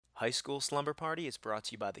High School Slumber Party is brought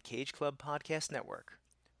to you by the Cage Club Podcast Network.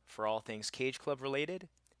 For all things Cage Club related,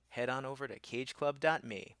 head on over to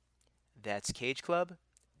cageclub.me. That's cageclub.me.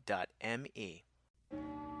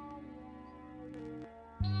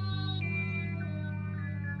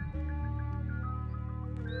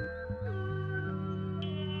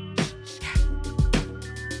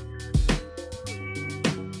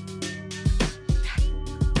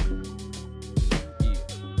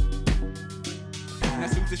 Now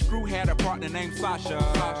Susie Screw had a partner named Sasha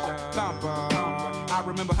Thumper. I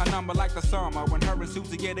remember her number like the summer when her and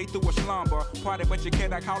Susie, yeah, they threw a slumber party, but you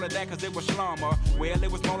cannot call it that cause it was slumber. Well,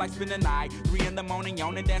 it was more like spending the night, 3 in the morning,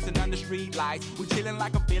 yawning, dancing under street lights. We chilling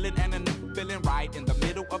like a villain and a feeling right in the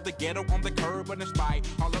middle of the ghetto on the curb, and despite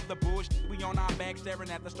all of the bush, we on our back staring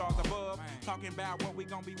at the stars above, talking about what we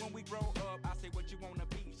gonna be when we grow up. I say what you wanna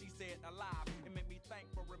be, she said alive. It made me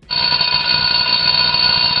thank for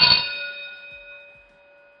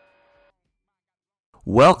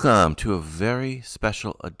Welcome to a very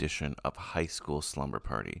special edition of High School Slumber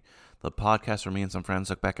Party, the podcast where me and some friends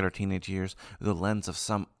look back at our teenage years through the lens of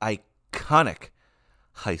some iconic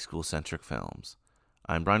high school-centric films.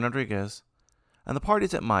 I'm Brian Rodriguez, and the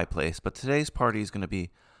party's at my place, but today's party is going to be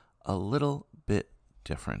a little bit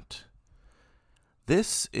different.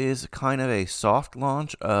 This is kind of a soft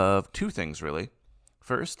launch of two things, really.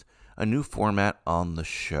 First, a new format on the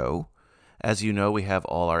show. As you know, we have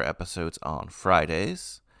all our episodes on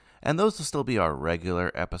Fridays, and those will still be our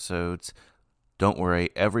regular episodes. Don't worry,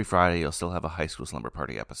 every Friday you'll still have a High School Slumber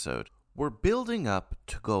Party episode. We're building up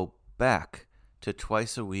to go back to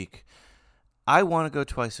twice a week. I want to go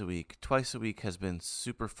twice a week. Twice a week has been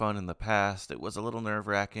super fun in the past. It was a little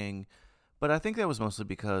nerve-wracking, but I think that was mostly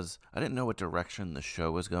because I didn't know what direction the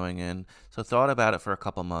show was going in, so thought about it for a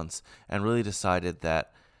couple months and really decided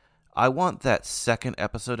that I want that second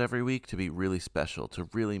episode every week to be really special, to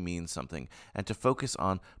really mean something, and to focus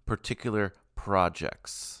on particular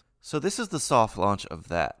projects. So this is the soft launch of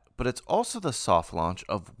that, but it's also the soft launch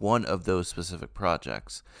of one of those specific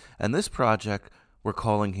projects. And this project we're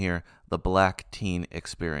calling here the Black Teen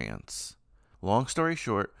Experience. Long story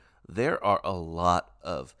short, there are a lot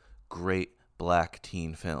of great Black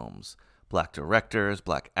teen films. Black directors,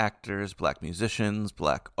 black actors, black musicians,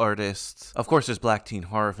 black artists. Of course, there's black teen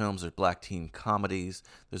horror films, there's black teen comedies,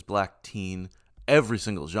 there's black teen every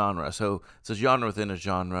single genre. So it's a genre within a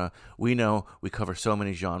genre. We know we cover so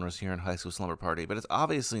many genres here in High School Slumber Party, but it's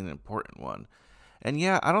obviously an important one. And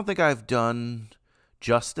yeah, I don't think I've done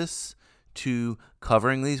justice to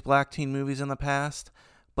covering these black teen movies in the past,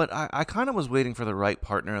 but I kind of was waiting for the right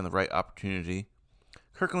partner and the right opportunity.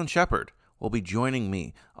 Kirkland Shepard will be joining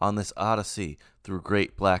me on this odyssey through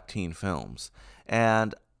great black teen films.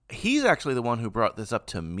 And he's actually the one who brought this up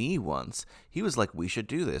to me once. He was like, we should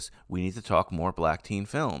do this. We need to talk more black teen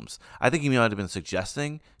films. I think he might have been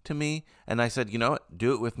suggesting to me, and I said, you know what,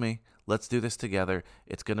 do it with me. Let's do this together.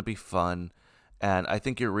 It's going to be fun, and I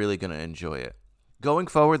think you're really going to enjoy it. Going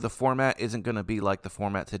forward, the format isn't going to be like the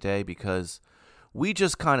format today because we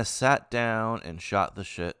just kind of sat down and shot the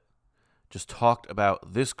shit. Just talked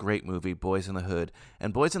about this great movie, Boys in the Hood.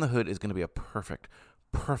 And Boys in the Hood is going to be a perfect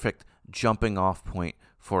jumping off point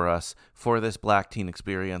for us, for this Black Teen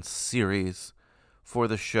Experience series, for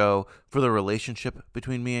the show, for the relationship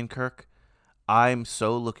between me and Kirk. I'm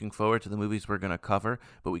so looking forward to the movies we're going to cover,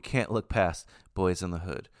 but we can't look past Boys in the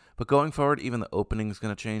Hood. But going forward, even the opening is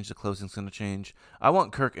going to change, the closing is going to change. I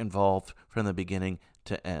want Kirk involved from the beginning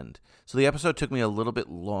to end. So the episode took me a little bit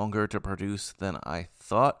longer to produce than I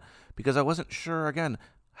thought, because I wasn't sure, again,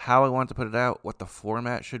 how I wanted to put it out, what the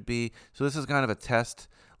format should be. So this is kind of a test.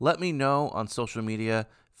 Let me know on social media,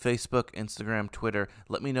 Facebook, Instagram, Twitter.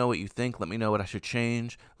 Let me know what you think. Let me know what I should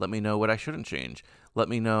change. Let me know what I shouldn't change. Let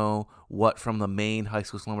me know what from the main High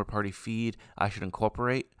School Slumber Party feed I should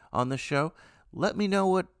incorporate on this show. Let me know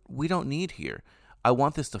what we don't need here. I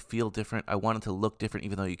want this to feel different. I want it to look different,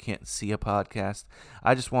 even though you can't see a podcast.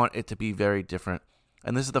 I just want it to be very different.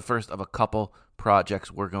 And this is the first of a couple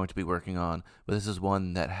projects we're going to be working on, but this is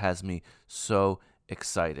one that has me so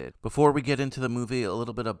excited. Before we get into the movie, a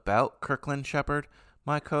little bit about Kirkland Shepard,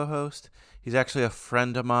 my co-host. He's actually a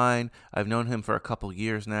friend of mine. I've known him for a couple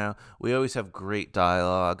years now. We always have great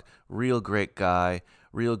dialogue, real great guy,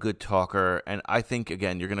 real good talker, and I think,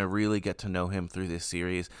 again, you're going to really get to know him through this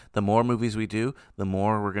series. The more movies we do, the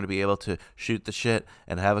more we're going to be able to shoot the shit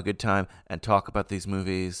and have a good time and talk about these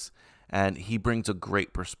movies. And he brings a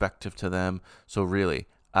great perspective to them. So really,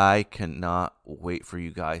 I cannot wait for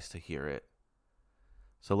you guys to hear it.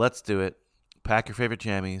 So let's do it. Pack your favorite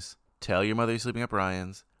jammies. Tell your mother you're sleeping at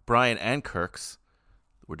Brian and Kirk's.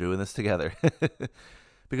 We're doing this together.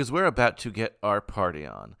 Because we're about to get our party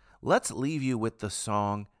on. let's leave you with the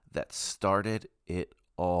song that started it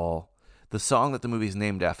all. The song that the movie is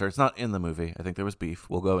named after. It's not in the movie. I think there was beef.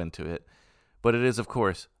 We'll go into it. But it is, of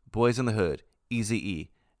course, Boys in the Hood,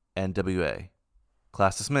 Eazy-E, N.W.A.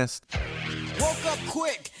 Class dismissed. Woke up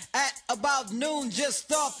quick at about noon. Just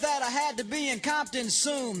thought that I had to be in Compton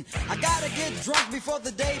soon. I gotta get drunk before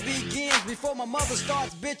the day begins, before my mother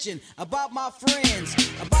starts bitching about my friends.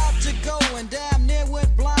 About to go and damn near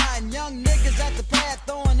went blind. Young niggas at the pad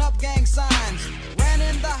throwing up gang signs. Ran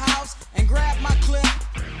in the house and grabbed my clip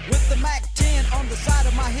with the MAC-10 on the side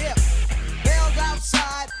of my hip. Bailed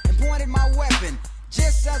outside and pointed my weapon.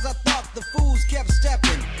 Just as I thought, the fools kept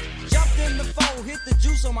stepping. Jumped in the foe, hit the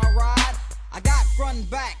juice on my ride. I got front and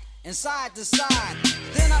back and side to side.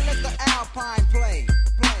 Then I let the Alpine play.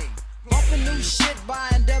 Bumping new shit by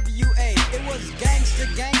N.W.A. It was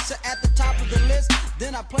gangster at the top of the list.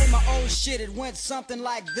 Then I played my old shit, it went something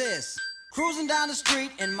like this. Cruising down the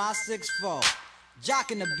street in my 6'4",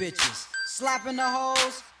 jocking the bitches, slapping the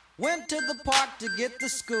hoes. Went to the park to get the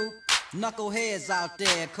scoop. Knuckleheads out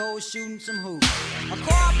there, cold shooting some hoops. A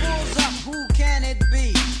car pulls up, who can it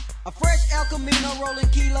be? A fresh El Camino rolling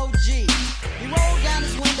Kilo G. He rolled down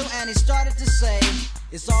his window and he started to say,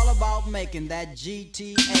 it's all about making that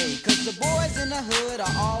GTA. Cause the boys in the hood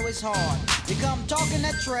are always hard. You come talking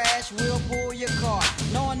that trash, we'll pull your car.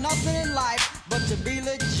 Knowing nothing in life but to be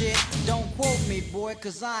legit. Don't quote me, boy,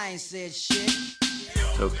 cause I ain't said shit.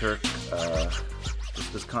 So, Kirk,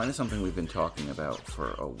 this was kind of something we've been talking about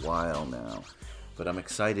for a while now, but I'm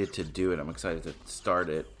excited to do it. I'm excited to start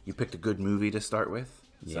it. You picked a good movie to start with.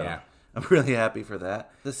 So Yeah. I'm really happy for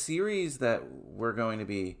that. The series that we're going to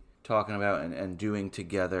be talking about and doing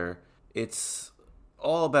together, it's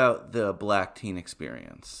all about the black teen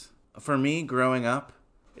experience. For me, growing up,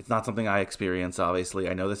 it's not something I experience, obviously.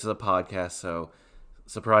 I know this is a podcast, so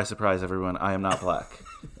surprise, surprise, everyone, I am not black.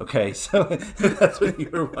 Okay, so that's what you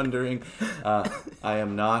were wondering. I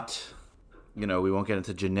am not, we won't get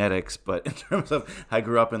into genetics, but in terms of I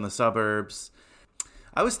grew up in the suburbs.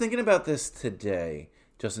 I was thinking about this today,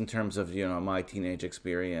 just in terms of, my teenage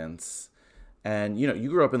experience. And, you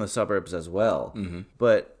grew up in the suburbs as well. Mm-hmm.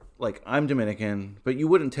 But, I'm Dominican, but you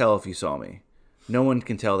wouldn't tell if you saw me. No one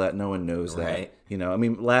can tell that. No one knows Right.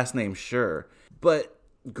 that. Last name, sure. But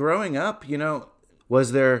growing up,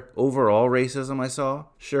 was there overall racism I saw?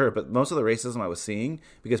 Sure, but most of the racism I was seeing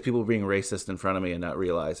because people were being racist in front of me and not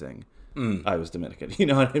realizing I was Dominican. You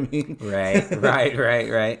know what I mean?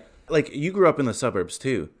 Right. You grew up in the suburbs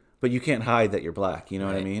too, but you can't hide that you're black. You know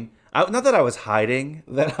what I mean? Not that I was hiding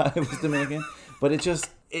that I was Dominican, but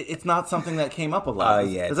it's not something that came up a lot.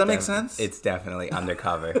 Yeah. Does that make sense? It's definitely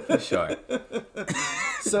undercover, for sure.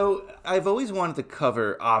 So I've always wanted to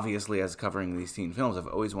cover, obviously, as covering these teen films, I've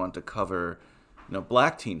always wanted to cover,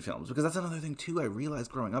 black teen films, because that's another thing too I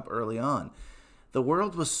realized growing up early on. The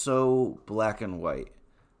world was so black and white.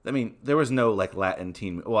 There was no Latin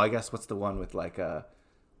teen. Well, I guess what's the one with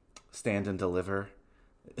Stand and Deliver?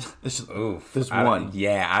 There's one.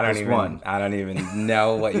 I don't even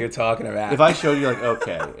know what you're talking about. If I showed you,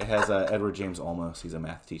 okay, it has Edward James Olmos. He's a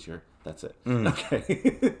math teacher. That's it.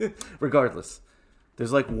 Okay. Regardless,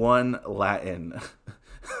 there's one Latin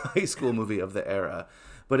high school movie of the era,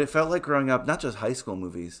 but it felt like growing up, not just high school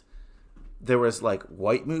movies. There was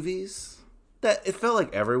white movies that it felt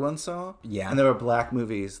like everyone saw. Yeah. And there were black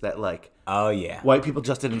movies that oh yeah, white people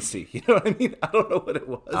just didn't see. You know what I mean? I don't know what it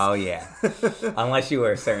was. Oh yeah. Unless you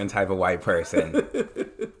were a certain type of white person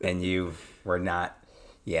and you were not,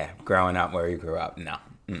 growing up where you grew up. No.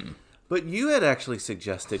 Mm-mm. But you had actually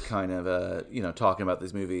suggested kind of talking about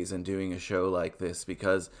these movies and doing a show like this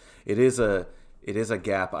because it is a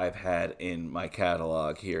gap I've had in my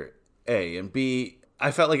catalog here. A and B,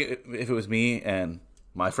 I felt like if it was me and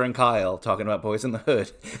my friend Kyle talking about Boys in the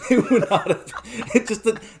Hood, it would not have.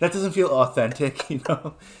 That doesn't feel authentic,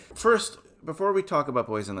 First, before we talk about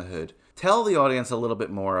Boys in the Hood, tell the audience a little bit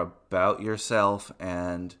more about yourself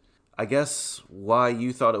and I guess why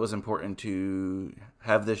you thought it was important to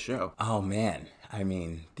have this show. Oh man,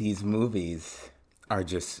 these movies are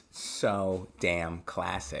just so damn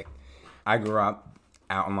classic. I grew up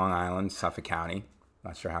out in Long Island, Suffolk County.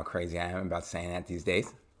 Not sure how crazy I am about saying that these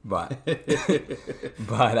days. But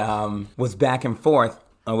was back and forth,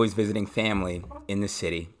 always visiting family in the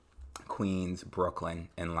city, Queens, Brooklyn,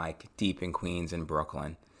 and deep in Queens and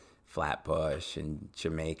Brooklyn, Flatbush and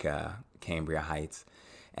Jamaica, Cambria Heights.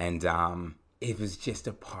 And it was just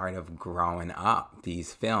a part of growing up,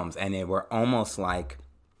 these films. And they were almost like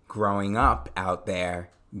growing up out there,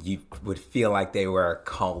 you would feel like they were a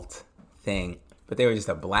cult thing. But they were just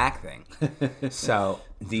a black thing. So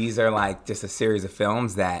these are just a series of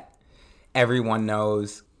films that everyone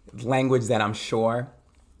knows. language that I'm sure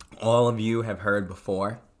all of you have heard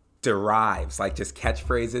before derives, like just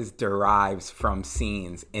catchphrases, derives from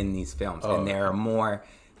scenes in these films. And there are more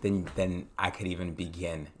than I could even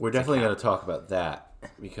begin. We're definitely going to talk about that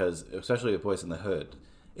because, especially with Boys in the Hood,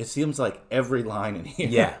 it seems like every line in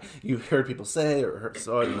here you've heard people say or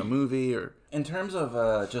saw it in a movie. Or in terms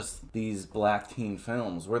of just these black teen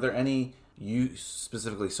films, were there any you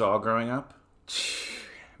specifically saw growing up?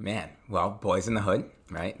 Man, well, Boys in the Hood,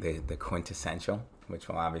 right? The quintessential, which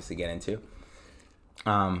we'll obviously get into.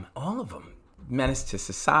 All of them. Menace to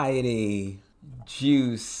Society,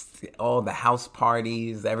 Juice, all the house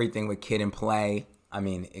parties, everything with Kid and Play. I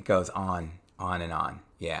mean, it goes on and on.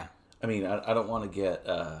 Yeah. I mean, I don't want to get,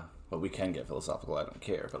 we can get philosophical, I don't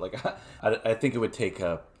care. But, like, I think it would take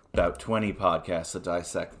about 20 podcasts to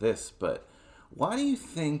dissect this. But why do you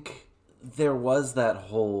think there was that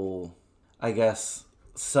whole, I guess,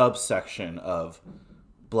 subsection of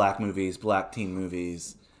black movies, black teen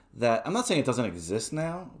movies, that I'm not saying it doesn't exist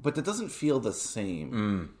now, but it doesn't feel the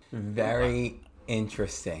same. Very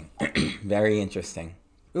interesting. Very interesting.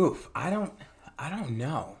 Oof, I don't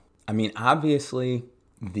know. I mean, obviously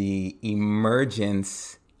the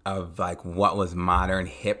emergence of like what was modern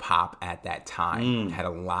hip hop at that time had a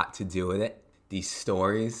lot to do with it. These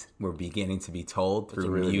stories were beginning to be told through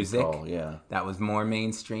really music. good call, yeah. That was more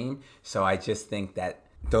mainstream. So I just think that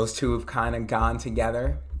those two have kind of gone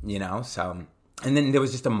together, you know? So, and then there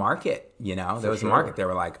was just a market, you know? There was a market. They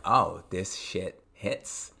were like, oh, this shit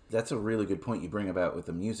hits. That's a really good point you bring about with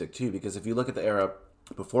the music, too, because if you look at the era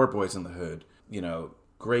before Boys in the Hood, you know,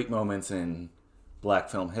 great moments in black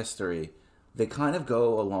film history, they kind of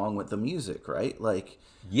go along with the music, right? Like,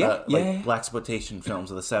 like blaxploitation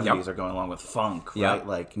films of the 70s are going along with funk, right?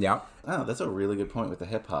 Like, oh, that's a really good point with the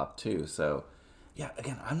hip hop, too. So, yeah,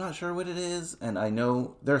 again, I'm not sure what it is, and I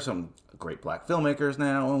know there are some great black filmmakers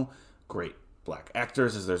now, great black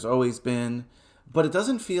actors, as there's always been, but it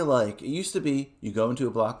doesn't feel like, it used to be, you go into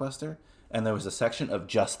a Blockbuster, and there was a section of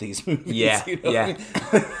just these movies. Yeah, you know what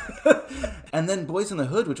I mean? And then Boys in the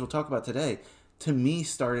Hood, which we'll talk about today, to me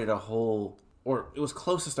started a whole, or it was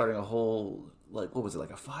close to starting a whole, like, what was it,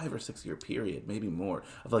 like a 5 or 6 year period, maybe more,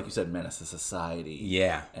 of, like you said, Menace to Society.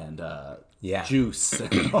 Yeah. And Juice.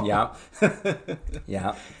 Yeah.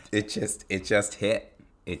 It just hit.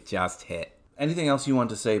 It just hit. Anything else you want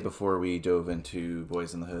to say before we dove into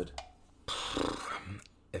Boys in the Hood?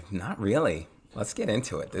 If not really. Let's get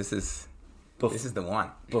into it. This is the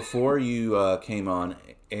one. Before you came on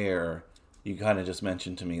air, you kind of just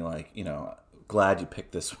mentioned to me, like, you know, glad you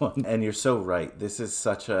picked this one. And you're so right. This is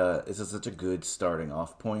such a good starting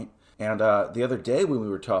off point. And the other day when we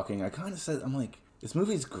were talking, I kind of said, I'm like, this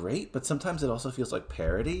movie's great, but sometimes it also feels like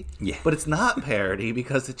parody. Yeah. But it's not parody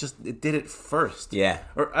because it did it first. Yeah.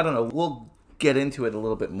 Or I don't know. We'll get into it a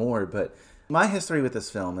little bit more, but my history with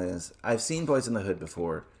this film is I've seen Boys in the Hood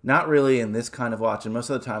before. Not really in this kind of watch, and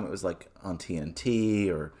most of the time it was like on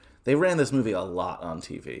TNT, or they ran this movie a lot on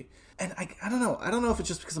TV. And I don't know. I don't know if it's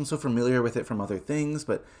just because I'm so familiar with it from other things,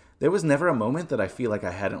 but there was never a moment that I feel like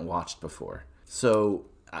I hadn't watched before. So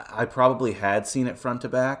I probably had seen it front to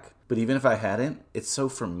back, but even if I hadn't, it's so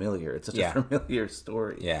familiar. It's such a familiar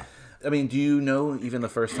story. Yeah. I mean, do you know even the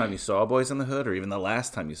first time you saw Boys in the Hood, or even the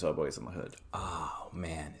last time you saw Boys in the Hood? Oh,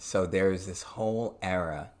 man. So there's this whole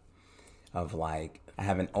era of, like, I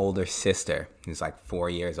have an older sister who's, like, 4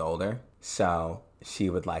 years older. So she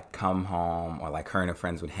would, like, come home, or, like, her and her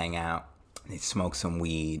friends would hang out. And they'd smoke some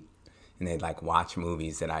weed, and they'd, like, watch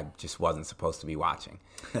movies that I just wasn't supposed to be watching.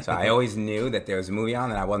 So I always knew that there was a movie on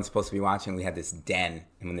that I wasn't supposed to be watching. We had this den,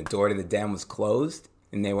 and when the door to the den was closed,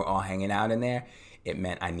 and they were all hanging out in there, it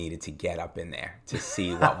meant I needed to get up in there to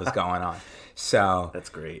see what was going on. So that's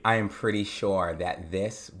great. I am pretty sure that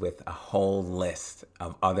this, with a whole list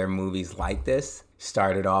of other movies like this,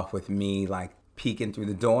 started off with me, like, peeking through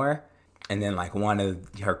the door, and then, like, one of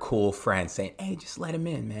her cool friends saying, hey, just let him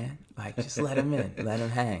in, man. Like, just let him in. Let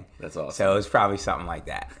him hang. That's awesome. So it was probably something like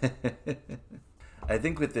that. I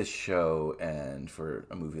think with this show, and for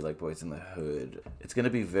a movie like Boys in the Hood, it's going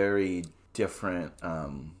to be very different,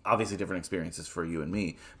 obviously different experiences for you and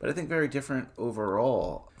me, but I think very different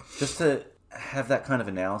overall. Just to have that kind of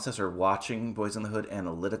analysis, or watching Boys in the Hood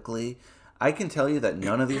analytically, I can tell you that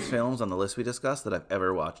none of these films on the list we discussed that I've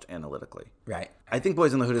ever watched analytically. Right. I think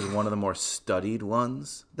Boys in the Hood is one of the more studied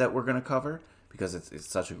ones that we're going to cover, because it's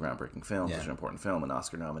such a groundbreaking film, such an important film, an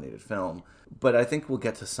Oscar-nominated film. But I think we'll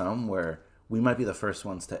get to some where we might be the first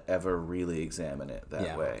ones to ever really examine it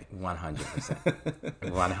that way. 100%.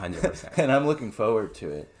 100%. And I'm looking forward to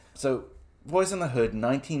it. So, Boys in the Hood,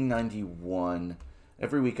 1991.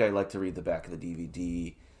 Every week I like to read the back of the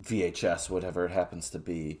DVD. VHS, whatever it happens to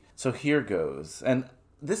be. So here goes. And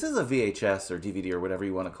this is a VHS or DVD or whatever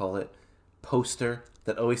you want to call it, poster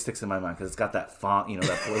that always sticks in my mind because it's got that font, you know,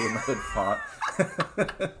 that Boys in the Hood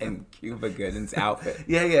font. And Cuba Gooding's outfit.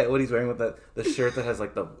 Yeah, what he's wearing with the shirt that has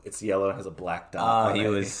like it's yellow and has a black dot. Oh, he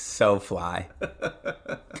was so fly.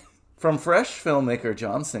 From fresh filmmaker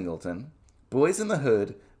John Singleton, Boys in the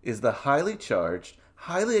Hood is the highly charged,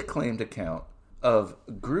 highly acclaimed account of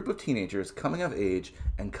a group of teenagers coming of age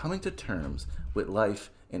and coming to terms with life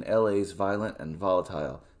in LA's violent and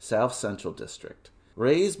volatile South Central District.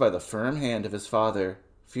 Raised by the firm hand of his father,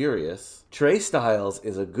 Furious, Trey Styles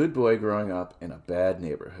is a good boy growing up in a bad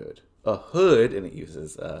neighborhood. A hood, and it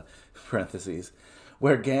uses parentheses,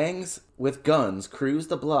 where gangs with guns cruise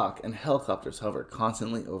the block and helicopters hover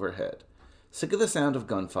constantly overhead. Sick of the sound of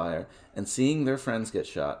gunfire and seeing their friends get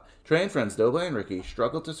shot, Trey and friends Doughboy and Ricky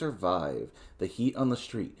struggle to survive the heat on the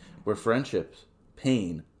street, where friendships,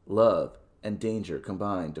 pain, love, and danger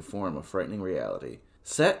combine to form a frightening reality.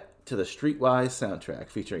 Set to the Streetwise soundtrack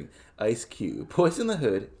featuring Ice Cube, Boys in the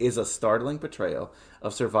Hood is a startling portrayal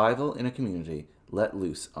of survival in a community let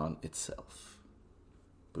loose on itself.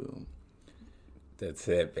 Boom. That's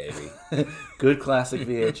it, baby. Good classic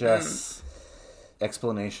VHS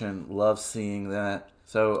explanation. Love seeing that.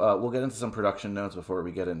 So we'll get into some production notes before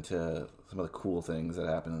we get into some of the cool things that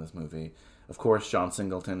happen in this movie. Of course, John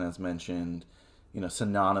Singleton, as mentioned,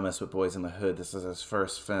 synonymous with Boys in the Hood. This is his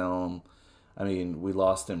first film. I mean, we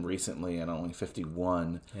lost him recently at only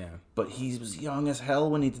 51. Yeah. But he was young as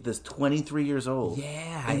hell when he did this, 23 years old.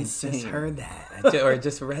 Yeah, Insane. I just heard that. Or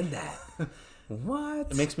just read that.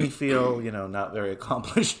 What? It makes me feel, not very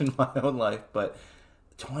accomplished in my own life, but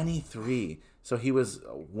 23. So he was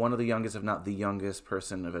one of the youngest, if not the youngest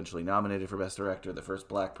person eventually nominated for Best Director, the first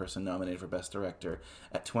black person nominated for Best Director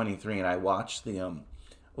at 23. And I watched the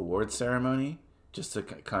award ceremony just to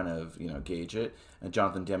kind of, gauge it. And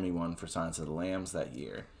Jonathan Demme won for Silence of the Lambs that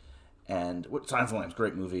year. And Silence of the Lambs,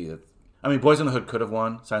 great movie. Boys in the Hood could have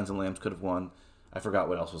won. Silence of the Lambs could have won. I forgot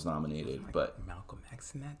what else was nominated, but Malcolm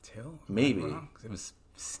X in that too? Maybe. It was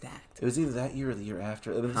stacked. It was either that year or the year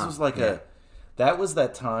after. This was like that was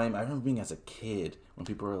that time. I remember being as a kid when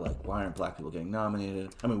people were like, why aren't black people getting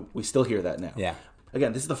nominated? I mean, we still hear that now. Yeah.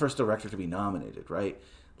 Again, this is the first director to be nominated, right?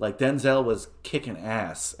 Like, Denzel was kicking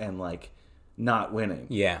ass and, like, not winning.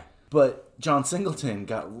 Yeah. But John Singleton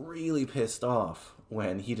got really pissed off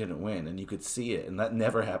when he didn't win, and you could see it, and that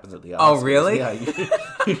never happens at the Oscars. Oh, really? Yeah.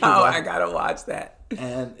 Oh, I gotta watch that.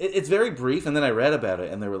 And it's very brief, and then I read about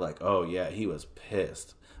it, and they were like, oh, yeah, he was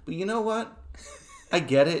pissed. But you know what? I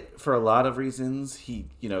get it for a lot of reasons.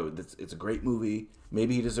 It's a great movie.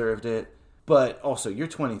 Maybe he deserved it. But also, you're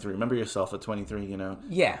 23. Remember yourself at 23,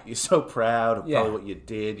 Yeah. You're so proud of probably what you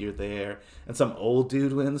did. You're there. And some old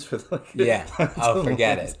dude wins for the... Yeah. Oh,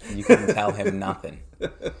 forget it. You couldn't tell him nothing.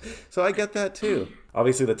 So I get that, too.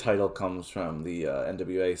 Obviously, the title comes from the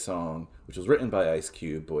NWA song, which was written by Ice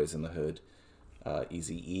Cube, Boys in the Hood,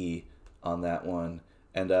 Eazy-E on that one.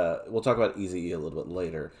 And we'll talk about Eazy-E a little bit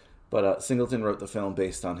later. But Singleton wrote the film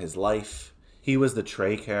based on his life. He was the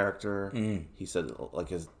Trey character. He said, like,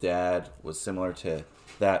 his dad was similar to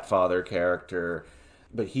that father character.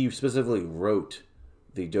 But he specifically wrote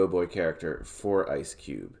the Doughboy character for Ice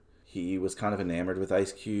Cube. He was kind of enamored with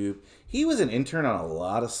Ice Cube. He was an intern on a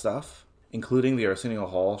lot of stuff, including the Arsenio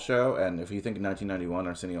Hall show. And if you think 1991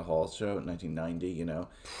 Arsenio Hall show, 1990,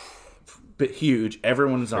 but huge.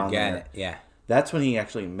 Everyone's on there. Forget it, yeah. That's when he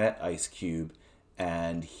actually met Ice Cube,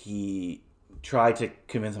 and he tried to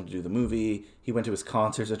convince him to do the movie. He went to his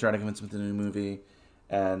concerts to try to convince him to do the movie,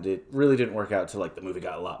 and it really didn't work out till, like, the movie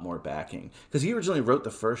got a lot more backing. Because he originally wrote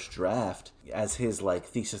the first draft as his, like,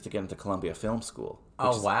 thesis to get into Columbia Film School.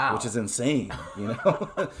 Wow. Which is insane,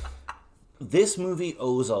 This movie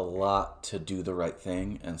owes a lot to Do the Right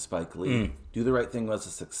Thing and Spike Lee. Do the Right Thing was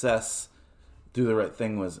a success. Do the Right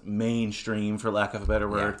Thing was mainstream, for lack of a better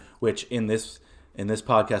word, which in this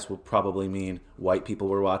podcast will probably mean white people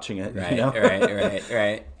were watching it.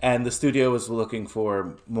 Right. And the studio was looking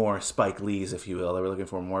for more Spike Lees, if you will. They were looking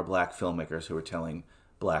for more black filmmakers who were telling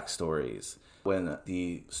black stories. When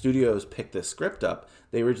the studios picked this script up,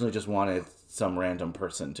 they originally just wanted some random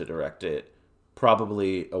person to direct it.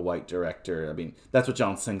 Probably a white director. I mean, that's what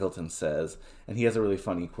John Singleton says. And he has a really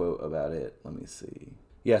funny quote about it. Let me see.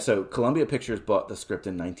 Yeah, so Columbia Pictures bought the script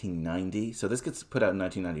in 1990. So this gets put out in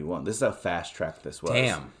 1991. This is how fast-tracked this was.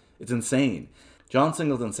 Damn. It's insane. John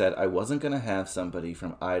Singleton said, I wasn't going to have somebody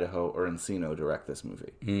from Idaho or Encino direct this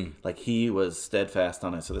movie. Like, he was steadfast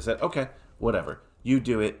on it. So they said, okay, whatever. You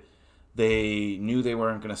do it. They knew they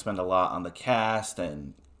weren't going to spend a lot on the cast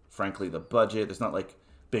and, frankly, the budget. There's not, like,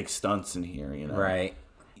 big stunts in here, Right.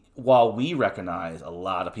 while we recognize a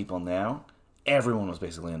lot of people now, everyone was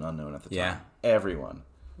basically an unknown at the time. Yeah. Everyone.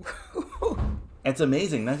 It's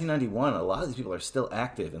amazing. 1991, a lot of these people are still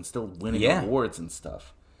active and still winning awards and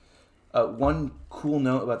stuff. One cool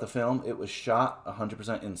note about the film, it was shot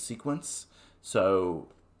 100% in sequence. So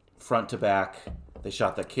front to back, they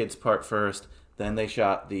shot the kids part first, then they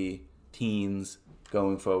shot the teens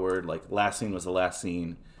going forward. Like, last scene was the last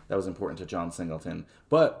scene. That was important to John Singleton.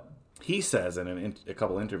 But he says in a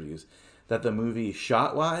couple interviews that the movie,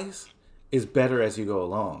 shot-wise, is better as you go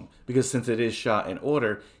along. Because since it is shot in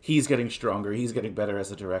order, he's getting stronger. He's getting better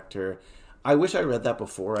as a director. I wish I read that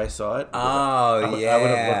before I saw it. I would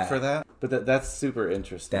have looked for that. But that's super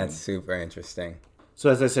interesting. That's super interesting. So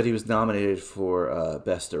as I said, he was nominated for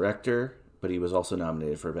Best Director, but he was also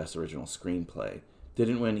nominated for Best Original Screenplay.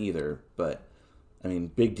 Didn't win either, but, I mean,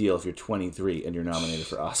 big deal if you're 23 and you're nominated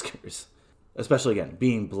for Oscars. Especially, again,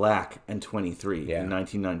 being black and 23 in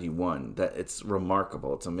 1991. It's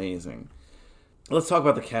remarkable. It's amazing. Let's talk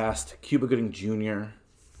about the cast. Cuba Gooding Jr.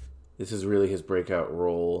 This is really his breakout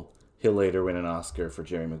role. He'll later win an Oscar for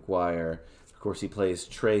Jerry Maguire. Of course, he plays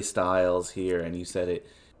Trey Styles here, and you said it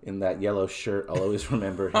in that yellow shirt. I'll always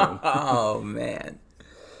remember him. Oh, man.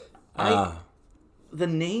 The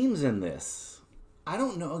names in this, I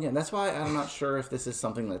don't know. Again, that's why I'm not sure if this is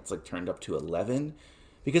something that's like turned up to 11.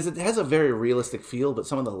 Because it has a very realistic feel, but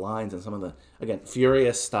some of the lines and some of the, again,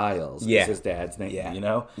 Furious Styles is his dad's name, you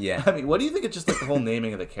know? Yeah. I mean, what do you think of just like the whole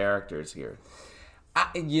naming of the characters here?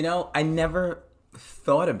 I never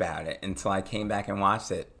thought about it until I came back and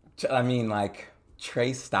watched it. I mean, like,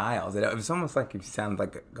 Trey Styles. It was almost like you sound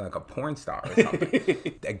like a porn star or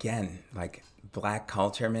something. Again, like, black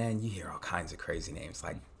culture, man, you hear all kinds of crazy names.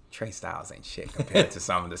 Like, Trey Styles ain't shit compared to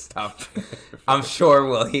some of the stuff I'm sure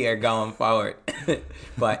we'll hear going forward.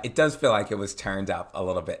 But it does feel like it was turned up a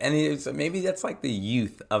little bit. And maybe that's like the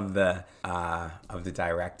youth of the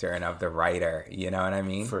director and of the writer. You know what I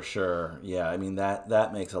mean? For sure. Yeah, I mean,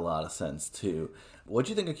 that makes a lot of sense, too. What'd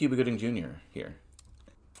you think of Cuba Gooding Jr. here?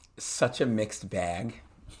 Such a mixed bag.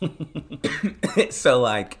 So,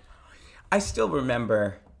 like, I still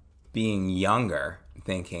remember being younger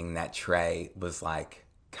thinking that Trey was, like,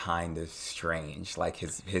 kind of strange, like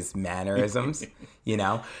his mannerisms, you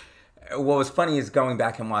know. What was funny is going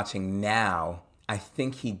back and watching now, I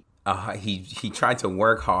think he tried to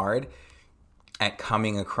work hard at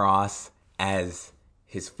coming across as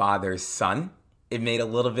his father's son. It made a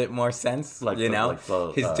little bit more sense, like, you know,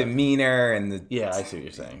 his demeanor and the I see what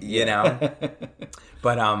you're saying, you know.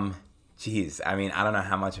 But geez, I mean, I don't know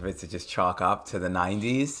how much of it to just chalk up to the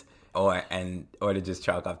 90s or to just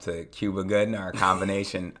chalk up to Cuba Gooding, or a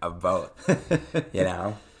combination of both, you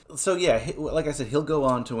know? So, yeah, like I said, he'll go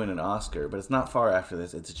on to win an Oscar, but it's not far after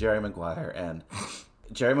this. It's Jerry Maguire, and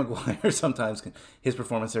Jerry Maguire sometimes, his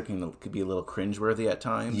performance there could be a little cringeworthy at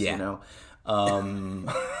times, you know?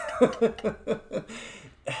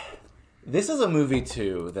 This is a movie,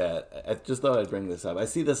 too, that I just thought I'd bring this up. I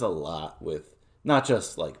see this a lot with not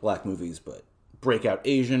just, like, black movies, but breakout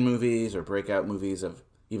Asian movies or breakout movies of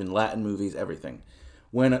even Latin movies, everything.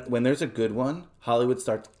 When there's a good one, Hollywood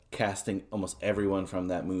starts casting almost everyone from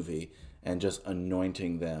that movie and just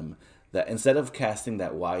anointing them. That instead of casting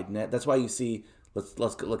that wide net, that's why you see.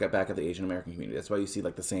 Let's look back at the Asian American community. That's why you see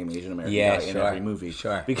like the same Asian American guy in every movie,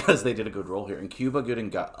 because they did a good role here. And Cuba Gooding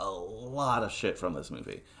got a lot of shit from this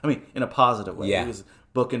movie. I mean, in a positive way. He was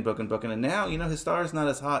booking, and now his star is not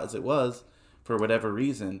as hot as it was for whatever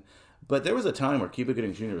reason. But there was a time where Cuba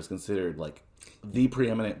Gooding Jr. was considered like the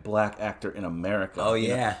preeminent black actor in America. Oh,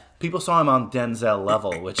 yeah. People saw him on Denzel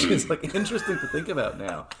level, which is like interesting to think about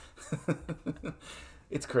now.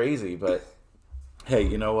 It's crazy, but hey,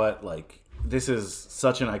 you know what? Like, this is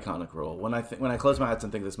such an iconic role. When I close my eyes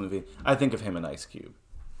and think of this movie, I think of him and Ice Cube.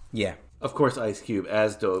 Yeah. Of course, Ice Cube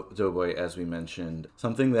as Doughboy, as we mentioned.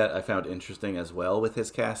 Something that I found interesting as well with his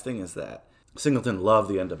casting is that Singleton loved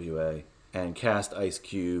the NWA and cast Ice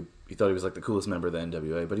Cube. He thought he was like the coolest member of the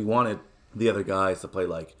NWA, but he wanted the other guys to play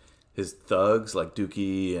like his thugs, like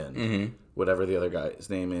Dookie and whatever the other guy's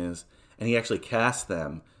name is. And he actually cast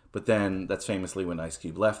them, but then that's famously when Ice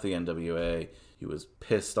Cube left the NWA. He was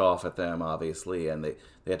pissed off at them, obviously, and they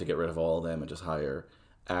had to get rid of all of them and just hire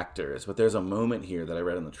actors. But there's a moment here that I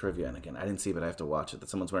read in the trivia, and again, I didn't see it, but I have to watch it, that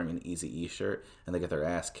someone's wearing an Eazy-E shirt, and they get their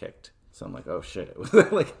ass kicked. So I'm like, oh, shit. It was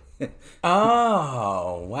like...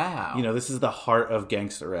 Oh, wow. This is the heart of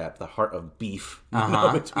gangster rap, the heart of beef.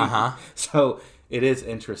 So it is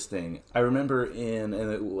interesting. I remember and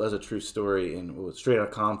it was a true story in Straight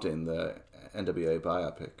Outta Compton, the NWA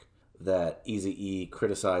biopic, that Eazy-E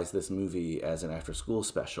criticized this movie as an after-school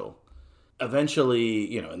special.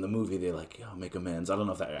 eventually, in the movie, they make amends. I don't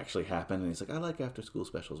know if that actually happened. And he's like, I like after school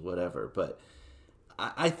specials, whatever. But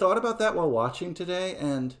I thought about that while watching today.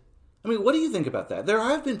 And I mean, what do you think about that? There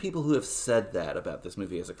have been people who have said that about this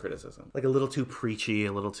movie as a criticism. Like a little too preachy,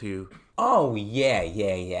 a little too... Oh,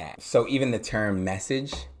 yeah. So even the term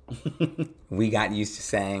message, we got used to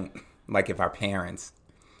saying, like if our parents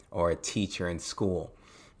or a teacher in school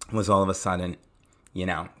was all of a sudden,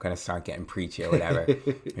 going to start getting preachy or whatever,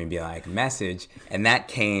 we'd be like, message. And that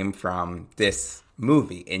came from this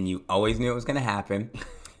movie. And you always knew it was going to happen.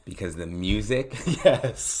 Because the music,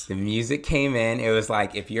 the music came in. It was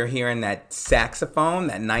like if you're hearing that saxophone,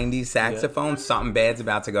 that 90s saxophone, something bad's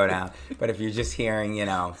about to go down. But if you're just hearing,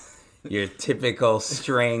 your typical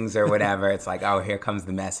strings or whatever, it's like, oh, here comes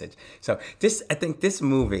the message. So I think this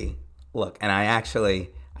movie, look, and I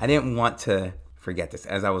didn't want to forget this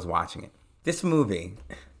as I was watching it. This movie,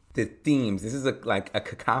 the themes, this is like a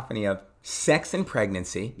cacophony of sex and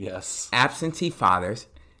pregnancy, absentee fathers,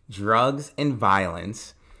 drugs and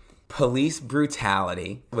violence, police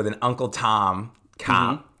brutality with an Uncle Tom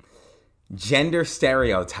cop, gender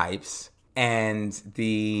stereotypes, and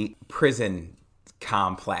the prison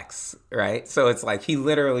complex, right? So it's like he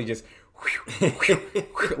literally just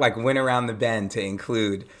like went around the bend to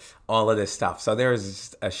include all of this stuff. So there was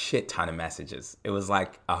just a shit ton of messages. It was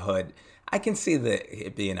like a hood. I can see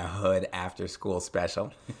it being a hood after school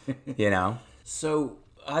special, So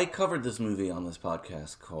I covered this movie on this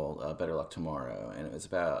podcast called Better Luck Tomorrow, and it was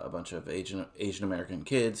about a bunch of Asian American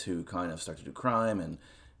kids who kind of start to do crime,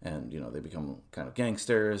 and they become kind of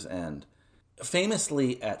gangsters. And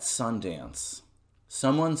famously at Sundance,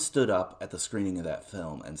 someone stood up at the screening of that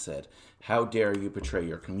film and said, "How dare you portray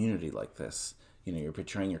your community like this? You're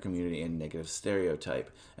portraying your community in negative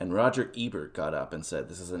stereotype." And Roger Ebert got up and said,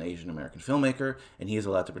 "This is an Asian American filmmaker, and he is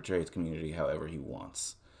allowed to portray his community however he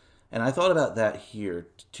wants." And I thought about that here,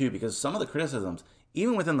 too, because some of the criticisms,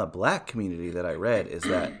 even within the black community that I read, is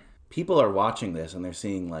that people are watching this and they're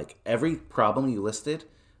seeing, like, every problem you listed,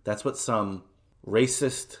 that's what some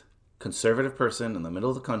racist, conservative person in the middle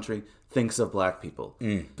of the country thinks of black people.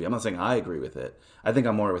 I'm not saying I agree with it. I think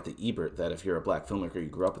I'm more with the Ebert, that if you're a black filmmaker, you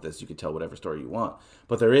grew up with this, you could tell whatever story you want.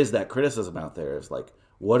 But there is that criticism out there. It's like,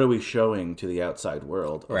 what are we showing to the outside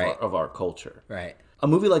world of our culture? Right. A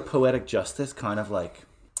movie like Poetic Justice kind of, like,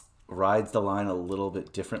 rides the line a little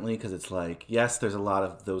bit differently, because it's like, yes, there's a lot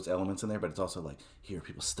of those elements in there, but it's also like, here are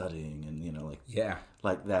people studying and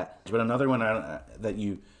like that. But another one that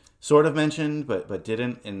you sort of mentioned but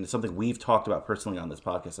didn't, and something we've talked about personally on this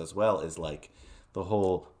podcast as well, is like the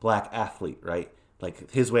whole black athlete, right? Like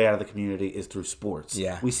his way out of the community is through sports.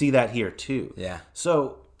 We see that here too.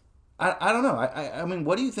 So I don't know, I mean,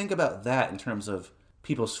 what do you think about that in terms of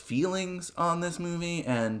people's feelings on this movie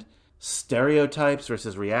and stereotypes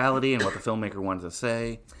versus reality and what the filmmaker wanted to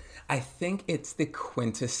say? I think it's the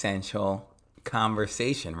quintessential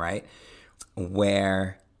conversation, right?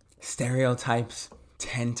 Where stereotypes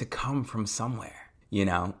tend to come from somewhere,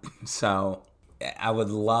 So I would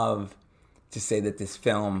love to say that this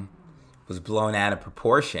film was blown out of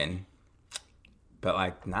proportion, but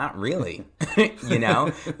like not really,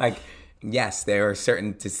 Like, yes, there were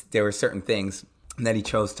certain things that he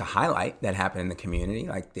chose to highlight that happened in the community.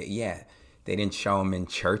 Like, they didn't show him in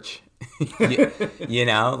church,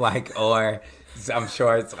 or I'm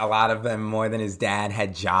sure it's a lot of them, more than his dad,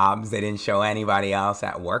 had jobs. They didn't show anybody else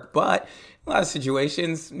at work. But a lot of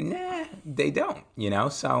situations, they don't,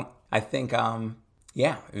 So I think,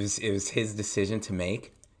 it was his decision to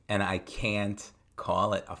make, and I can't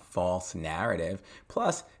call it a false narrative.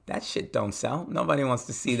 Plus, that shit don't sell. Nobody wants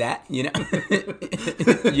to see that, You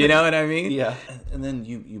know what I mean? Yeah. And then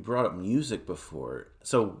you brought up music before.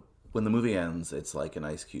 So when the movie ends, it's like an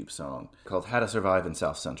Ice Cube song called How to Survive in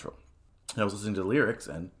South Central. And I was listening to the lyrics,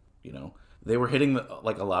 and, they were hitting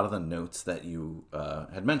a lot of the notes that you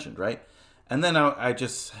had mentioned, right? And then I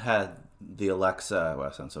just had the Alexa, well,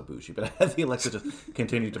 it sounds so bougie, but I had the Alexa just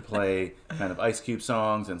continue to play kind of Ice Cube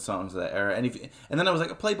songs and songs of that era. And then I was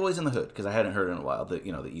like, play Boys in the Hood, because I hadn't heard it in a while, the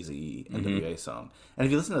Eazy-E NWA song. And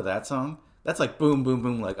if you listen to that song, that's like boom, boom,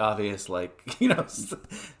 boom, like obvious, like,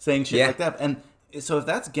 saying shit like that. And so if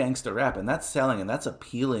that's gangster rap, and that's selling, and that's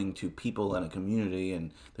appealing to people in a community,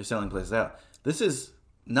 and they're selling places out, this is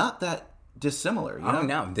not that dissimilar. Oh,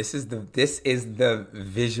 no. This is the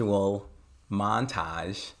visual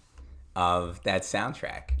montage of that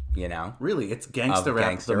soundtrack, Really, it's gangster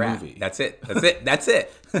rap, the movie. That's it.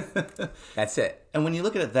 That's it. And when you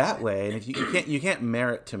look at it that way, and if you can't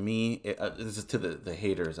merit to me, this is to the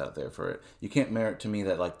haters out there for it, you can't merit to me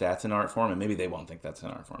that like that's an art form, and maybe they won't think that's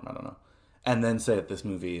an art form, I don't know. And then say that this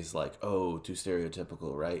movie is like, oh, too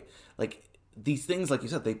stereotypical, right? Like, these things, like you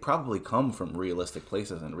said, they probably come from realistic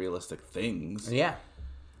places and realistic things. Yeah.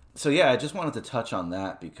 So yeah, I just wanted to touch on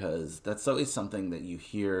that because that's always something that you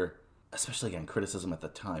hear, especially again, criticism at the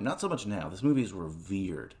time. Not so much now. This movie is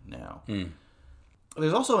revered now.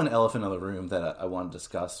 There's also an elephant in the room that I want to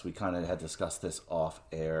discuss. We kind of had discussed this off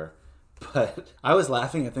air, but I was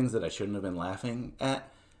laughing at things that I shouldn't have been laughing at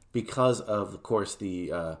because of course,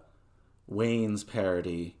 the Wayne's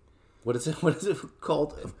parody. What is it? What is it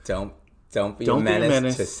called? Don't be a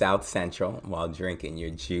menace to South Central while drinking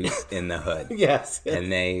your juice in the hood. Yes. And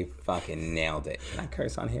they fucking nailed it. Can I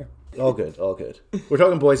curse on here? All good, all good. We're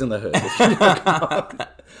talking Boys in the Hood.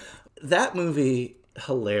 That movie,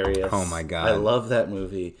 hilarious. Oh my God. I love that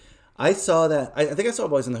movie. I saw that. I think I saw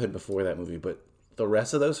Boys in the Hood before that movie, but the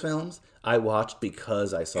rest of those films I watched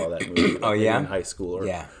because I saw that movie in high school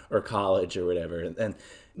or college or whatever. And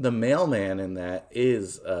the mailman in that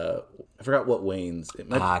is I forgot what Wayne's.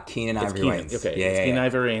 Keenan Ivory Wayans. Okay, Keenan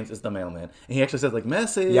Ivory Wayans is the mailman, and he actually says like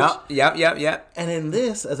message. Yep. And in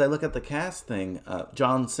this, as I look at the cast thing,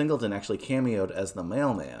 John Singleton actually cameoed as the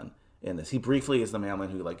mailman in this. He briefly is the mailman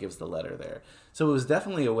who like gives the letter there. So it was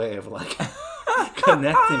definitely a way of like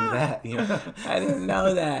connecting that. You know? I didn't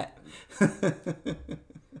know that.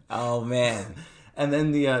 Oh man. And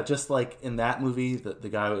then the just like in that movie, the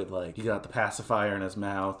guy would like he got the pacifier in his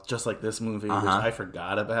mouth, just like this movie, which I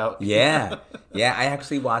forgot about. Yeah. I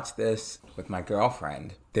actually watched this with my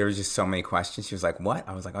girlfriend. There was just so many questions. She was like, "What?"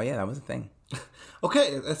 I was like, "Oh yeah, that was a thing."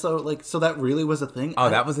 Okay, so that really was a thing. Oh,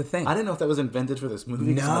 that was a thing. I didn't know if that was invented for this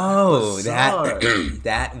movie. No,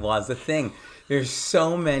 that was a thing. There's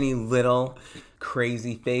so many little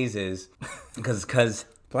crazy phases because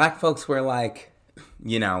black folks were like,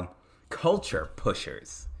 you know, culture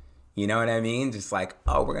pushers. You know what I mean? Just like,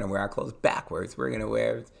 oh, we're going to wear our clothes backwards. We're going to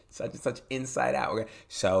wear such and such inside out.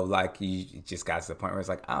 So, like, you just got to the point where it's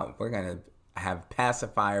like, oh, we're going to have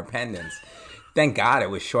pacifier pendants. Thank God it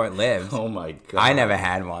was short-lived. Oh, my God. I never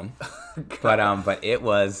had one. But it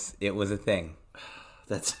was a thing.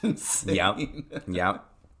 That's insane. Yep.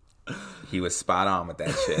 He was spot on with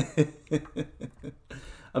that shit.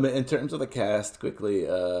 I mean, in terms of the cast, quickly,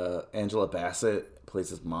 Angela Bassett plays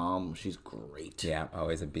his mom. She's great. Yeah,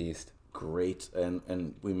 always a beast. Great.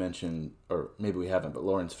 And we mentioned, or maybe we haven't, but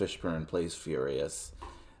Lawrence Fishburne plays Furious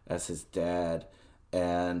as his dad.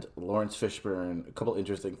 And Lawrence Fishburne, a couple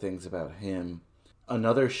interesting things about him.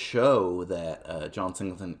 Another show that John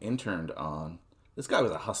Singleton interned on. This guy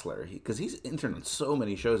was a hustler because he's interned on so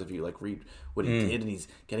many shows. If you like read what he did, and he's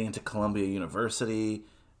getting into Columbia University,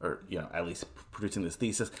 or you know, at least producing this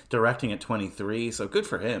thesis, directing at 23. So good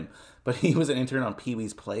for him. But he was an intern on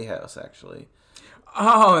Pee-wee's Playhouse, actually.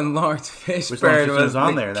 Oh, and Lawrence Fishburne was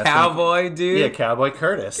on there. That's cowboy dude. Yeah, Cowboy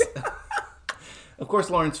Curtis. Of course,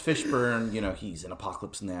 Lawrence Fishburne, you know, he's in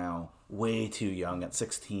Apocalypse Now, way too young at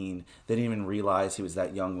 16. They didn't even realize he was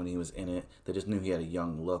that young when he was in it. They just knew he had a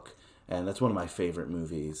young look. And that's one of my favorite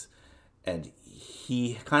movies. And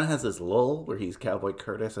he kind of has this lull where he's Cowboy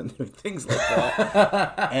Curtis and doing things like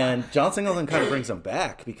that. And John Singleton kind of brings him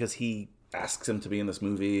back because he asks him to be in this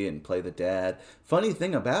movie and play the dad. Funny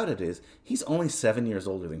thing about it is he's only 7 years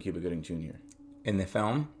older than Cuba Gooding Jr. In the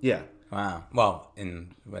film? Yeah. Wow. Well,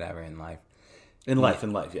 in life. In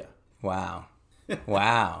life, yeah. Wow.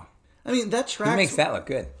 I mean, that tracks. He makes that look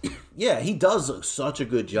good. Yeah, he does such a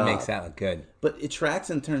good job. He makes that look good. But it tracks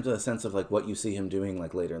in terms of the sense of like what you see him doing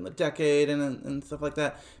like later in the decade and stuff like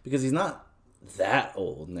that. Because he's not that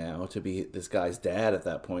old now to be this guy's dad at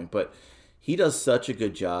that point. But he does such a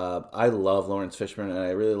good job. I love Lawrence Fishburne, and I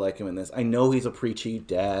really like him in this. I know he's a preachy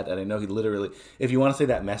dad, and I know he literally, if you want to say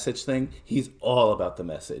that message thing, he's all about the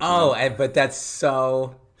message. Oh, but that's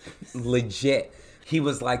so legit. He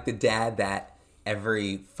was like the dad that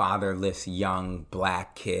every fatherless young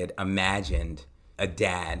black kid imagined a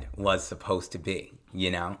dad was supposed to be, you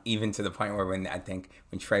know? Even to the point where when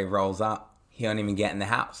Trey rolls up, he don't even get in the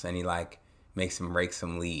house, and he like makes him rake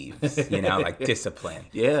some leaves, you know, like discipline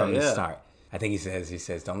from the start. I think he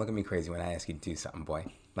says, don't look at me crazy when I ask you to do something, boy.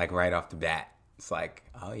 Like right off the bat. It's like,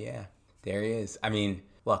 oh yeah, there he is. I mean,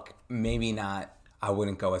 look, maybe not, I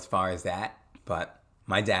wouldn't go as far as that, but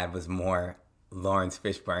my dad was more Lawrence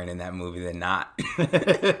Fishburne in that movie than not.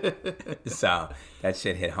 So that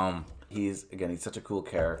shit hit home. He's such a cool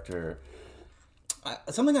character.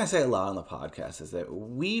 Something I say a lot on the podcast is that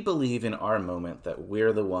we believe in our moment that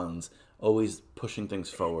we're the ones always pushing things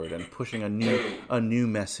forward and pushing a new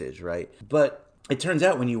message, right? But it turns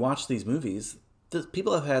out when you watch these movies,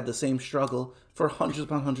 people have had the same struggle for hundreds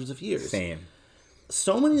upon hundreds of years. Same.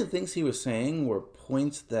 So many of the things he was saying were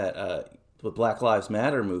points that the Black Lives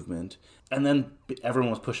Matter movement. And then everyone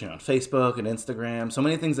was pushing on Facebook and Instagram. So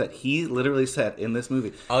many things that he literally said in this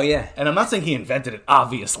movie. Oh, yeah. And I'm not saying he invented it,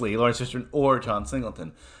 obviously, Lawrence Fishburne or John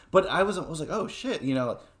Singleton. But I was like, oh, shit,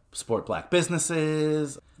 support black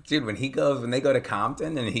businesses. Dude, when they go to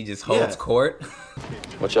Compton and he just holds court.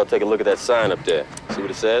 Why don't y'all take a look at that sign up there? See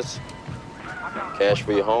what it says? Cash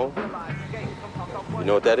for your home? You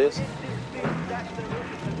know what that is?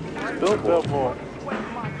 Billboard.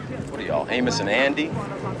 What are y'all, Amos and Andy?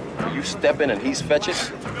 You step in and he's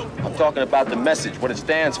fetches? I'm talking about the message, what it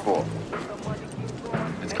stands for.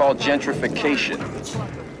 It's called gentrification.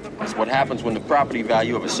 It's what happens when the property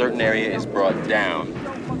value of a certain area is brought down.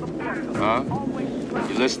 Huh?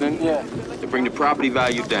 You listening? Yeah. They bring the property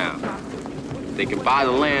value down. They can buy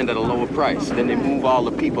the land at a lower price. Then they move all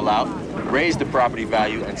the people out, raise the property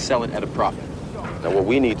value, and sell it at a profit. Now what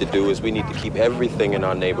we need to do is we need to keep everything in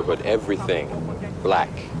our neighborhood, everything, black.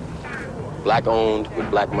 Black owned with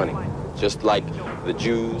black money. Just like the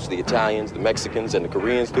Jews, the Italians, the Mexicans, and the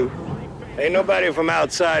Koreans do. Ain't nobody from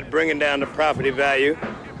outside bringing down the property value.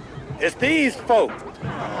 It's these folk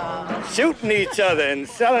shooting each other and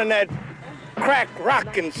selling that crack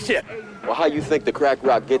rock and shit. Well, how you think the crack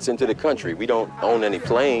rock gets into the country? We don't own any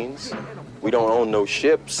planes. We don't own no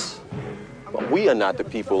ships. But we are not the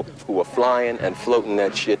people who are flying and floating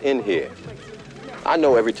that shit in here. I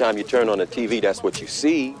know every time you turn on the TV, that's what you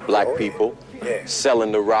see. Black people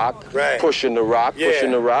selling the rock, pushing the rock,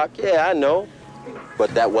 pushing the rock. Yeah, I know.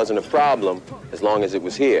 But that wasn't a problem as long as it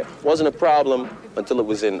was here. It wasn't a problem until it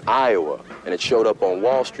was in Iowa and it showed up on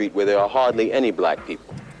Wall Street where there are hardly any black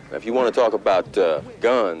people. Now, if you want to talk about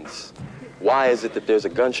guns, why is it that there's a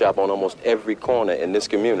gun shop on almost every corner in this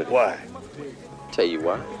community? Why? Tell you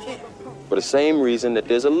why. For the same reason that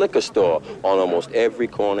there's a liquor store on almost every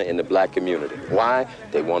corner in the black community. Why?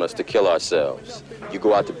 They want us to kill ourselves. You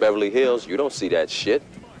go out to Beverly Hills, you don't see that shit.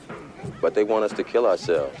 But they want us to kill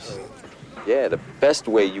ourselves. Yeah, the best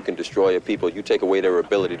way you can destroy a people, you take away their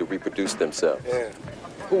ability to reproduce themselves. Yeah.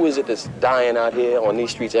 Who is it that's dying out here on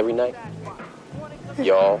these streets every night?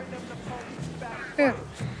 Y'all. Yeah.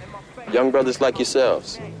 Young brothers like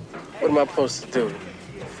yourselves. What am I supposed to do?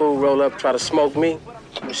 Fool roll up, try to smoke me?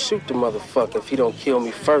 I'm gonna shoot the motherfucker if he don't kill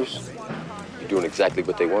me first. You're doing exactly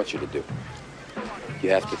what they want you to do. You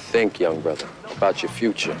have to think, young brother, about your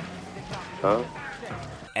future. Huh?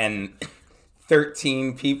 And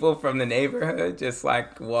 13 people from the neighborhood just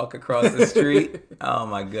like walk across the street. Oh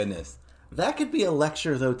my goodness. That could be a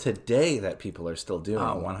lecture though today that people are still doing.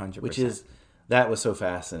 Oh, 100%. That was so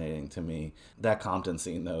fascinating to me. That Compton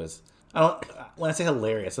scene though is, when I say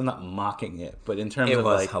hilarious, I'm not mocking it, but in terms of it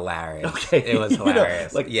was like hilarious. Okay, it was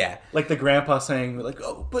hilarious. like the grandpa saying like,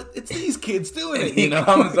 "Oh, but it's these kids doing it." He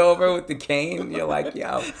comes over with the cane. You're like,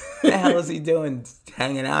 "Yo, what the hell is he doing,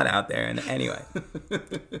 hanging out there?" And anyway,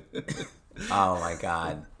 oh my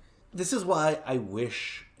god, this is why I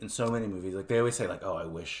wish in so many movies, like they always say, like, "Oh, I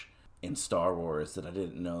wish." In Star Wars that I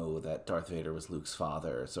didn't know that Darth Vader was Luke's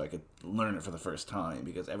father, so I could learn it for the first time,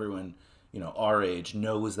 because everyone, our age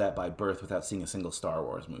knows that by birth without seeing a single Star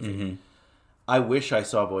Wars movie. Mm-hmm. I wish I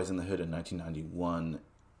saw Boys in the Hood in 1991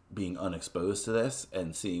 being unexposed to this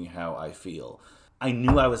and seeing how I feel. I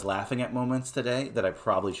knew I was laughing at moments today that I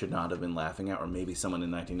probably should not have been laughing at, or maybe someone in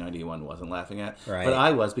 1991 wasn't laughing at. Right. But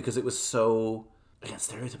I was, because it was so, again,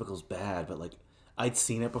 stereotypical is bad, but like, I'd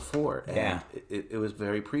seen it before, and it was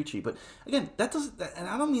very preachy. But again, and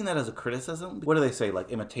I don't mean that as a criticism. What do they say?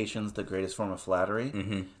 Like, imitation's the greatest form of flattery.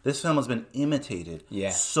 Mm-hmm. This film has been imitated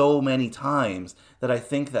so many times that I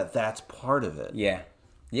think that that's part of it.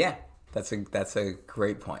 Yeah, that's a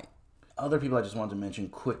great point. Other people I just wanted to mention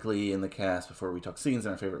quickly in the cast before we talk scenes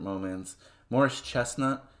and our favorite moments. Morris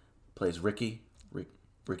Chestnut plays Ricky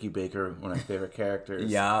Baker, one of my favorite characters.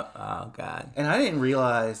 Yeah. Oh, God. And I didn't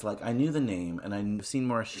realize, like, I knew the name, and I've seen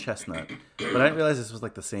Morris Chestnut, but I didn't realize this was,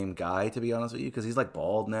 like, the same guy, to be honest with you, because he's, like,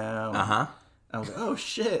 bald now. Uh-huh. And I was like, oh,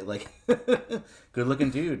 shit. Like,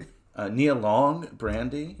 good-looking dude. Nia Long,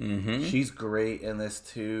 Brandy. Mm-hmm. She's great in this,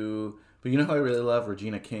 too. But you know who I really love?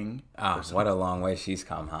 Regina King. Oh, what a long way she's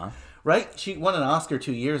come, huh? Right? She won an Oscar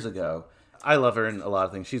 2 years ago. I love her in a lot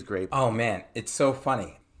of things. She's great. Oh, man. It's so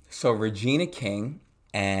funny. So, Regina King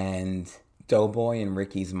and Doughboy and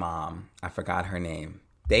Ricky's mom, I forgot her name,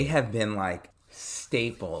 they have been like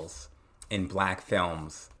staples in black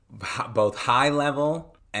films, both high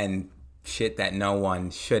level and shit that no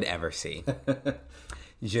one should ever see.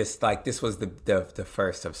 Just like, this was the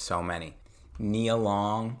first of so many. Nia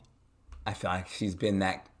Long, I feel like she's been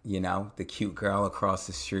that, the cute girl across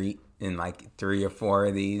the street in like 3 or 4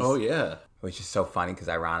 of these. Oh, yeah. which is so funny because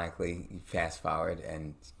ironically, you fast forward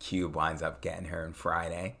and Cube winds up getting her in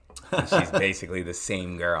Friday. And she's basically the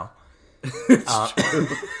same girl.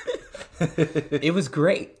 It was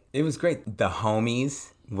great. It was great. The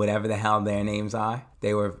homies, whatever the hell their names are,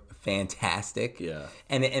 they were fantastic. Yeah.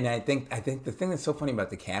 And I think the thing that's so funny about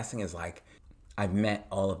the casting is like, I've met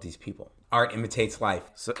all of these people. Art imitates life.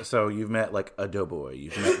 So you've met like a doughboy.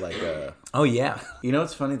 You've met like a... Oh, yeah. You know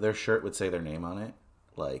what's funny? Their shirt would say their name on it.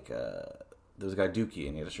 Like, there was a guy, Dookie,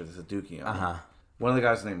 and he had a shirt that said Dookie on it. One of the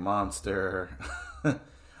guys named Monster.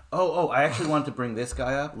 I actually wanted to bring this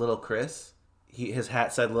guy up, Little Chris. His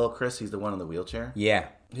hat said Little Chris. He's the one in the wheelchair. Yeah.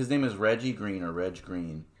 His name is Reggie Green or Reg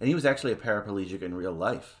Green. And he was actually a paraplegic in real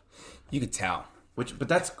life. You could tell. But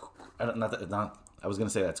that's... I was going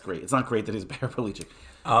to say that's great. It's not great that he's a paraplegic.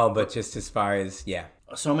 Oh, but just as far as, yeah.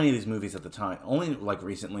 So many of these movies at the time, only like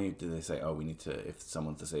recently did they say, oh, we need to, if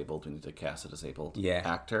someone's disabled, we need to cast a disabled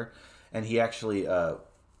actor. And he actually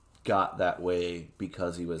got that way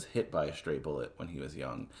because he was hit by a stray bullet when he was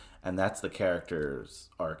young. And that's the character's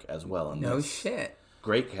arc as well. No shit.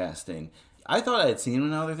 Great casting. I thought I had seen him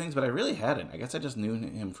in other things, but I really hadn't. I guess I just knew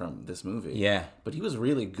him from this movie. Yeah. But he was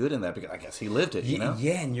really good in that because I guess he lived it, you know?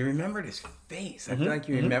 Yeah, and you remembered his face. I feel like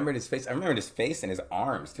you remembered his face. I remembered his face and his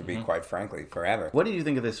arms, to be quite frankly, forever. What did you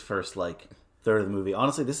think of this first, like, third of the movie?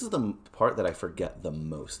 Honestly, this is the part that I forget the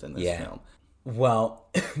most in this film. Well,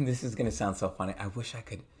 this is going to sound so funny. I wish I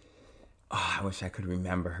could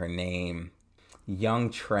remember her name. Young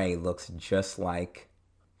Trey looks just like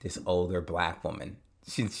this older black woman.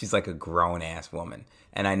 She's like a grown-ass woman.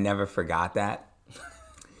 And I never forgot that.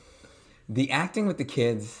 The acting with the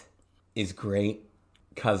kids is great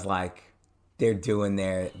because, like, they're doing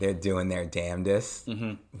their damnedest.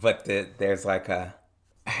 But there's like I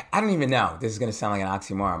don't even know. This is going to sound like an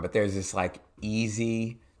oxymoron, but there's this, like,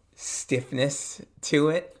 easy stiffness to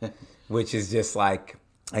it, which is just, like,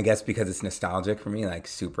 I guess because it's nostalgic for me, like,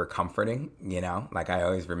 super comforting, you know? Like, I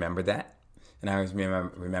always remember that. And I always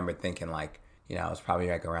remember thinking, like, you know, I was probably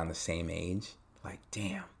like around the same age. Like,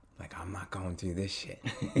 damn, like I'm not going through this shit.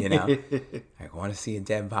 You know, I want to see a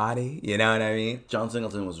dead body. You know what I mean? John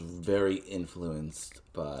Singleton was very influenced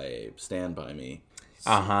by Stand By Me.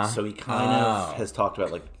 So he kind of has talked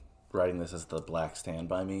about like writing this as the Black Stand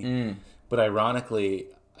By Me. But ironically,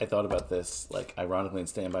 I thought about this. Like, ironically, in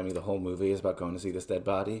Stand By Me, the whole movie is about going to see this dead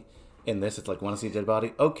body. In this, it's like, want to see a dead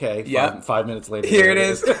body? Okay. 5 minutes later. Here it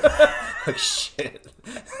is. Like, shit.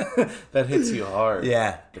 That hits you hard.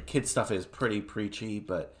 Yeah. The kid stuff is pretty preachy,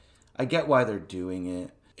 but I get why they're doing it.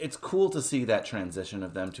 It's cool to see that transition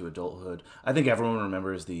of them to adulthood. I think everyone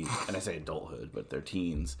remembers and I say adulthood, but they're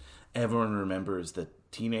teens. Everyone remembers the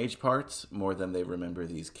teenage parts more than they remember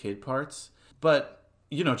these kid parts. But,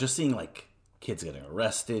 you know, just seeing, like, kids getting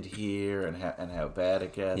arrested here and how bad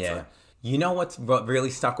it gets. Yeah. Like, you know what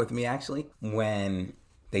really stuck with me, actually? When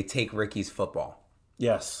they take Ricky's football.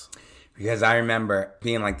 Yes. Because I remember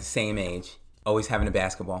being like the same age, always having a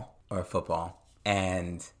basketball or a football.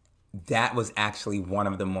 And that was actually one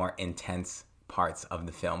of the more intense parts of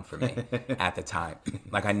the film for me at the time.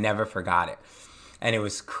 Like, I never forgot it. And it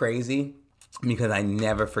was crazy because I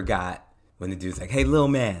never forgot when the dude's like, hey, little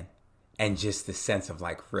man. And just the sense of,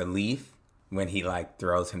 like, relief when he, like,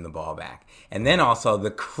 throws him the ball back. And then also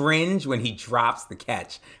the cringe when he drops the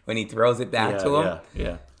catch, when he throws it back to him.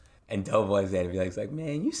 Yeah. And Doughboy's there to be like, he's like,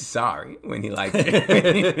 man, you sorry when he, like,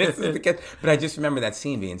 when he misses the catch. But I just remember that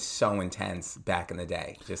scene being so intense back in the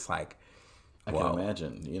day. Just like, I can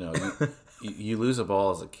imagine. You know, you lose a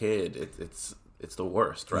ball as a kid, it's the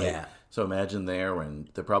worst, right? Yeah. So imagine there when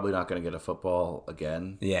they're probably not going to get a football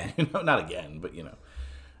again. Yeah. You know, not again, but, you know.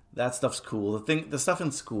 That stuff's cool. The stuff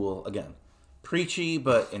in school, again, preachy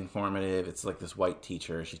but informative. It's like this white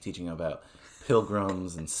teacher. She's teaching about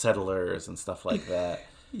pilgrims and settlers and stuff like that.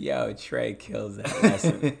 Yo, Trey kills that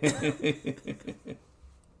lesson.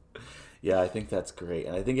 Yeah, I think that's great.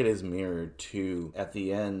 And I think it is mirrored too at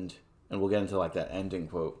the end, and we'll get into like that ending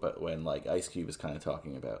quote, but when like Ice Cube is kind of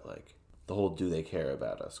talking about like the whole "do they care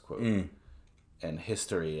about us" quote and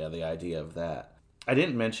history, the idea of that. I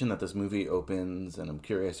didn't mention that this movie opens, and I'm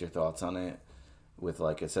curious your thoughts on it, with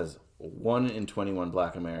like it says 1 in 21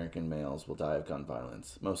 Black American males will die of gun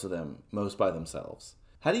violence, most by themselves.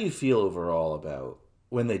 How do you feel overall about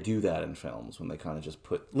when they do that in films, when they kind of just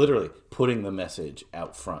literally putting the message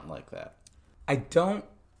out front like that? I don't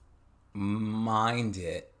mind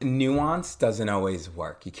it. Nuance doesn't always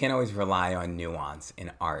work. You can't always rely on nuance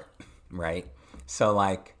in art, right? So,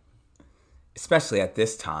 like, especially at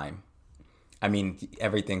this time, I mean,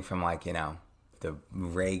 everything from, like, you know, the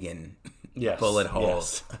Reagan bullet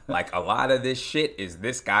holes. Like, a lot of this shit is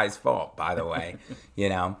this guy's fault, by the way, you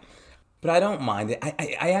know? But I don't mind it.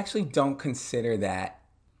 I actually don't consider that.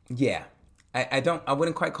 Yeah, I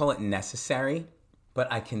wouldn't quite call it necessary,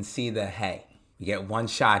 but I can see the, hey, we get one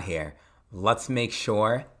shot here. Let's make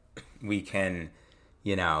sure we can,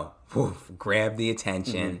 grab the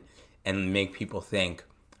attention and make people think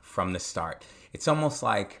from the start. It's almost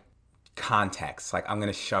like context. Like, I'm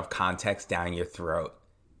going to shove context down your throat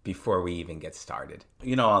before we even get started.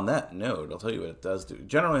 On that note, I'll tell you what it does do.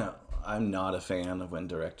 Generally, I'm not a fan of when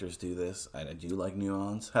directors do this. I do like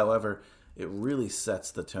nuance. However, it really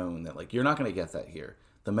sets the tone that, like, you're not going to get that here.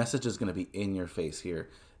 The message is going to be in your face here.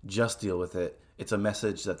 Just deal with it. It's a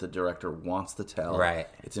message that the director wants to tell. Right.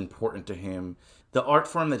 It's important to him. The art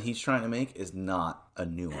form that he's trying to make is not a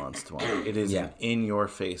nuanced one. It is an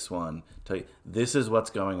in-your-face one. Tell you, this is what's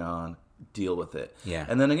going on. Deal with it. Yeah.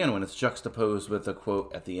 And then again, when it's juxtaposed with a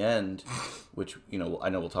quote at the end, which, I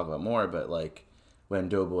know we'll talk about more, but like when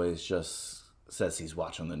Doughboys just says he's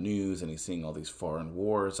watching the news and he's seeing all these foreign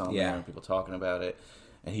wars on there and people talking about it,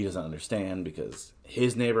 and he doesn't understand because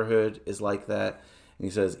his neighborhood is like that. And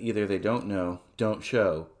he says either they don't know, don't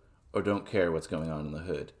show, or don't care what's going on in the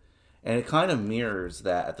hood. And it kind of mirrors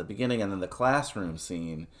that at the beginning, and then the classroom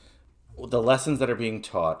scene, the lessons that are being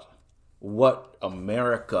taught, what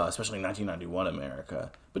America, especially 1991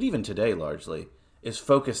 America, but even today largely, is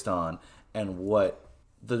focused on, and what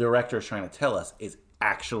the director is trying to tell us is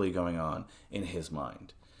actually going on in his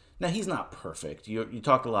mind. Now, he's not perfect. You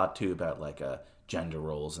talked a lot, too, about like gender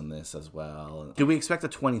roles in this as well. Do we expect a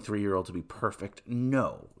 23-year-old to be perfect?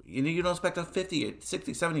 No. You don't expect a 50,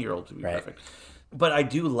 60, 70-year-old to be perfect. But I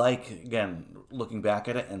do like, again, looking back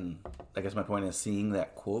at it, and I guess my point is seeing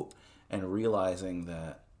that quote and realizing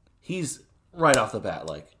that he's right off the bat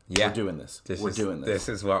like, we're doing this. We're doing this. This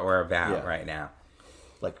is what we're about right now.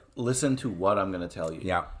 Like, listen to what I'm going to tell you.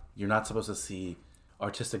 Yeah. You're not supposed to see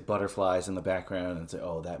artistic butterflies in the background and say,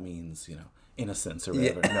 oh, that means, innocence or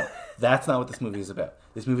whatever. No, that's not what this movie is about.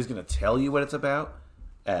 This movie is going to tell you what it's about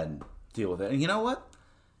and deal with it. And you know what?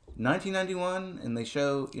 1991, and they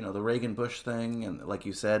show, the Reagan-Bush thing, and like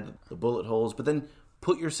you said, the bullet holes, but then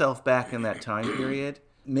put yourself back in that time period.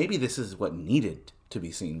 Maybe this is what needed to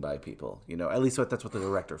be seen by people, at least that's what the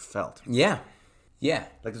director felt. Yeah. Yeah.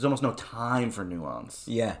 Like, there's almost no time for nuance.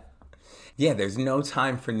 Yeah. Yeah, there's no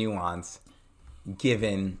time for nuance,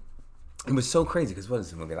 given... It was so crazy, because what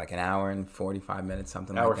is the movie, like an hour and 45 minutes,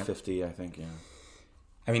 something like that? Hour 50, I think, yeah.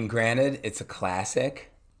 I mean, granted, it's a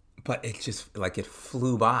classic, but it just, like, it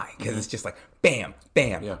flew by, because it's just like, bam,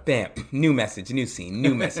 bam, bam, new message, new scene,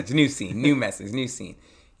 new message, new scene, new message, new scene,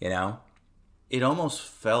 It almost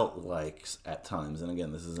felt like, at times, and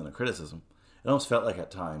again, this isn't a criticism, it almost felt like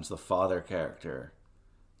at times the father character,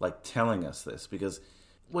 like, telling us this, because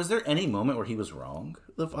was there any moment where he was wrong,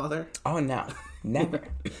 the father? Oh, no. Never.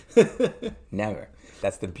 Never.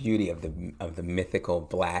 That's the beauty of the mythical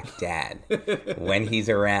black dad. When he's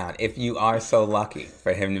around, if you are so lucky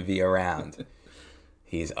for him to be around,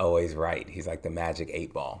 he's always right. He's like the magic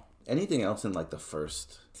 8-ball. Anything else in, like, the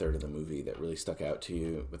first third of the movie that really stuck out to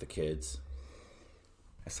you with the kids?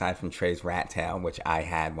 Aside from Trey's rat tail, which I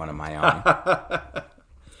had one of my own.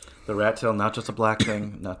 The rat tail, not just a black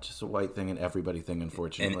thing, not just a white thing, and everybody thing,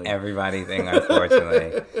 unfortunately. And everybody thing,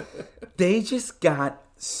 unfortunately. They just got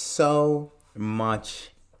so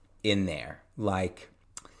much in there. Like,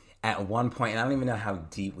 at one point, and I don't even know how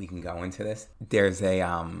deep we can go into this, there's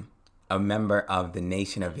a member of the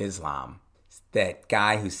Nation of Islam, that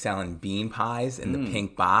guy who's selling bean pies in the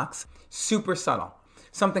pink box. Super subtle.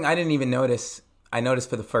 Something I didn't even notice. I noticed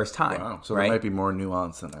for the first time. Wow, so right? there might be more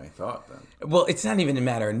nuance than I thought then. Well, it's not even a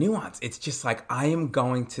matter of nuance. It's just like, I am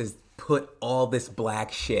going to put all this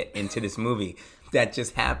black shit into this movie that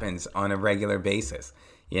just happens on a regular basis,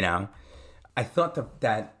 I thought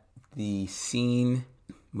that the scene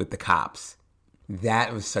with the cops,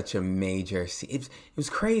 that was such a major scene. It was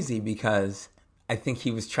crazy because I think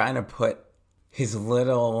he was trying to put his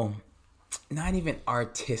little, not even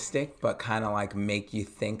artistic, but kind of like make you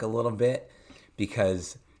think a little bit.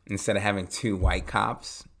 Because instead of having two white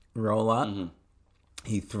cops roll up,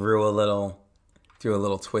 he threw a little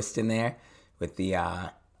twist in there with the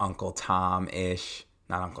Uncle Tom-ish,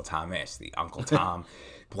 not Uncle Tom-ish, the Uncle Tom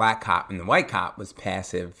black cop, and the white cop was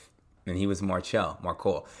passive, and he was more chill, more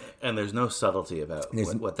cool. And there's no subtlety about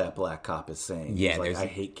what that black cop is saying. Yeah, like, I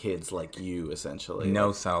hate kids like you, essentially.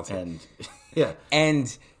 No subtlety. And yeah,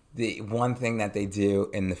 and the one thing that they do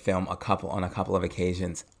in the film on a couple of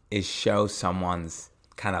occasions is show someone's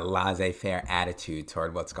kind of laissez-faire attitude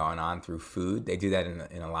toward what's going on through food. They do that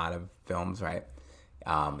in a lot of films, right?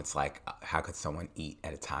 It's like, how could someone eat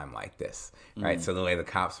at a time like this, right? So the way the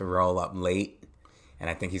cops roll up late, and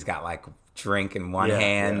I think he's got like drink in one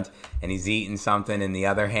hand and he's eating something in the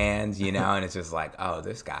other hand, you know, and it's just like, oh,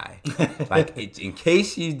 this guy. Like, in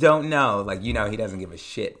case you don't know, like, you know, he doesn't give a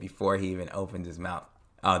shit before he even opens his mouth.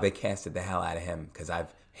 Oh, they casted the hell out of him because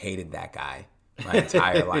I've hated that guy my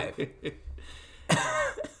entire life.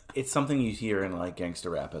 It's something you hear in, like, gangster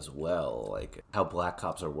rap as well, like how black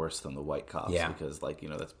cops are worse than the white cops because, like, you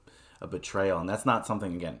know, that's a betrayal. And that's not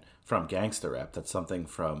something, again, from gangster rap. That's something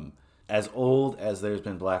from as old as there's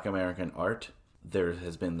been black American art, there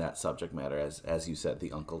has been that subject matter, as you said,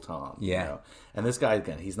 the Uncle Tom. Yeah. You know? And this guy,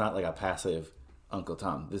 again, he's not like a passive Uncle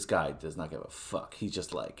Tom. This guy does not give a fuck. He's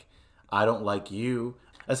just like, I don't like you.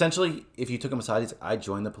 Essentially, if you took him aside, he's like, I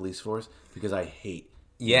joined the police force because I hate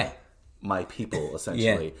my people,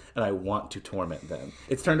 essentially, and I want to torment them.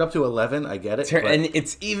 It's turned up to 11, I get it. And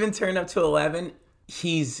it's even turned up to 11.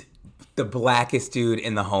 He's the blackest dude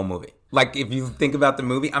in the whole movie. Like, if you think about the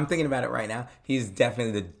movie, I'm thinking about it right now, he's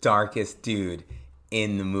definitely the darkest dude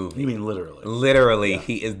in the movie. You mean literally? Literally,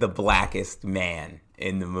 he is the blackest man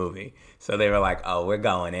in the movie. So they were like, oh, we're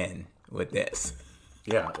going in with this.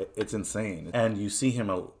 Yeah, it's insane. And you see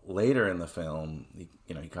him later in the film, he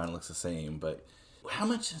kind of looks the same, but how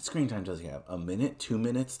much screen time does he have? A minute, 2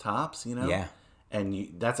 minutes tops, you know? Yeah.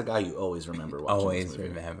 And that's a guy you always remember watching. Always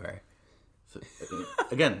remember. So,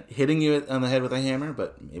 again, hitting you on the head with a hammer,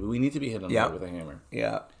 but maybe we need to be hit on the head with a hammer.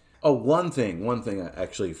 Yeah. Oh, one thing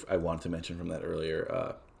I wanted to mention from that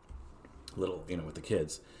earlier little, with the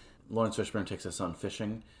kids. Lawrence Fishburne takes his son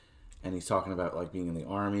fishing, and he's talking about, like, being in the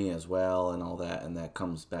Army as well and all that, and that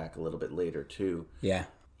comes back a little bit later, too. Yeah.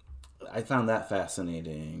 I found that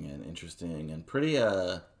fascinating and interesting and pretty,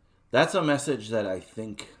 that's a message that I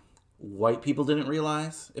think white people didn't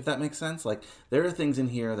realize, if that makes sense. Like, there are things in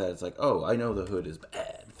here that it's like, oh, I know the hood is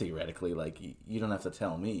bad, theoretically. Like, you don't have to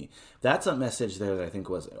tell me. That's a message there that I think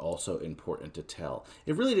was also important to tell.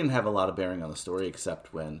 It really didn't have a lot of bearing on the story,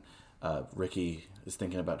 except when Ricky is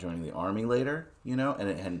thinking about joining the Army later,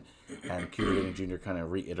 and Cuba Gooding Jr. kind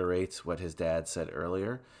of reiterates what his dad said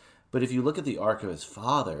earlier. But if you look at the arc of his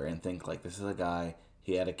father and think, like, this is a guy,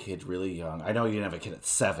 he had a kid really young. I know he didn't have a kid at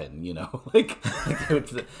 7,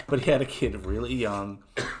 but he had a kid really young.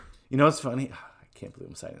 You know what's funny? I can't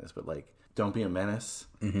believe I'm saying this, but, like, Don't Be a Menace.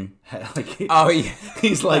 Mm-hmm.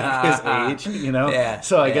 He's like his age, Yeah.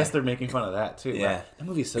 So I guess they're making fun of that, too. Yeah. That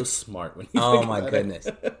movie's so smart when you Oh, think my about goodness.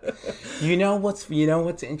 it. You know what's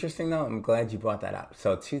interesting, though? I'm glad you brought that up.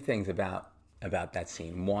 So 2 things about that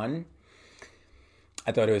scene. One,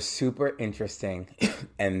 I thought it was super interesting,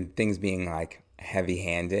 and things being, like,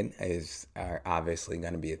 heavy-handed are obviously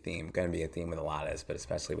going to be a theme with a lot of this, but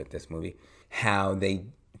especially with this movie. How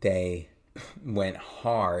they went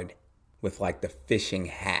hard with, like, the fishing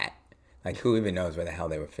hat. Like, who even knows where the hell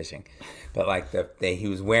they were fishing? But, like, he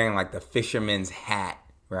was wearing, like, the fisherman's hat,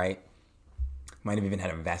 right? Might have even had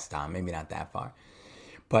a vest on, maybe not that far.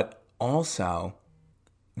 But also,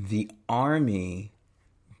 the Army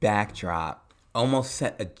backdrop almost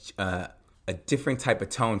set a different type of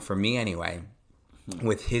tone for me anyway,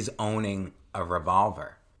 with his owning a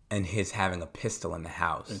revolver and his having a pistol in the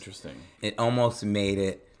house. Interesting. It almost made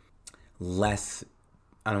it less,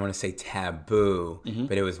 I don't want to say taboo,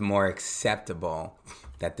 but it was more acceptable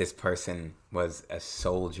that this person was a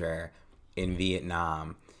soldier in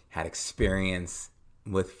Vietnam, had experience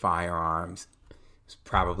with firearms, was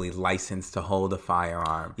probably licensed to hold a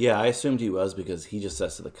firearm. Yeah, I assumed he was because he just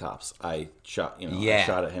says to the cops, I shot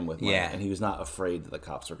at him with mine. Yeah. And he was not afraid that the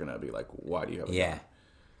cops were going to be like, why do you have a gun?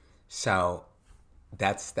 So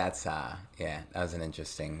that was an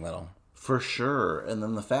interesting little... For sure. And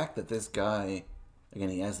then the fact that this guy, again,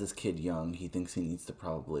 he has this kid young, he thinks he needs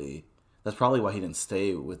to that's probably why he didn't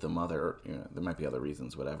stay with the mother. There might be other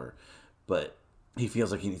reasons, whatever. But he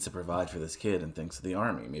feels like he needs to provide for this kid and thinks of the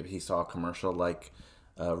Army. Maybe he saw a commercial like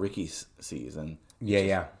Ricky sees, and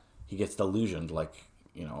he gets delusioned like,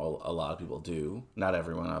 a lot of people do. Not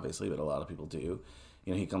everyone, obviously, but a lot of people do.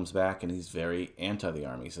 He comes back and he's very anti the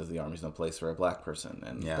Army. He says the Army's no place for a black person,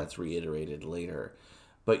 and that's reiterated later.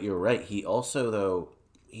 But you're right. He also, though,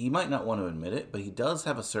 he might not want to admit it, but he does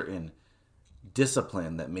have a certain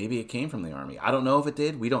discipline that maybe it came from the Army. I don't know if it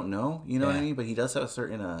did. We don't know. You know what I mean? But he does have a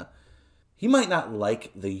certain... he might not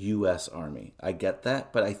like the U.S. Army. I get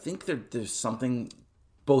that. But I think there's something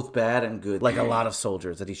both bad and good, like a lot of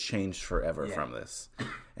soldiers, that he's changed forever from this.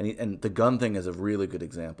 And the gun thing is a really good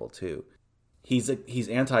example, too. He's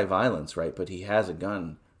anti-violence, right? But he has a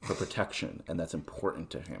gun for protection, and that's important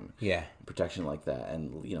to him. Yeah. Protection like that.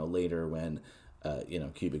 And, later when,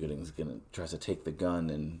 Cuba Gooding tries to take the gun,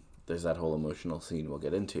 and there's that whole emotional scene we'll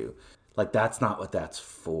get into. Like, that's not what that's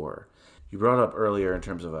for. you brought up earlier in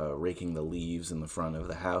terms of raking the leaves in the front of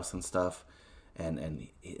the house and stuff, and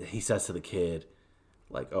he says to the kid,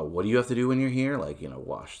 like, oh, what do you have to do when you're here? Like,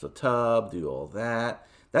 wash the tub, do all that.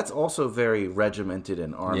 That's also very regimented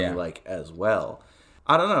and army-like as well.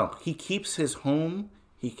 I don't know. He keeps his home,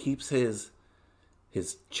 he keeps his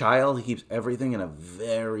child, he keeps everything in a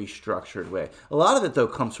very structured way. A lot of it, though,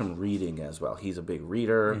 comes from reading as well. He's a big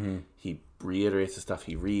reader. Mm-hmm. He reiterates the stuff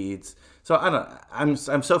he reads. So I'm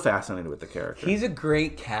so fascinated with the character. He's a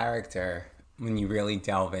great character when you really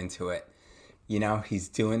delve into it. He's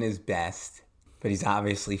doing his best, but he's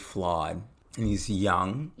obviously flawed. And he's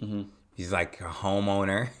young. Mm-hmm. He's like a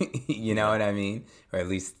homeowner. You know what I mean? Or at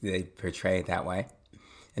least they portray it that way.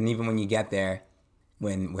 And even when you get there,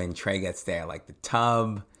 when Trey gets there, like the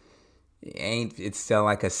tub, it's still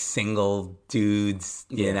like a single dude's,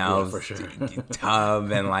 for sure.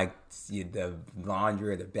 tub and like the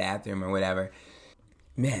laundry or the bathroom or whatever.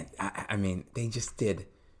 Man, I mean, they just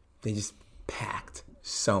packed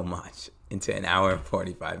so much into an hour and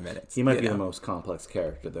 45 minutes. He might be the most complex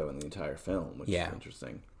character, though, in the entire film, which is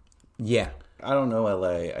interesting. Yeah. I don't know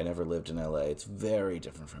LA. I never lived in LA. It's very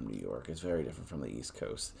different from New York. It's very different from the East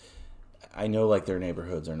Coast. I know, like, their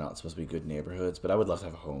neighborhoods are not supposed to be good neighborhoods, but I would love to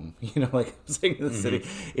have a home. Like I'm saying in the city,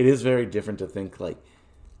 it is very different to think, like,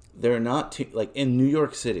 there are not too, like, in New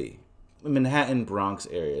York City, Manhattan, Bronx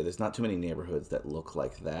area, there's not too many neighborhoods that look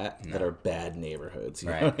like that, that are bad neighborhoods, you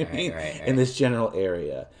know what I mean? Right. In this general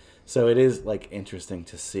area. So it is, like, interesting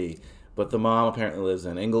to see. But the mom apparently lives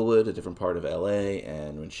in Inglewood, a different part of LA,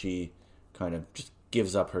 and when she kind of just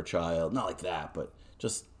gives up her child, not like that, but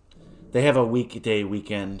just, they have a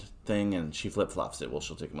weekend thing, and she flip-flops it. Well,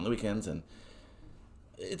 she'll take them on the weekends, and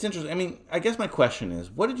it's interesting. I mean, I guess my question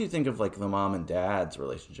is, what did you think of, like, the mom and dad's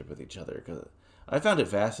relationship with each other? Because I found it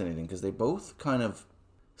fascinating, because they both kind of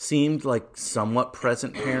seemed like somewhat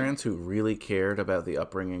present parents who really cared about the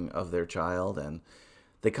upbringing of their child, and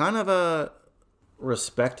they kind of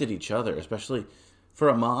respected each other, especially for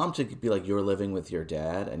a mom to be like, you're living with your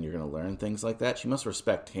dad and you're going to learn things like that. She must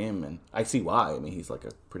respect him, and I see why. I mean, he's like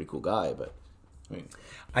a pretty cool guy, but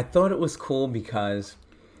I thought it was cool because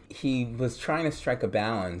he was trying to strike a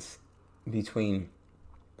balance between,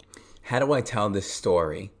 how do I tell this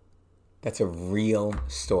story that's a real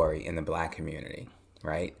story in the Black community,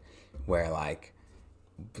 right? Where, like,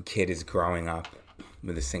 the kid is growing up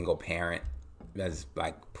with a single parent as,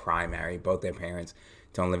 like, primary. Both their parents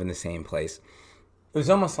don't live in the same place. It was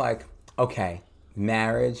almost like, okay,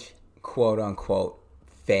 marriage, quote unquote,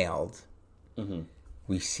 failed. Mm-hmm.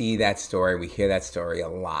 We see that story, we hear that story a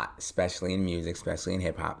lot, especially in music, especially in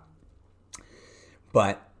hip hop.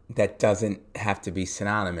 But that doesn't have to be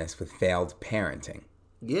synonymous with failed parenting.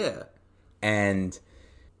 Yeah. And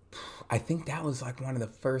I think that was like one of the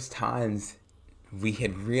first times we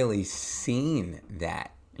had really seen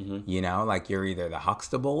that. Mm-hmm. Like you're either the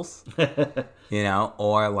Huxtables,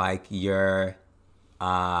 or like you're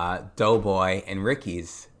Doughboy and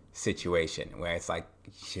Ricky's situation, where it's like,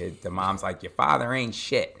 shit, the mom's like, your father ain't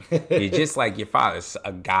shit. You're just like your father's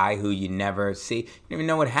a guy who you never see. You don't even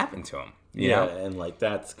know what happened to him. You know? And like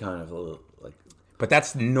that's kind of a little like. But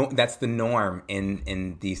that's the norm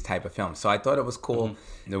in these type of films. So I thought it was cool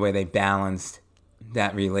the way they balanced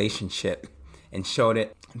that relationship and showed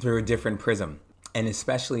it through a different prism. And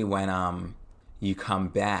especially when you come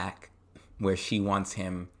back, where she wants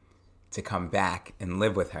him to come back and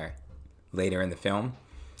live with her later in the film,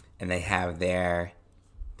 and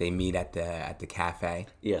they meet at the cafe.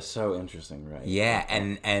 Yeah, so interesting, right? Yeah,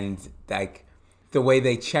 and like the way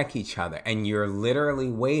they check each other, and you're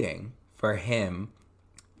literally waiting for him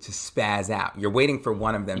to spaz out. You're waiting for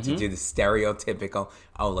one of them to do the stereotypical,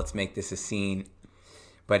 oh, let's make this a scene.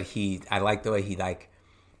 But I like the way he, like,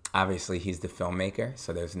 obviously he's the filmmaker,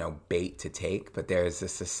 so there's no bait to take, but there's a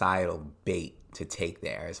societal bait to take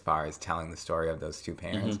there as far as telling the story of those two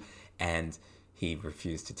parents. And he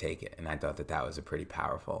refused to take it. And I thought that was a pretty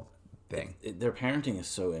powerful thing. Their parenting is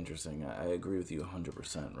so interesting. I agree with you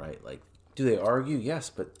 100%, right? Like, do they argue? Yes,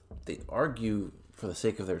 but they argue for the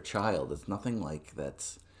sake of their child. It's nothing like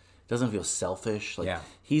that's... doesn't feel selfish. Like,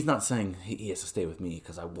 he's not saying he has to stay with me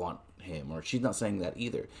because I want him, or she's not saying that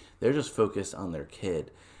either. They're just focused on their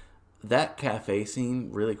kid. That cafe scene,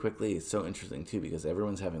 really quickly, is so interesting too, because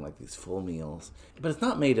everyone's having like these full meals, but it's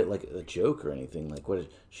not made it like a joke or anything. Like,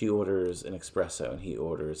 she orders an espresso and he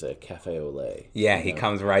orders a cafe au lait. Yeah, he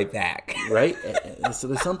comes right back. Right? So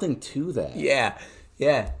there's something to that.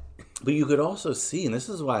 Yeah. But you could also see, and this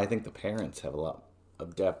is why I think the parents have a lot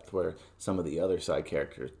of depth where some of the other side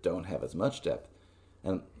characters don't have as much depth.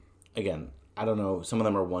 And again, I don't know, some of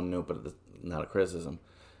them are one note, but it's not a criticism.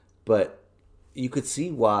 But you could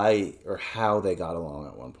see why or how they got along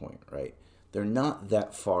at one point, right? They're not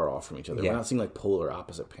that far off from each other. We're not seeing like polar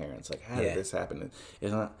opposite parents. Like, how did this happen?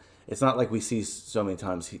 It's not like we see so many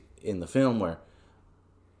times in the film where,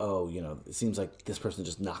 oh, you know, it seems like this person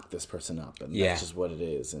just knocked this person up, and that's just what it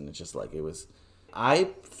is. And it's just like, it was. I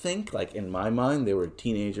think, like, in my mind, they were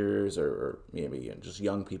teenagers or maybe just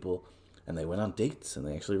young people, and they went on dates, and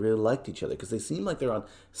they actually really liked each other because they seem like they're on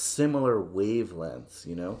similar wavelengths,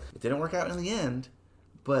 you know? It didn't work out in the end,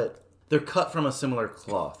 but they're cut from a similar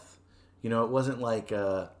cloth. You know, it wasn't like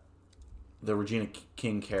the Regina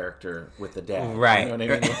King character with the dad. Right. You know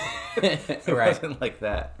what I mean? It wasn't like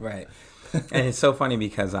that. Right. And it's so funny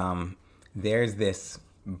because there's this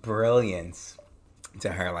brilliance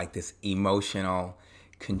to her, like this emotional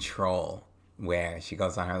control, where she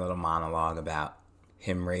goes on her little monologue about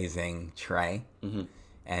him raising Trey. Mm-hmm.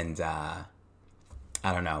 And, I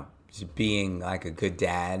don't know, just being like a good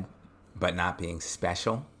dad, but not being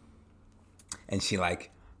special. And she,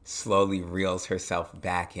 like, slowly reels herself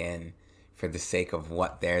back in for the sake of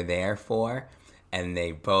what they're there for, and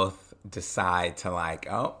they both decide to,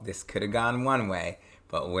 like, oh, this could have gone one way,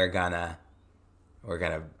 but we're gonna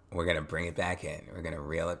bring it back in. We're gonna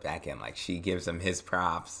reel it back in. Like, she gives him his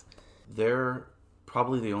props. They're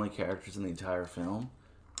probably the only characters in the entire film.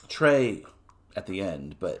 Trey at the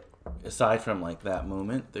end, but aside from like that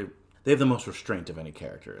moment, they have the most restraint of any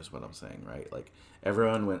character, is what I'm saying, right? Like,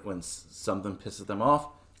 everyone, when something pisses them off,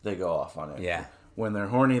 they go off on it. Yeah. When they're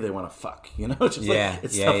horny, they want to fuck. You know, it's just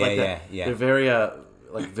it's yeah, stuff yeah, like that. Yeah. They're very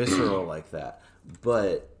like visceral like that.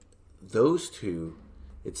 But those two,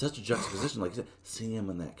 it's such a juxtaposition. Like, seeing them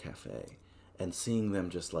in that cafe and seeing them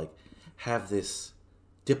just like have this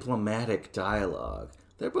diplomatic dialogue.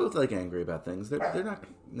 They're both like angry about things. They're not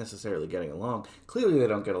necessarily getting along. Clearly, they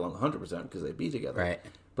don't get along 100% because they be together. Right.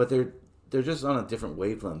 But they're just on a different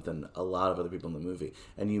wavelength than a lot of other people in the movie.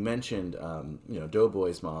 And you mentioned,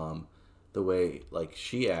 Doughboy's mom, the way like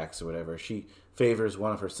she acts or whatever. She favors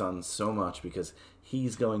one of her sons so much because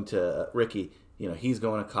he's going to Ricky. You know, he's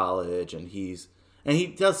going to college, and he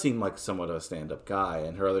does seem like somewhat of a stand-up guy.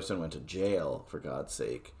 And her other son went to jail, for God's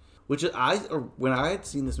sake. Which when I had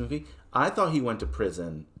seen this movie, I thought he went to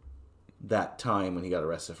prison that time when he got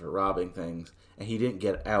arrested for robbing things, and he didn't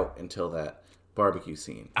get out until that barbecue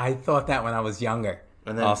scene. I thought that when I was younger.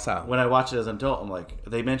 And then also, when I watch it as an adult, I'm like,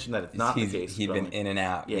 they mentioned that it's not the case. He'd been in and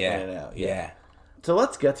out. Yeah, in and out. Yeah. So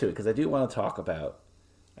let's get to it, because I do want to talk about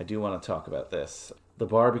this. The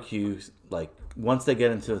barbecue, like, once they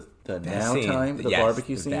get into the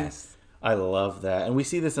barbecue scene, best. I love that. And we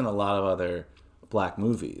see this in a lot of other black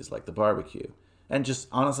movies, like the barbecue. And just,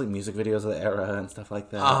 honestly, music videos of the era and stuff like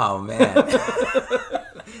that. Oh, man.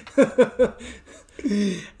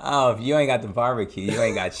 Oh, if you ain't got the barbecue, you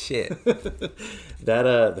ain't got shit.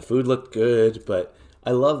 The food looked good, but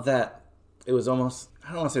I love that it was almost, I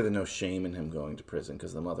don't want to say there's no shame in him going to prison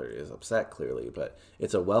because the mother is upset, clearly, but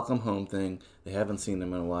it's a welcome home thing. They haven't seen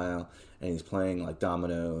him in a while, and he's playing like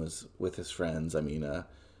dominoes with his friends. I mean,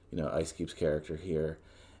 Ice Cube's character here,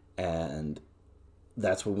 and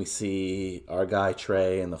that's when we see our guy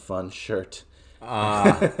Trey in the fun shirt.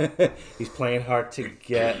 He's playing hard to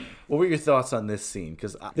get. What were your thoughts on this scene?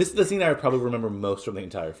 Because this is the scene I would probably remember most from the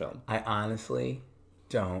entire film. I honestly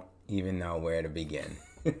don't even know where to begin.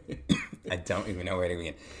 I don't even know where to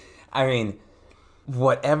begin. I mean,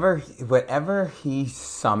 whatever he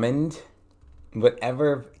summoned,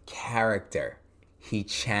 whatever character he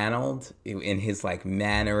channeled in his like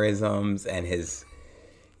mannerisms and his,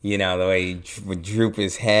 the way he would droop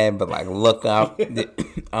his head but like look up.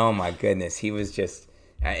 Oh my goodness, he was just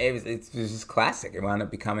it was just classic. It wound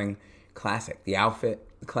up becoming classic. The outfit,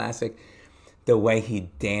 classic. The way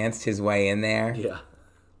he danced his way in there. Yeah.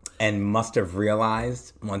 And must have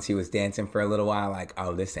realized once he was dancing for a little while, like,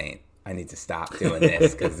 oh, I need to stop doing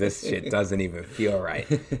this because this shit doesn't even feel right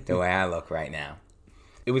the way I look right now.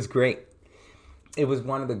 It was great. It was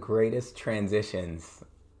one of the greatest transitions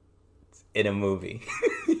in a movie.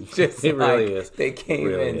 Just it really is. They came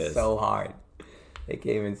in so hard. They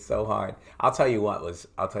came in so hard. I'll tell you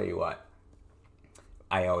what.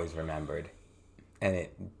 I always remembered. And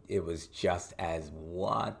it was just as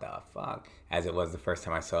what the fuck as it was the first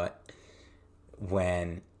time I saw it.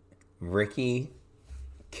 When Ricky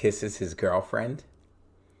kisses his girlfriend.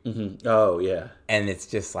 Mm-hmm. Oh, yeah. And it's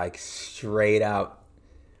just like straight up,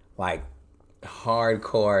 like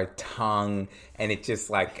hardcore tongue. And it just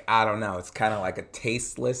like, I don't know. It's kind of like a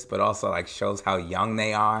tasteless, but also like shows how young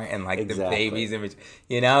they are. And like the babies.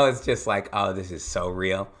 It's just like, oh, this is so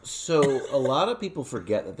real. So a lot of people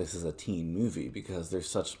forget that this is a teen movie because there's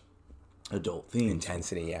such adult themes.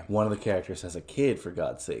 Intensity, yeah. One of the characters has a kid, for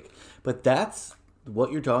God's sake. But that's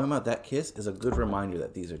what you're talking about. That kiss is a good reminder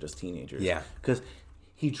that these are just teenagers. Yeah. Because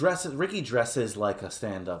Ricky dresses like a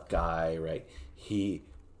stand-up guy, right? He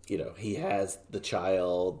has the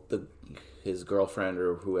child, his girlfriend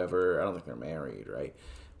or whoever. I don't think they're married, right?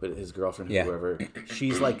 But his girlfriend, whoever,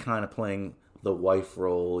 she's like kind of playing the wife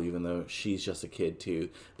role, even though she's just a kid too.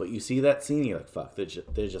 But you see that scene, you're like, fuck, they're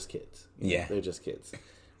just kids. Yeah. They're just kids.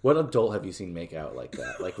 What adult have you seen make out like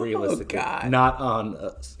that? Like, realistically, God. not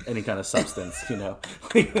on any kind of substance, you know?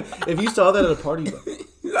 If you saw that at a party,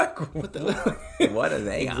 Like, what are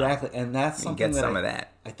they on? exactly, and that's something Get some of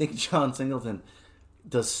that. I think John Singleton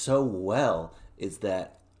does so well, is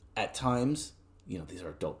that at times, you know, these are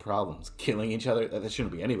adult problems. Killing each other, that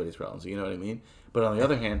shouldn't be anybody's problems, you know what I mean? But on the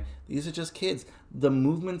other hand, these are just kids. The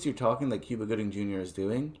movements you're talking that Cuba Gooding Jr. is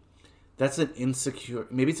doing, that's an insecure,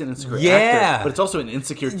 maybe it's an insecure actor, but it's also an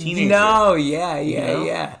insecure teenager. No, yeah.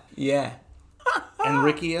 And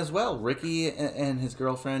Ricky as well. Ricky and his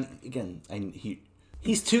girlfriend, again,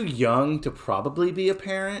 he's too young to probably be a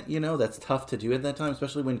parent, you know, that's tough to do at that time,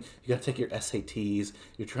 especially when you got to take your SATs,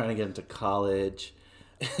 you're trying to get into college.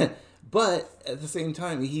 But at the same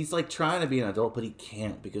time, he's like trying to be an adult, but he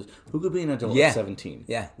can't, because who could be an adult at 17?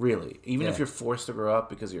 Yeah. Really. Even if you're forced to grow up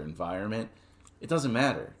because of your environment, it doesn't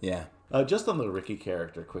matter. Yeah. Just on the Ricky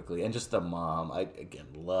character quickly, and just the mom, I, again,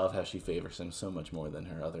 love how she favors him so much more than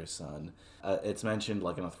her other son. It's mentioned,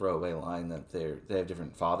 like in a throwaway line, that they have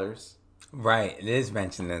different fathers. Right, it is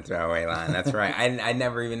mentioned in the throwaway line. That's right. I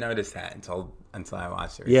never even noticed that until I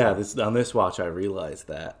watched it. Yeah, on this watch I realized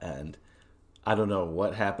that, and I don't know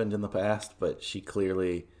what happened in the past, but she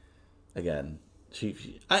clearly, again,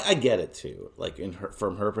 I get it too. Like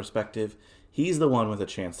from her perspective, he's the one with a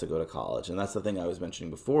chance to go to college, and that's the thing I was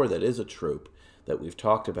mentioning before. That is a trope that we've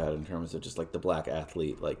talked about in terms of just like the black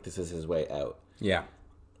athlete. Like, this is his way out. Yeah.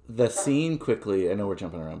 The scene quickly, I know we're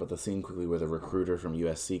jumping around, but the scene quickly where the recruiter from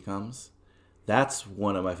USC comes, that's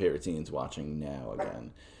one of my favorite scenes watching now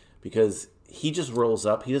again. Because he just rolls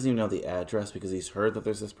up. He doesn't even know the address because he's heard that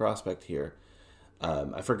there's this prospect here.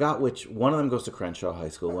 I forgot which. One of them goes to Crenshaw High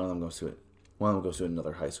School. One of them goes to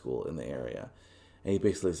another high school in the area. And he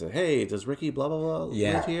basically said, hey, does Ricky blah, blah, blah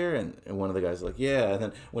live here? And one of the guys is like, yeah. And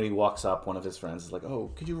then when he walks up, one of his friends is like,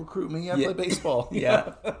 oh, could you recruit me? I play baseball.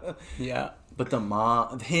 Yeah. But the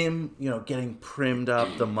mom, him, you know, getting primmed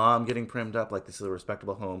up, the mom getting primmed up, like this is a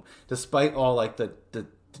respectable home, despite all, like, the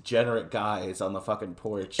degenerate guys on the fucking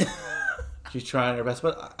porch. She's trying her best.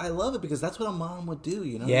 But I love it because that's what a mom would do,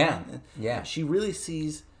 you know? Yeah. She really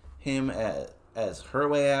sees him as her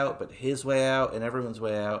way out, but his way out and everyone's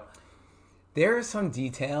way out. There are some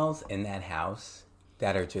details in that house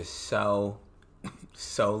that are just so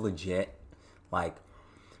legit. Like,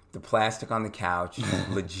 the plastic on the couch,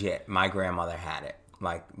 legit. My grandmother had it.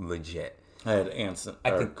 Like, legit. I had aunts,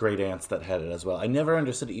 great aunts that had it as well. I never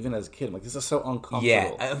understood it even as a kid. I'm like, this is so uncomfortable.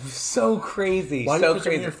 Yeah, so crazy. Why so do you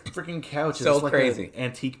put it on your freaking couch? So it's like crazy. An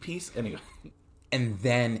antique piece? Anyway. And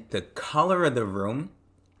then the color of the room,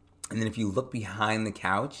 and then if you look behind the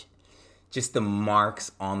couch, just the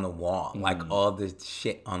marks on the wall, like all the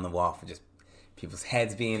shit on the wall for just people's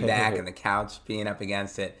heads being back and the couch being up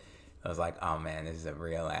against it. I was like, oh man, this is a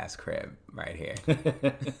real ass crib right here.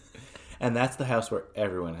 And that's the house where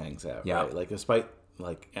everyone hangs out, right? Like, despite,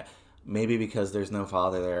 like, maybe because there's no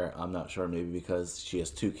father there, I'm not sure. Maybe because she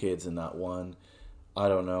has 2 kids and not 1. I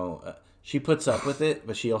don't know. She puts up with it,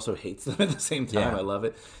 but she also hates them at the same time. Yeah. I love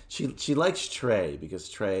it. She likes Trey because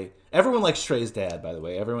Trey... Everyone likes Trey's dad, by the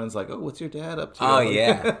way. Everyone's like, oh, what's your dad up to? Oh,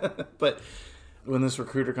 yeah. But when this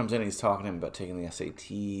recruiter comes in, he's talking to him about taking the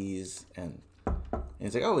SATs, and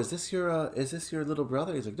he's like, oh, is this your little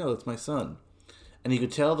brother? He's like, no, it's my son. And you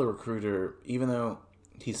could tell the recruiter, even though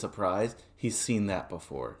he's surprised, he's seen that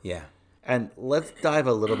before. Yeah. And let's dive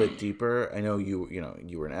a little bit deeper. I know you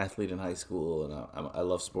were an athlete in high school, and I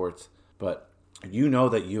love sports. But you know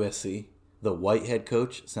that USC, the white head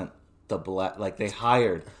coach, sent the black, like they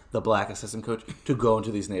hired the black assistant coach to go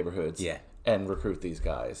into these neighborhoods and recruit these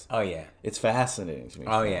guys. Oh, yeah. It's fascinating to me.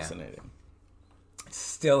 Fascinating. It's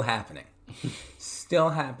still happening. Still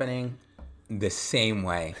happening the same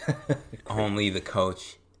way. Only the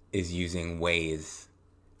coach is using Waze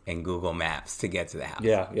and Google Maps to get to the house.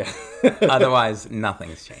 Yeah. Otherwise,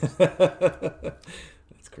 nothing's changed.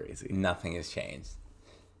 That's crazy. Nothing has changed.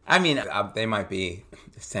 I mean, they might be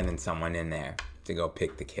sending someone in there to go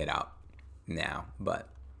pick the kid up now, but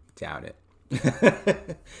doubt it.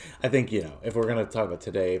 I think, if we're going to talk about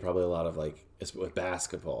today, probably a lot of, like, with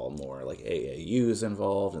basketball, more like AAU's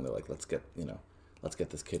involved, and they're like, let's get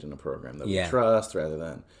this kid in a program that we trust rather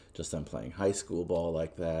than just them playing high school ball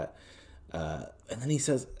like that. And then he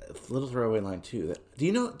says a little throwaway line too. That, do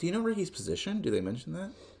you know Ricky's position? Do they mention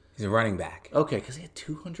that? He's a running back. Okay, because he had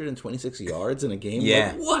 226 yards in a game.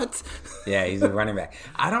 Yeah. Like, what? Yeah, he's a running back.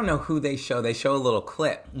 I don't know who they show. They show a little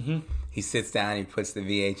clip. Mm-hmm. He sits down, he puts the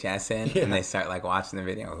VHS in, and they start like watching the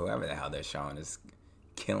video. Whoever the hell they're showing is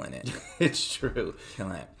killing it. It's true.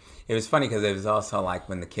 Killing it. It was funny because it was also like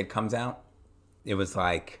when the kid comes out, it was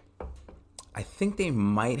like, I think they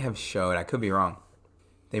might have showed, I could be wrong,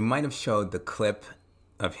 they might have showed the clip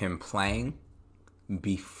of him playing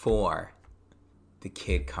before the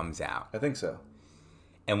kid comes out. I think so.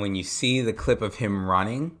 And when you see the clip of him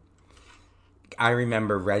running, I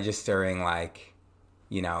remember registering like,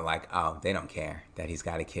 you know, like, oh, they don't care that he's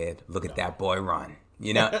got a kid. Look at that boy run.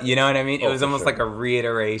 You know what I mean? It was almost like a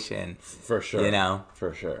reiteration. For sure. You know?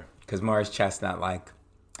 For sure. Because Morris Chestnut, like,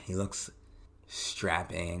 he looks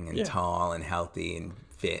strapping and tall and healthy and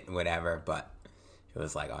fit, whatever. But it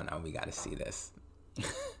was like, oh, no, we got to see this.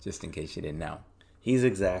 Just in case you didn't know. He's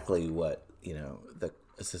exactly what, you know, the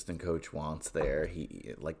assistant coach wants there.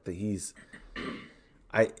 You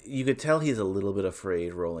could tell he's a little bit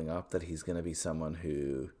afraid rolling up that he's going to be someone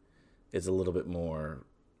who is a little bit more,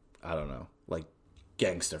 I don't know, like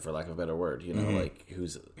gangster, for lack of a better word, you know, like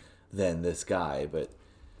who's than this guy.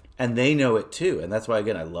 And they know it too. And that's why,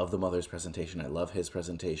 again, I love the mother's presentation. I love his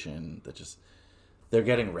presentation. They're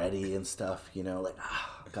getting ready and stuff, you know, like,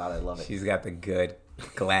 God, I love it. She's got the good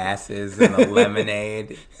glasses and the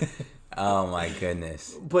lemonade. Oh, my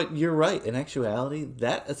goodness. But you're right. In actuality,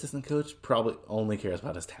 that assistant coach probably only cares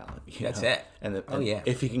about his talent. That's it. And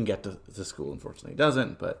if he can get to school, unfortunately, he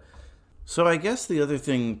doesn't. But so I guess the other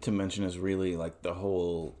thing to mention is really like the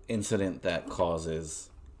whole incident that causes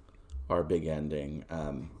our big ending.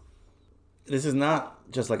 This is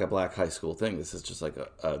not just like a black high school thing. This is just like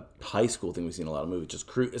a high school thing we see in a lot of movies, just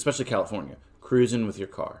especially California, cruising with your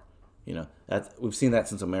car. You know, we've seen that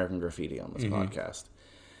since American Graffiti on this podcast.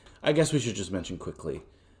 I guess we should just mention quickly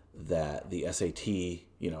that the SAT,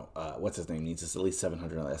 you know, what's his name, needs at least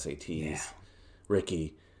 700 on the SATs. Yeah.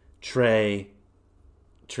 Ricky. Trey's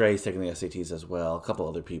taking the SATs as well. A couple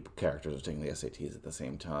other characters are taking the SATs at the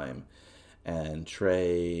same time. And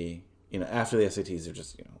Trey, you know, after the SATs, they're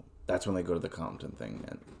just, you know, that's when they go to the Compton thing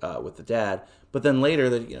and, with the dad. But then later,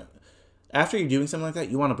 you know, after you're doing something like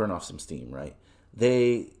that, you want to burn off some steam, right?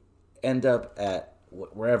 They end up at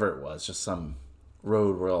wherever it was, just some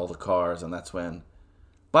road where all the cars, and that's when,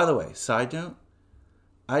 by the way, side note,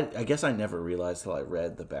 I guess I never realized till I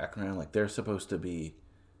read the background, like they're supposed to be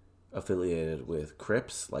affiliated with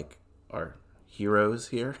Crips, like our heroes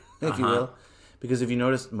here, if you will, because if you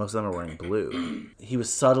notice, most of them are wearing blue. He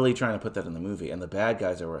was subtly trying to put that in the movie, and the bad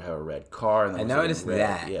guys have a red car. And I noticed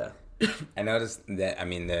that. Yeah, I noticed that. I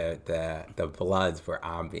mean, the Bloods were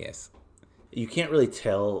obvious. You can't really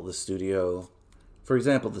tell the studio. For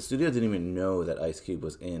example, the studio didn't even know that Ice Cube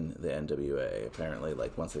was in the NWA, apparently.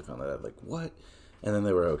 Like, once they found that out, like, what? And then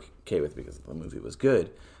they were okay with it because the movie was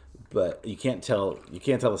good. But you can't tell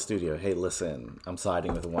the studio, hey, listen, I'm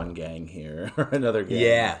siding with one gang here or another gang.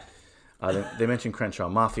 Yeah. They mentioned Crenshaw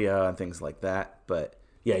Mafia and things like that. But,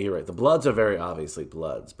 yeah, you're right. The Bloods are very obviously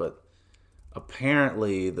Bloods. But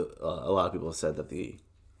apparently a lot of people have said that the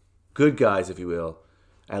good guys, if you will,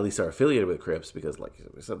 at least are affiliated with Crips because, like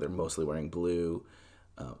I said, they're mostly wearing blue,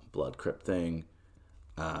 Blood Crip thing.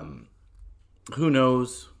 Who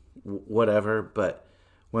knows? Whatever. But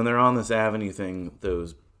when they're on this Avenue thing,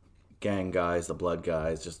 those gang guys, the Blood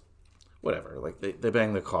guys, just whatever. Like they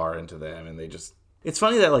bang the car into them, and they just. It's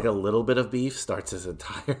funny that like a little bit of beef starts this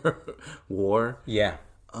entire war. Yeah.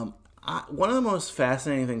 One of the most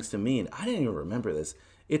fascinating things to me, and I didn't even remember this.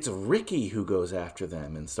 It's Ricky who goes after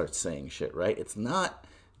them and starts saying shit. Right? It's not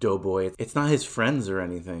Doughboy. It's not his friends or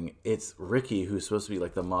anything. It's Ricky, who's supposed to be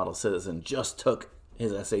like the model citizen, just took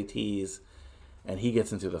his SATs, and he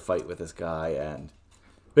gets into the fight with this guy, and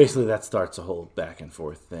basically that starts a whole back and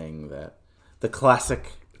forth thing that the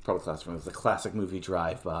classic, probably classic films, the classic movie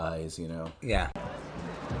drive-bys, you know. Yeah.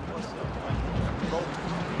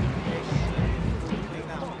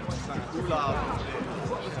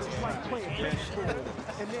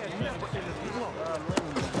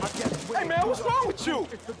 Hey man, what's wrong with you?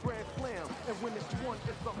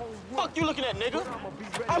 Fuck you looking at, nigga?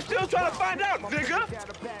 I'm still trying to find out, nigga.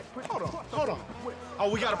 Hold on. Oh,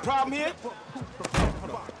 we got a problem here?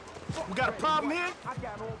 Hold on. We got a problem here?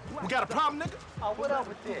 We got a problem, nigga? Oh, what up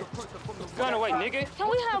with this? Run away, nigga. Can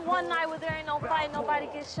we have one night where there ain't no fight, nobody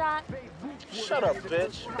gets shot? Shut up,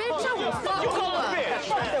 bitch. Bitch, I will fuck you call a bitch.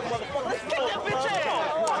 Fuck that motherfucker. Let's get that bitch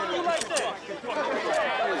ass. Why do you like that?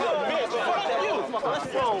 Bitch, fuck you. Let's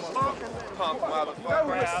go, punk motherfucker.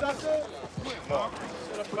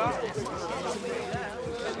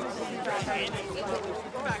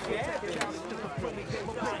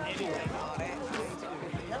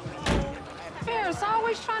 Ferris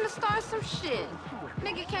always trying to start some shit.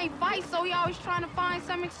 Nigga can't fight, so he always trying to find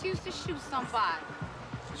some excuse to shoot somebody.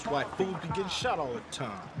 That's why fools be getting shot all the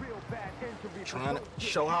time. Trying to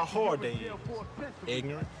show how hard they is.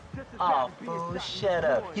 Ignorant. Oh, fool, shut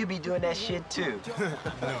up. You be doing that shit too.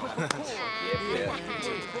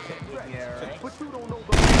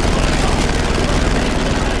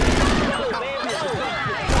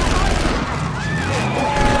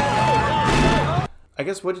 I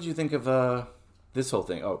guess, what did you think of this whole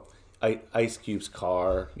thing? Oh, Ice Cube's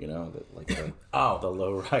car, you know, the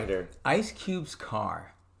lowrider. Ice Cube's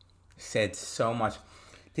car said so much.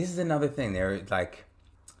 This is another thing.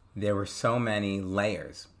 There were so many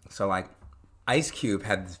layers. So, like, Ice Cube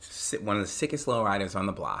had one of the sickest lowriders on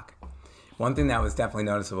the block. One thing that was definitely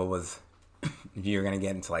noticeable was, if you're going to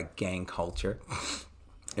get into, like, gang culture,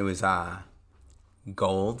 it was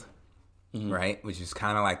gold, right? Which is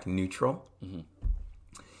kind of, like, neutral. Mm-hmm.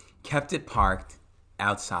 Kept it parked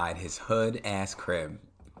outside his hood-ass crib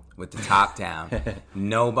with the top down.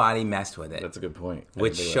 Nobody messed with it. That's a good point.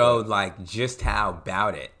 Which showed, like, just how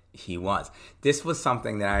about it he was. This was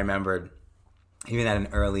something that I remembered even at an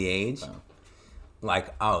early age. Wow.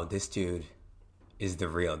 Like, oh, this dude is the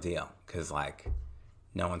real deal. Because, like,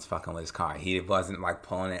 no one's fucking with his car. He wasn't, like,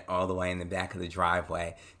 pulling it all the way in the back of the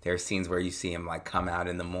driveway. There are scenes where you see him, like, come out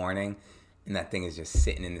in the morning, and that thing is just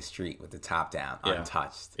sitting in the street with the top down,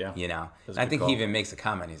 untouched. Yeah. You know? I think he even makes a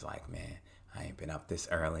comment. He's like, man, I ain't been up this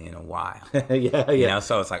early in a while. You know?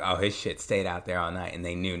 So it's like, oh, his shit stayed out there all night, and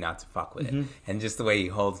they knew not to fuck with it. And just the way he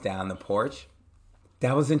holds down the porch,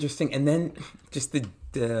 that was interesting. And then just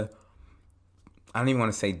the I don't even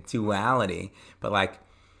want to say duality, but, like,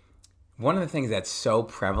 one of the things that's so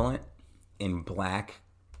prevalent in black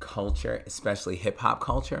culture, especially hip-hop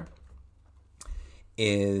culture,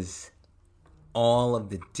 is all of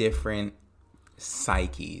the different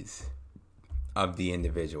psyches of the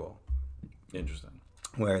individual. Interesting.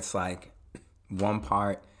 Where it's like one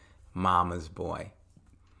part mama's boy,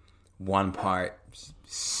 one part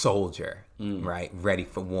soldier, right? Ready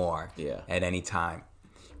for war at any time.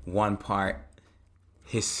 One part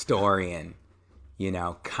historian, you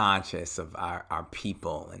know, conscious of our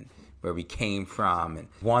people and where we came from. And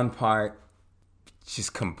one part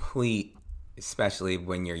just complete, especially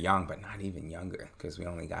when you're young, but not even younger, because we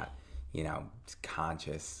only got, you know,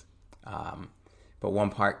 conscious. But one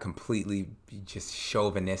part completely just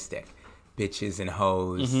chauvinistic, bitches and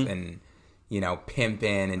hoes and, you know,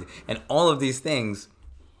 pimping and all of these things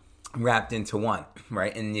wrapped into one,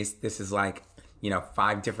 right? And this is like, you know,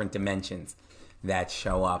 5 different dimensions that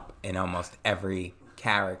show up in almost every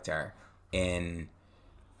character in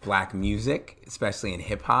black music, especially in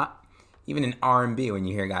hip hop, even in R&B when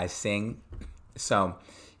you hear guys sing. So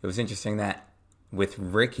it was interesting that with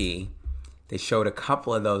Ricky, they showed a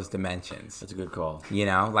couple of those dimensions. That's a good call. You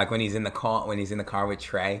know, like when he's in the car with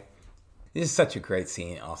Trey. This is such a great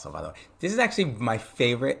scene also, by the way. This is actually my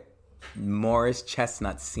favorite Morris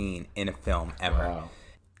Chestnut scene in a film ever. Wow.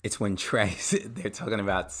 It's when Trey, they're talking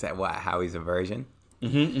about how he's a virgin.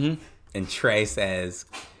 And Trey says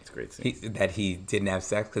it's a great scene. That he didn't have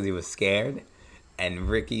sex because he was scared. And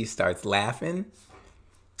Ricky starts laughing.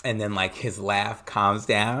 And then, like, his laugh calms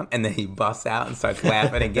down, and then he busts out and starts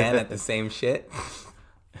laughing again at the same shit.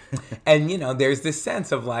 And, you know, there's this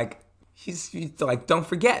sense of, like, he's like, don't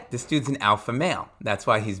forget, this dude's an alpha male. That's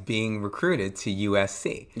why he's being recruited to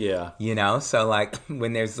USC. Yeah. You know? So, like,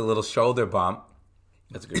 when there's a little shoulder bump.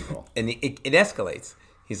 That's a good call. And it escalates.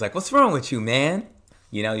 He's like, what's wrong with you, man?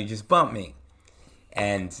 You know, you just bumped me.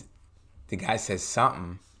 And the guy says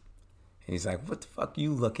something. And he's like, what the fuck are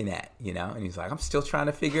you looking at? You know? And he's like, I'm still trying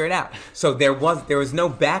to figure it out. So there was no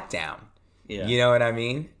back down. Yeah. You know what I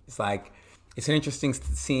mean? It's like, it's an interesting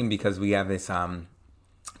scene because we have this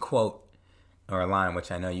quote or a line,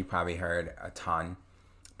 which I know you probably heard a ton,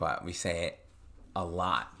 but we say it a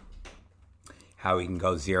lot. How we can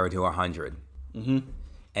go 0 to 100.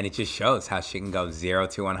 And it just shows how she can go 0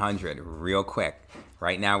 to 100 real quick.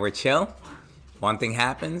 Right now we're chill. One thing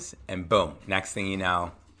happens and boom. Next thing you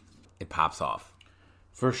know, it pops off.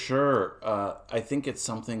 For sure. I think it's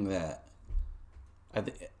something that I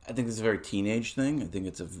think this is a very teenage thing. I think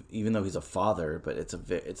it's even though he's a father, but it's a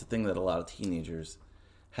thing that a lot of teenagers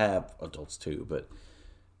have, adults too. But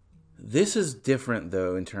this is different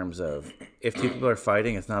though in terms of if two people are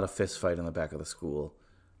fighting, it's not a fist fight in the back of the school.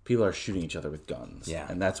 People are shooting each other with guns. Yeah,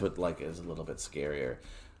 and that's what like is a little bit scarier.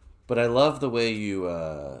 But I love the way you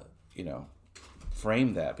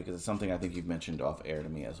frame that because it's something I think you've mentioned off air to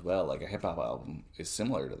me as well. Like a hip hop album is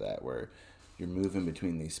similar to that, where you're moving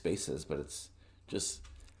between these spaces, but it's just,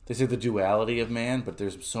 they say the duality of man, but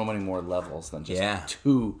there's so many more levels than just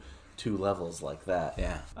two levels like that.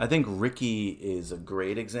 Yeah. I think Ricky is a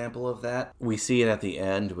great example of that. We see it at the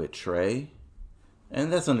end with Trey,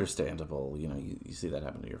 and that's understandable. You know, you see that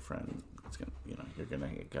happen to your friend. It's gonna, you know, you're gonna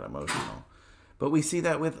get emotional. But we see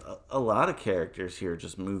that with a lot of characters here,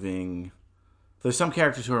 just moving. There's some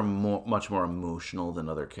characters who are much more emotional than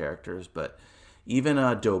other characters, but even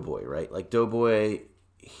Doughboy, right? Like Doughboy,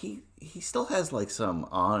 he still has like some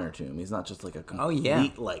honor to him. He's not just like a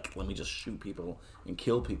complete like, let me just shoot people and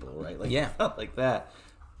kill people, right? Like, not like that.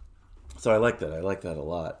 So I like that. I like that a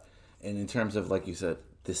lot. And in terms of, like you said,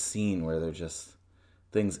 this scene where they're just,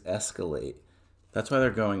 things escalate. That's why they're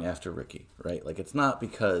going after Ricky, right? Like, it's not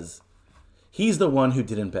because he's the one who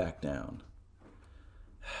didn't back down.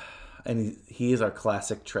 And he is our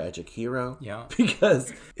classic tragic hero. Yeah.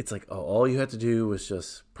 Because it's like, oh, all you had to do was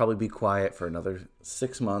just probably be quiet for another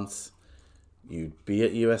 6 months. You'd be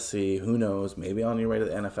at USC. Who knows? Maybe on your way to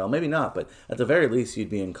the NFL. Maybe not. But at the very least, you'd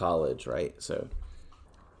be in college, right? So,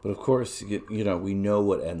 but of course, you know, we know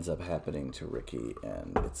what ends up happening to Ricky.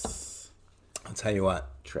 And it's... I'll tell you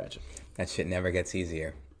what. Tragic. That shit never gets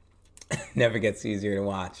easier. Never gets easier to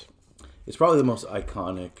watch. It's probably the most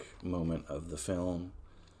iconic moment of the film.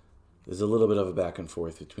 There's a little bit of a back and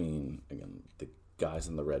forth between, again, the guys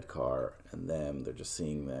in the red car and them. They're just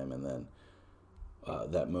seeing them. And then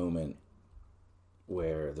that moment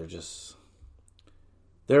where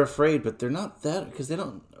they're afraid, but they're not that, because they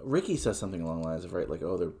don't, Ricky says something along the lines of, right, like,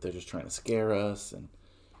 oh, they're just trying to scare us. And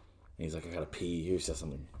he's like, I gotta pee. He says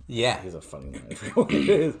something. Yeah. He's a funny line. I forget what it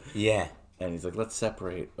is. Yeah. And he's like, let's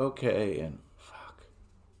separate. Okay. And fuck.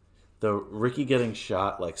 The Ricky getting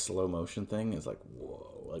shot, like, slow motion thing is like, whoa.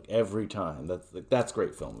 Like, every time. That's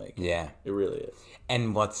great filmmaking. Yeah. It really is.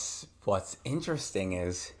 And what's interesting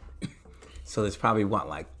is, so there's probably,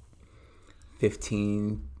 like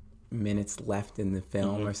 15 minutes left in the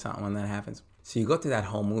film or something when that happens. So you go through that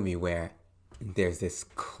whole movie where there's this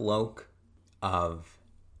cloak of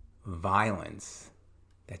violence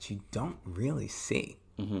that you don't really see.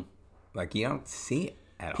 Mm-hmm. Like, you don't see it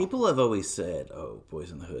at all. People have always said, oh, Boys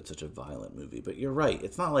in the Hood, such a violent movie. But you're right.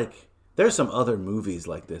 It's not like... There's some other movies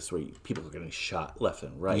like this where people are getting shot left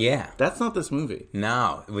and right. Yeah. That's not this movie.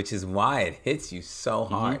 No, which is why it hits you so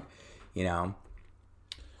hard, you know?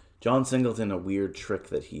 John Singleton, a weird trick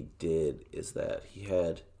that he did is that he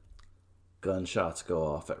had gunshots go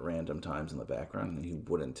off at random times in the background, and he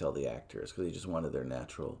wouldn't tell the actors because he just wanted their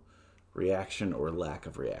natural reaction or lack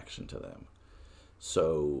of reaction to them.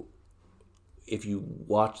 So if you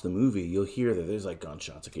watch the movie, you'll hear that there's like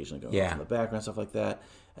gunshots occasionally going off in the background, stuff like that,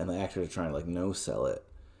 and the actors are trying to like no-sell it,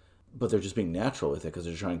 but they're just being natural with it because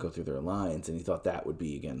they're trying to go through their lines. And he thought that would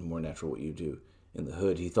be, again, more natural what you do in the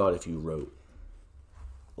Hood. He thought if you wrote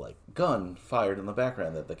like gun fired in the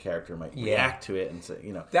background that the character might react to it and say,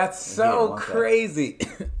 you know, that's so crazy.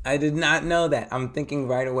 I did not know that. I'm thinking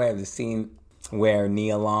right away of the scene where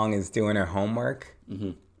Nia Long is doing her homework.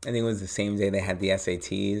 Mm-hmm. I think it was the same day they had the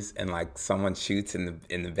SATs, and like someone shoots in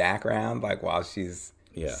the background, like while she's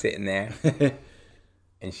sitting there,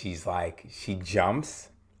 and she's like, she jumps,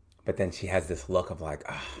 but then she has this look of like,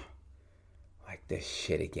 oh, like this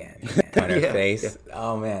shit again on her face. Yeah.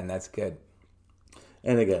 Oh man, that's good.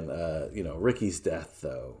 And again, you know, Ricky's death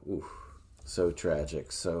though, so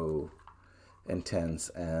tragic, so intense,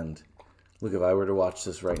 and look, if I were to watch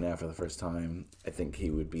this right now for the first time, I think he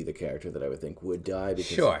would be the character that I would think would die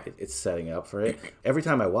because it's setting up for it. Every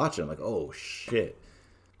time I watch it, I'm like, oh, shit.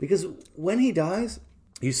 Because when he dies,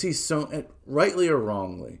 you see so, rightly or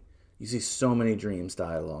wrongly, you see so many dreams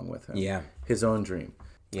die along with him. Yeah. His own dream,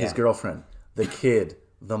 his girlfriend, the kid,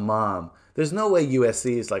 the mom. There's no way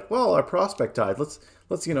USC is like, well, our prospect died.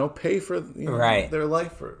 Let's you know, pay for their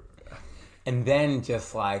life. And then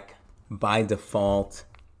just like by default,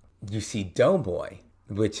 you see Doughboy,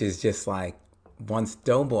 which is just like, once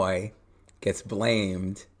Doughboy gets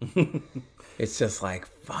blamed, it's just like,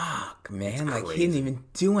 fuck, man. Like, he didn't even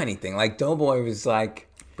do anything. Like, Doughboy was like...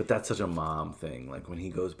 But that's such a mom thing. Like, when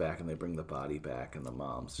he goes back and they bring the body back and the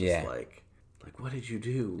mom's just like, what did you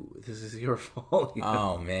do? This is your fault. You know?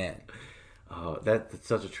 Oh, man. Oh, that's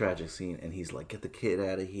such a tragic scene. And he's like, get the kid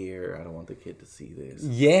out of here. I don't want the kid to see this.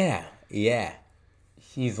 Yeah, yeah.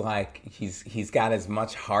 He's like, he's got as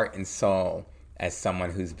much heart and soul as someone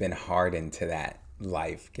who's been hardened to that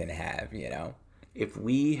life can have, you know? If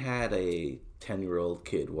we had a 10-year-old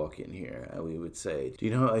kid walk in here and we would say, do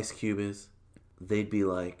you know who Ice Cube is? They'd be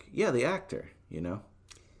like, yeah, the actor, you know?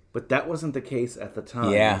 But that wasn't the case at the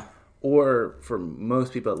time. Yeah. or for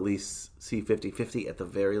most people at least see 50-50 at the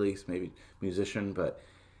very least, maybe musician, but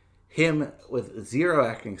him with zero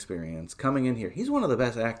acting experience coming in here, he's one of the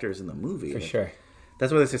best actors in the movie. For sure.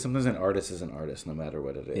 That's why they say sometimes an artist is an artist, no matter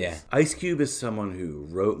what it is. Yeah. Ice Cube is someone who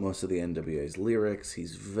wrote most of the NWA's lyrics.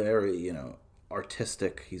 He's very,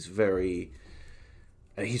 artistic. He's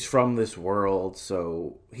from this world,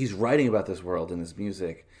 so he's writing about this world in his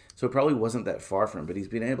music. So it probably wasn't that far from him, but he's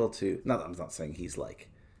been able to, I'm not saying he's like,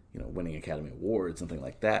 winning Academy Awards, something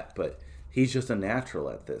like that, but he's just a natural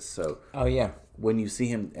at this. So when you see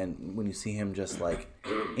him just like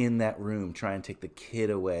in that room trying to take the kid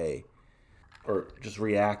away or just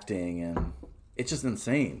reacting, and it's just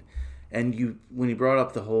insane. And when you brought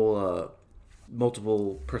up the whole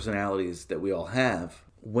multiple personalities that we all have,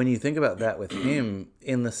 when you think about that with him,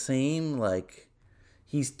 in the same, like,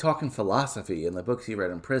 he's talking philosophy in the books he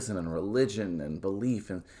read in prison and religion and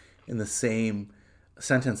belief, and in the same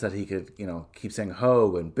sentence that he could, keep saying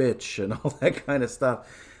ho and bitch and all that kind of stuff.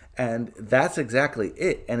 And that's exactly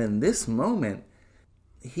it. And in this moment,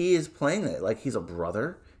 he is playing it like he's a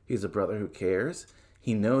brother. He's a brother who cares.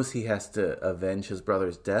 He knows he has to avenge his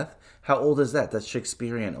brother's death. How old is that? That's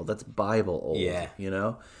Shakespearean old. That's Bible old,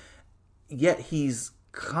 Yet he's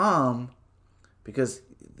calm because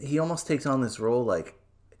he almost takes on this role like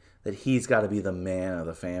that he's got to be the man of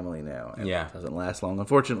the family now. And it doesn't last long,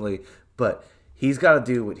 unfortunately, but he's got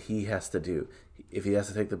to do what he has to do. If he has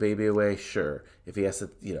to take the baby away, sure. If he has to,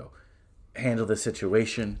 handle the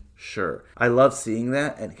situation, sure. I love seeing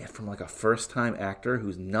that, and again, from like a first-time actor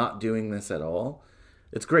who's not doing this at all,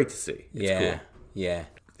 it's great to see. It's cool. Yeah.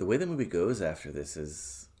 The way the movie goes after this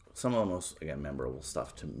is some of the most, again, memorable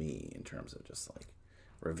stuff to me in terms of just like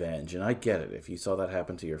revenge. And I get it. If you saw that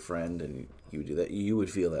happen to your friend and you would do that, you would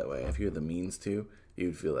feel that way. If you had the means to, you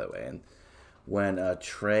would feel that way. And when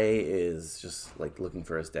Trey is just like looking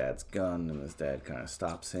for his dad's gun and his dad kind of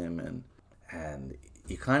stops him, and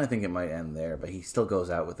you kind of think it might end there, but he still goes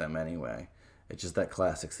out with them anyway. It's just that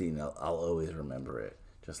classic scene. I'll always remember it.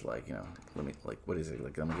 Just like, let me, like, what is it?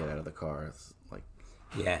 Like, let me get out of the car. It's like,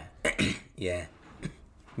 yeah.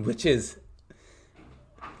 Which is,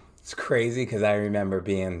 it's crazy because I remember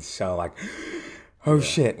being so like,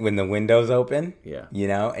 shit, when the windows open,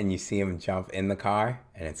 and you see him jump in the car,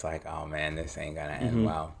 and it's like, oh man, this ain't gonna end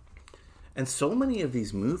well. And so many of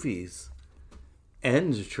these movies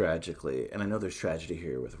end tragically, and I know there's tragedy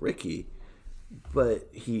here with Ricky, but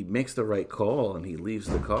he makes the right call and he leaves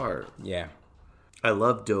the car. Yeah. I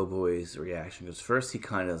love Doughboy's reaction because first he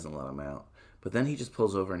kind of doesn't let him out, but then he just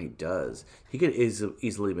pulls over and he does. He could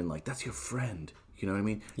easily been like, that's your friend. You know what I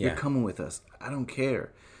mean? Yeah. You're coming with us. I don't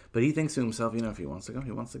care. But he thinks to himself, if he wants to go,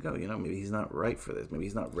 he wants to go. Maybe he's not right for this. Maybe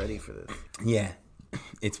he's not ready for this. Yeah.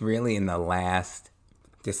 It's really in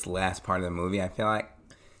this last part of the movie, I feel like,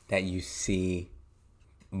 that you see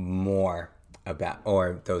more about,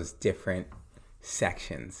 or those different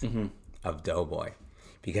sections of Doughboy.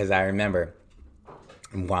 Because I remember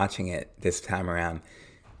watching it this time around,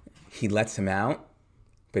 he lets him out,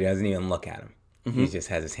 but he doesn't even look at him. He just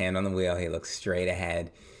has his hand on the wheel. He looks straight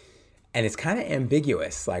ahead. And it's kind of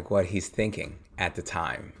ambiguous, like what he's thinking at the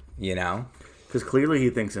time, Because clearly he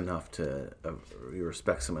thinks enough he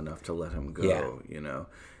respects him enough to let him go,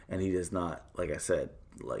 And he is not, like I said,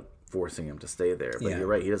 like forcing him to stay there. But you're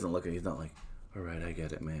right, he doesn't look at, he's not like, all right, I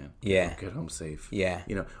get it, man. Yeah. Get home safe. Yeah.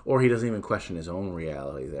 Or he doesn't even question his own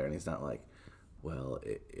reality there. And he's not like, well,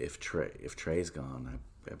 if Trey's gone,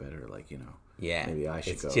 I better, maybe I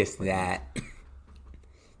should go. It's just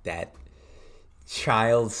that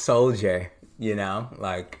child soldier,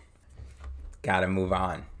 gotta move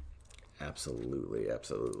on. Absolutely.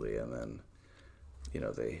 And then,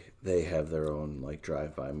 they have their own,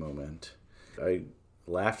 drive-by moment. I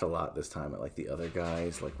laughed a lot this time at, the other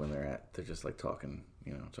guys, when they're just, talking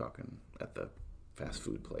at the fast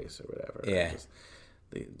food place or whatever. Yeah.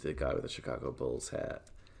 The guy with the Chicago Bulls hat.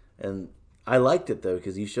 And I liked it, though,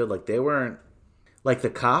 because you showed, they weren't... the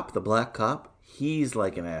cop, the black cop, he's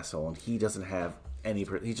like an asshole, and he doesn't have any...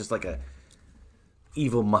 He's just like a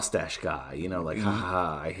evil mustache guy, ha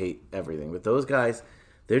ha, I hate everything. But those guys,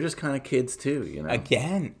 they're just kind of kids, too,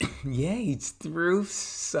 Again, yeah, he threw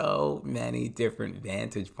so many different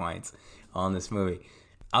vantage points on this movie.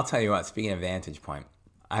 I'll tell you what, speaking of vantage point,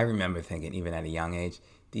 I remember thinking, even at a young age,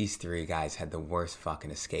 these three guys had the worst fucking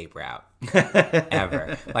escape route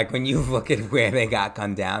ever. When you look at where they got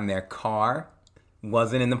gunned down, their car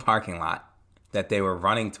wasn't in the parking lot that they were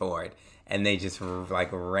running toward, and they just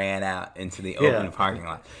ran out into the open parking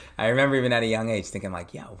lot. I remember even at a young age thinking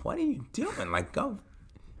yo, what are you doing? Go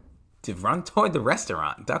to run toward the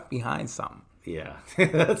restaurant, duck behind something. Yeah,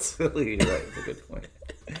 that's really right. That's a good point.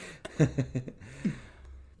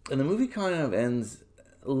 And the movie kind of ends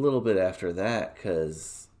a little bit after that,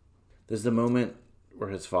 because there's the moment where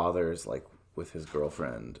his father's like with his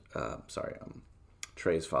girlfriend.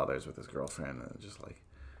 Trey's father's with his girlfriend, and just like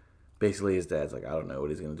basically his dad's like, I don't know what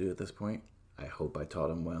he's gonna do at this point. I hope I taught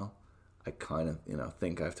him well. I kind of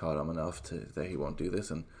think I've taught him enough that he won't do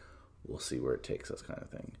this, and we'll see where it takes us, kind of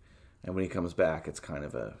thing. And when he comes back, it's kind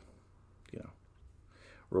of a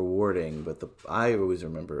rewarding. But I always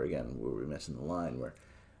remember, again, where we mentioned the line where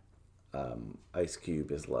Ice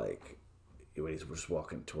Cube is like, when he's just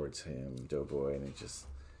walking towards him, Doughboy, and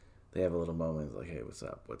they have a little moment like, hey, what's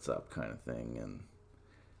up, kind of thing. And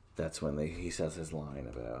that's when he says his line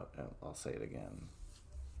about, I'll say it again,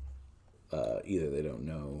 either they don't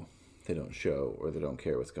know, they don't show, or they don't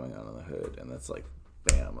care what's going on in the hood. And that's like,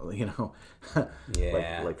 bam,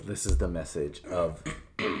 Yeah. like this is the message of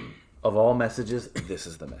all messages, this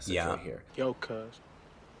is the message right here. Yo, cuz,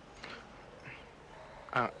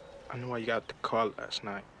 I know why you got the call last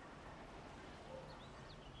night.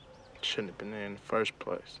 Shouldn't have been there in the first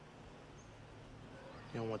place.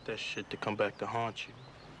 You don't want that shit to come back to haunt you.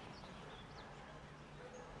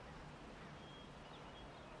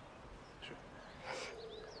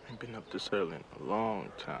 Ain't been up this early in a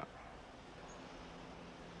long time.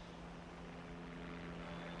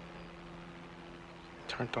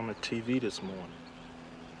 Turned on the TV this morning.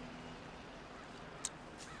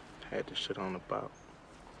 Had this shit on about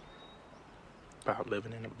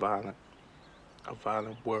living in a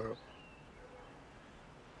violent world.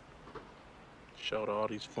 Showed all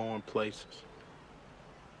these foreign places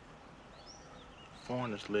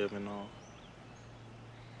foreigners living on.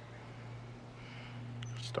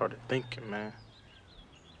 Started thinking, man.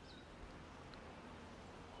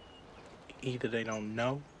 Either they don't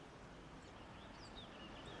know,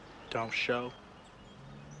 don't show,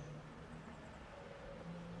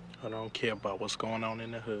 or don't care about what's going on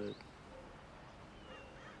in the hood.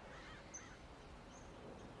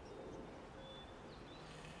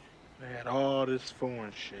 They had all this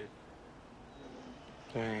foreign shit.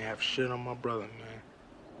 They ain't have shit on my brother, man.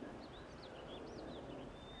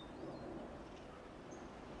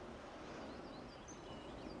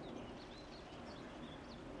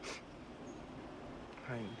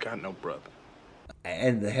 I ain't got no brother.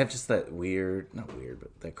 And they have just that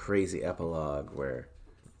that crazy epilogue where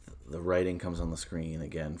the writing comes on the screen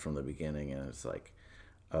again from the beginning, and it's like,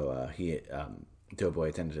 Doughboy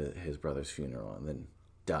attended his brother's funeral and then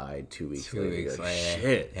died 2 weeks later. Like,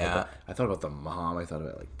 shit. Yeah. I thought about the mom. I thought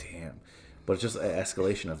about, like, damn. But it's just an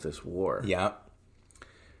escalation of this war. Yeah.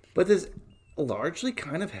 But this largely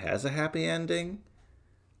kind of has a happy ending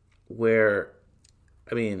where,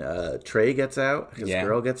 I mean, Trey gets out, his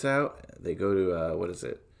girl gets out, they go to, what is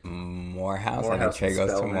it? Morehouse. I think Trey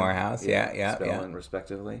goes to Morehouse. Yeah. Spelman,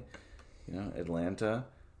 respectively. Atlanta.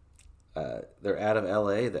 They're out of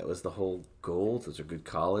LA. That was the whole goal. Those are good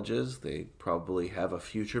colleges. They probably have a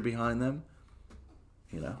future behind them.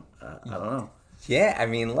 I don't know. Yeah, I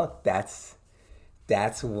mean, look, that's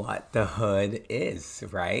what the hood is,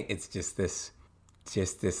 right? It's just this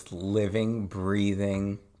living,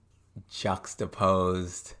 breathing,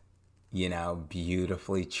 juxtaposed,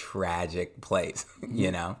 beautifully tragic place,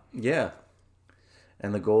 Yeah.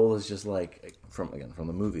 And the goal is just like, from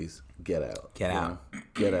the movies, get out. Get out.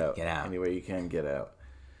 Get out. Get out. Any way you can, get out.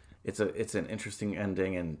 It's an interesting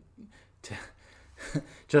ending, and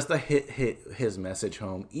just to hit his message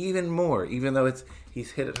home even more, even though he's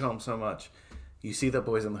hit it home so much. You see the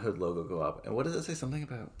Boys in the Hood logo go up, and what does it say? Something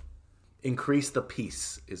about increase the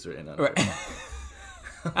peace is written under it.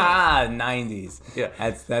 90s. Yeah.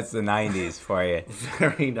 That's the 90s for you.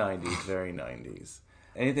 Very 90s, very 90s.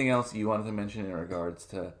 Anything else you wanted to mention in regards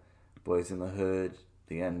to Boys in the Hood,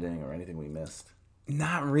 the ending, or anything we missed?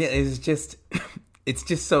 Not really. It's just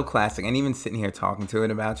so classic. And even sitting here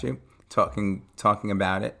talking about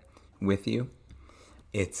it with you,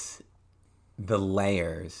 it's the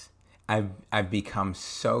layers. I've become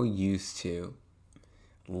so used to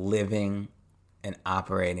living and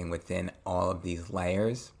operating within all of these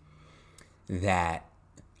layers that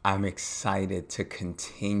I'm excited to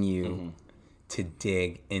continue to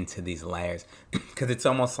dig into these layers, because it's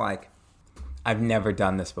almost like I've never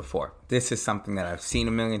done this before. This is something that I've seen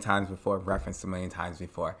a million times before, referenced a million times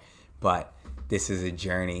before, but this is a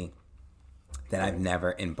journey that I've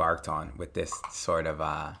never embarked on with this sort of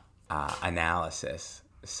analysis.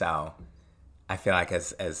 So I feel like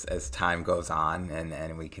as time goes on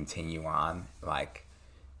and we continue on, like,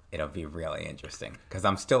 it'll be really interesting, because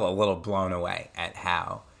I'm still a little blown away at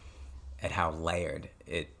how layered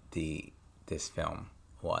this film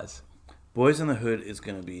was. Boys in the Hood is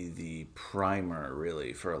going to be the primer,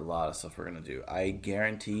 really, for a lot of stuff we're going to do. I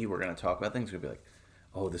guarantee we're going to talk about things. We're going to be like,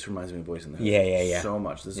 oh, this reminds me of Boys in the Hood. Yeah. So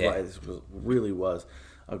much. This is why this really was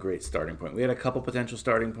a great starting point. We had a couple potential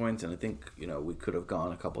starting points, and I think, we could have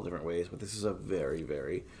gone a couple different ways, but this is a very,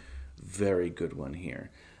 very, very good one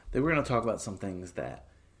here. Then we're going to talk about some things that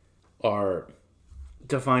are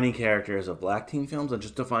defining characters of black teen films and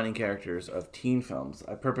just defining characters of teen films.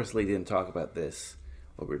 I purposely didn't talk about this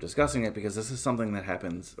while we were discussing it because this is something that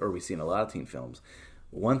happens, or we see in a lot of teen films.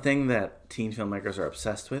 One thing that teen filmmakers are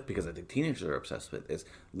obsessed with, because I think teenagers are obsessed with, is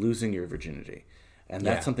losing your virginity. And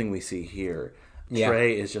that's something we see here. Yeah.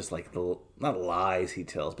 Trey is just like not lies he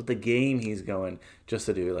tells, but the game he's going just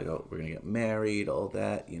to do, like, oh, we're going to get married, all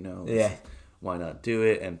that, why not do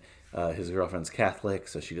it? And his girlfriend's Catholic,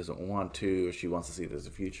 so she doesn't want to, or she wants to see there's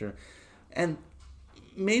a future. And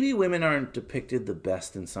maybe women aren't depicted the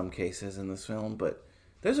best in some cases in this film, but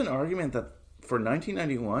there's an argument that for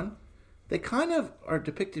 1991, they kind of are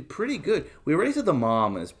depicted pretty good. We already said the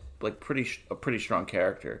mom is like a pretty strong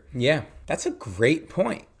character. Yeah, that's a great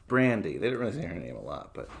point. Brandy, they didn't really say her name a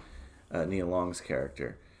lot, but Nia Long's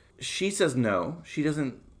character. She says no. She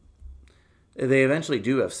doesn't. They eventually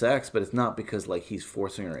do have sex, but it's not because like he's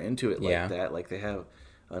forcing her into it like that. Like they have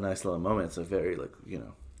a nice little moment. It's a very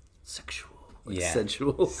sexual,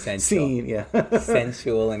 sensual scene. Yeah,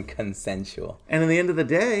 sensual and consensual. And at the end of the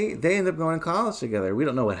day, they end up going to college together. We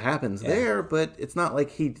don't know what happens there, but it's not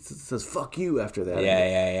like he says "fuck you" after that.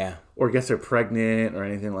 Yeah. Or gets her pregnant or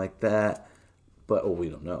anything like that. But we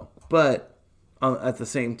don't know. But at the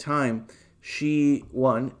same time, she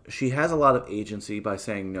has a lot of agency by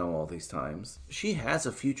saying no all these times. She has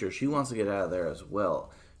a future. She wants to get out of there as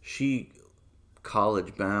well. She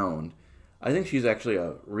college bound. I think she's actually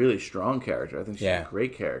a really strong character. I think she's a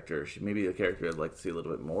great character. She may be a character I'd like to see a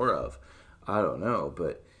little bit more of. I don't know,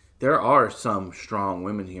 but there are some strong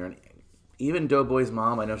women here. And even Doughboy's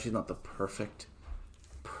mom, I know she's not the perfect.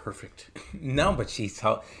 No, but she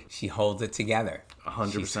holds it together.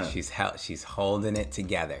 100%. She's holding it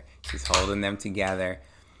together. She's holding them together,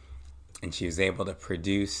 and she was able to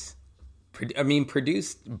produce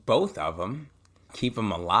both of them, keep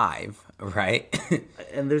them alive, right?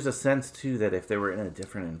 And there's a sense too that if they were in a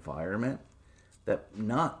different environment, that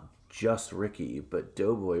not just Ricky but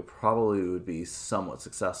Doughboy probably would be somewhat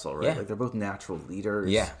successful, right? Yeah. Like they're both natural leaders.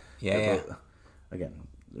 Yeah. Both, again,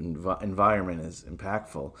 environment is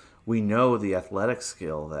impactful. We know the athletic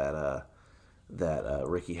skill that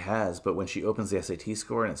Ricky has, but when she opens the SAT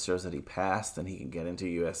score and it shows that he passed and he can get into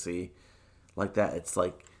USC like that, it's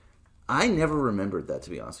like I never remembered that, to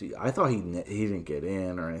be honest with you. I thought he didn't get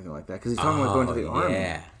in or anything like that because he's talking about going to the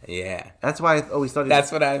army. Yeah. That's why I always thought.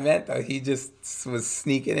 That's what I meant, though. He just was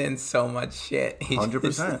sneaking in so much shit. He 100%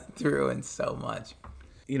 just threw in so much.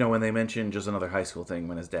 When they mention just another high school thing,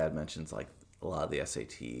 when his dad mentions like a lot of the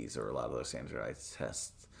SATs or a lot of those standardized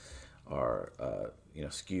tests are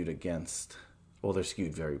skewed against. Well, they're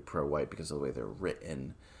skewed very pro-white because of the way they're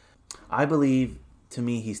written. I believe, to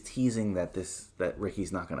me, he's teasing that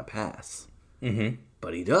Ricky's not going to pass. Mm-hmm.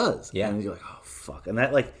 But he does. Yeah. And you're like, oh, fuck. And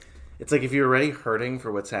that, it's like if you're already hurting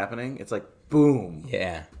for what's happening, it's like, boom.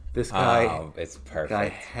 Yeah. This guy, it's perfect. Guy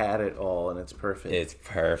had it all, and it's perfect. It's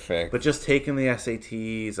perfect. But just taking the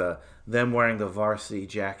SATs, them wearing the varsity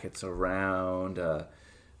jackets around,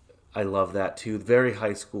 I love that too. Very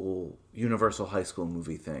high school, universal high school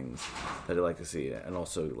movie things that I like to see. And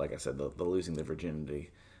also, like I said, the losing the virginity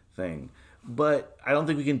thing. But I don't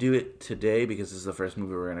think we can do it today because this is the first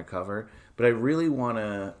movie we're going to cover. But I really want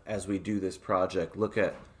to, as we do this project, look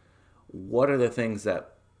at what are the things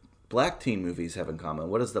that black teen movies have in common.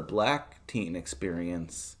 What is the black teen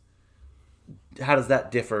experience? How does that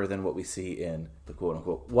differ than what we see in the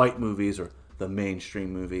quote-unquote white movies or the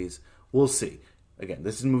mainstream movies? We'll see. Again,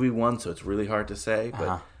 this is movie 1, so it's really hard to say,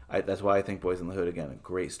 but that's why I think Boys in the Hood, again, a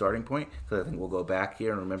great starting point, because I think we'll go back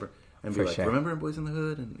here and remember and be remember Boys in the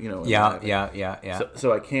Hood? And Yeah.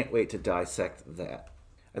 So I can't wait to dissect that.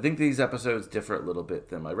 I think these episodes differ a little bit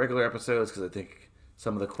than my regular episodes, because I think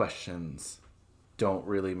some of the questions don't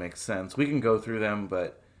really make sense. We can go through them,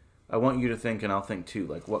 but I want you to think, and I'll think too,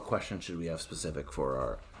 like what questions should we have specific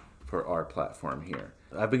for our platform here.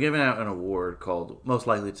 I've been giving out an award called Most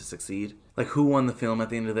Likely to Succeed. Like who won the film at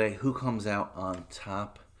the end of the day? Who comes out on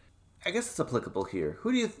top? I guess it's applicable here.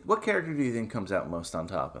 What character do you think comes out most on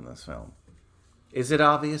top in this film? Is it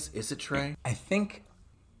obvious? Is it Trey? I think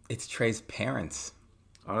it's Trey's parents.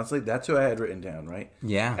 Honestly, that's who I had written down, right?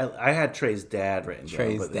 Yeah. I had Trey's dad written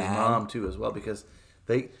down, but his mom too as well, because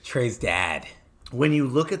Trey's dad. When you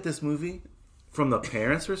look at this movie, from the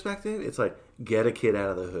parents' perspective, it's like, get a kid out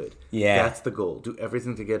of the hood. Yeah. That's the goal. Do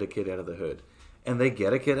everything to get a kid out of the hood. And they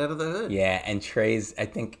get a kid out of the hood. Yeah, and Trey's, I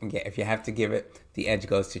think, if you have to give it, the edge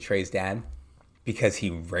goes to Trey's dad. Because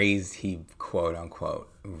he quote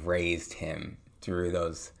unquote, raised him through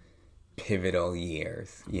those pivotal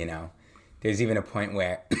years, you know. There's even a point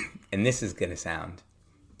where, and this is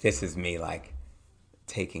me like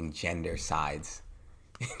taking gender sides.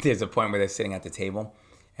 There's a point where they're sitting at the table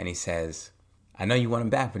and he says, I know you want him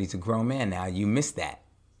back, but he's a grown man now. You missed that.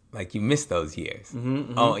 Like, you missed those years. Mm-hmm,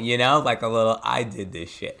 mm-hmm. Oh, you know, like a little, I did this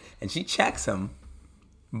shit. And she checks him,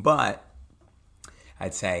 but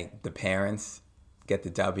I'd say the parents get the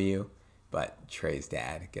W, but Trey's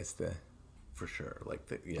dad gets the... For sure. Like,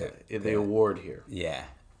 the award here. Yeah.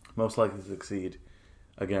 Most likely to succeed.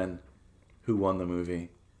 Again, who won the movie?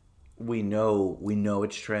 We know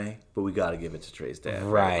it's Trey, but we got to give it to Trey's dad.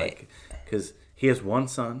 Right. Because he has one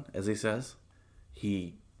son, as he says.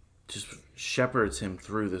 He just shepherds him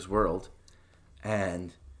through this world.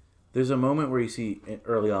 And there's a moment where you see,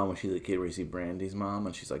 early on when she's a kid, where you see Brandy's mom,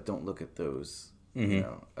 and she's like, don't look at those, you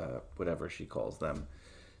know, whatever she calls them.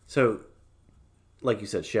 So, like you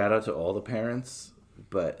said, shout out to all the parents,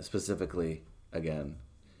 but specifically, again,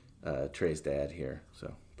 Trey's dad here.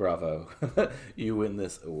 So, bravo. You win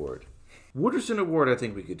this award. Wooderson Award, I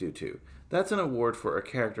think we could do too. That's an award for a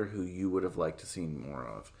character who you would have liked to see more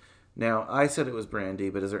of. Now, I said it was Brandy,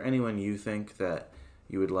 but is there anyone you think that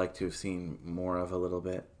you would like to have seen more of a little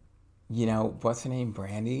bit? You know, what's her name?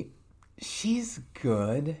 Brandy? She's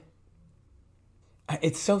good.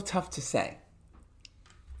 It's so tough to say.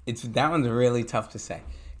 That one's really tough to say.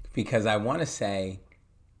 Because I want to say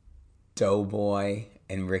Doughboy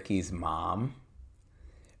and Ricky's mom.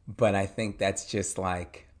 But I think that's just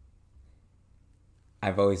like...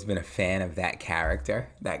 I've always been a fan of that character,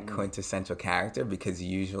 that quintessential character, because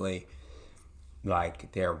usually,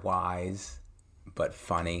 like, they're wise but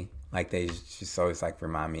funny. Like, they just always like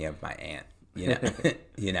remind me of my aunt, you know.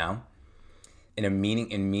 You know, in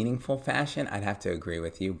meaningful fashion, I'd have to agree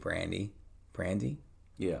with you, Brandy.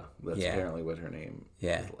 Yeah, that's apparently what her name.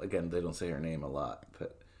 Yeah. Is. Again, they don't say her name a lot,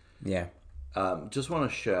 but yeah. Just want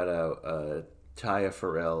to shout out Taya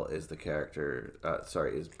Farrell is the character.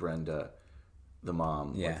 Is Brenda. The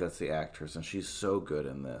mom, yeah. Like that's the actress, and she's so good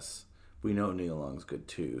in this. We know Nia Long's good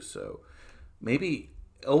too, so maybe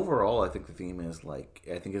overall, I think the theme is like,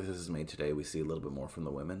 I think if this is made today, we see a little bit more from the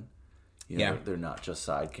women. You know, they're not just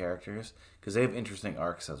side characters because they have interesting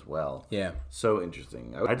arcs as well. Yeah, so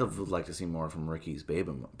interesting. I'd like to see more from Ricky's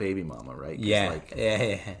baby mama, right? Yeah, like,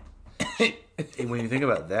 yeah. When you think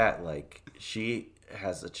about that, like she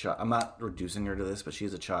has a child. I'm not reducing her to this, but she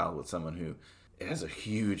has a child with someone who has a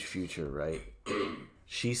huge future, right?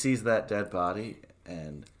 She sees that dead body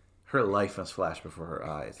and her life must flash before her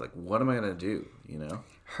eyes. Like, what am I going to do, you know?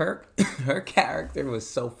 Her character was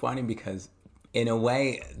so funny because in a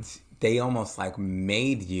way they almost like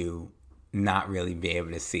made you not really be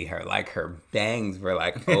able to see her. Like her bangs were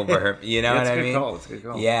like over her, you know what I mean? It's a good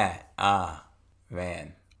call. Yeah.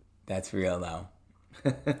 Man, that's real though.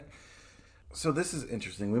 So this is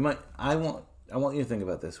interesting. I want you to think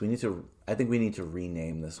about this. I think we need to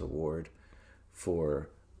rename this award for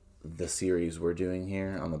the series we're doing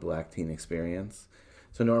here on the Black Teen Experience.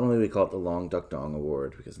 So normally we call it the Long Duck Dong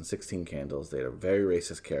Award because in 16 Candles they had a very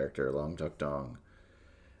racist character, Long Duck Dong,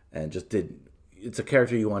 and it's a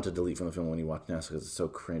character you want to delete from the film when you watch now because it's so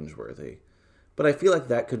cringeworthy. But I feel like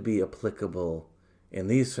that could be applicable in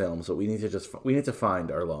these films, but we need to find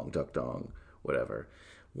our Long Duck Dong, whatever.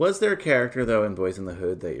 Was there a character though in Boys in the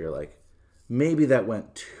Hood that you're like, maybe that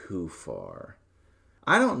went too far?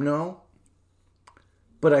 I don't know.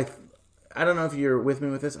 But I don't know if you're with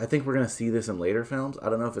me with this. I think we're going to see this in later films. I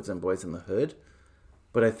don't know if it's in Boys in the Hood.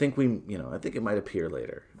 But I think I think it might appear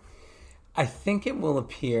later. I think it will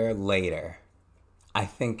appear later. I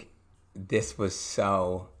think this was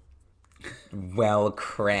so well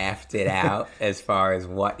crafted out as far as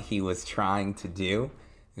what he was trying to do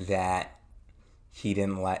that he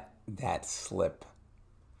didn't let that slip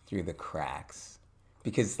through the cracks.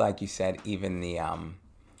 Because like you said, even the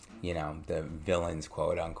the villains,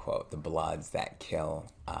 quote unquote, the Bloods that kill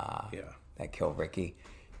Ricky.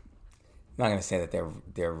 I'm not gonna say that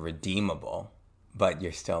they're redeemable, but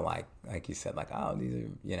you're still like you said, like, oh, these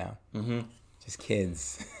are just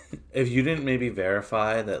kids. If you didn't maybe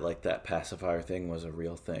verify that like that pacifier thing was a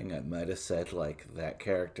real thing, I might have said like that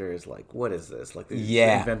character is like, what is this? Like,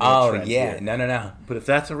 here. No. But if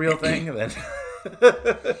that's a real thing, then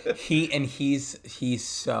he's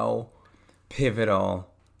so pivotal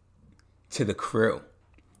to the crew,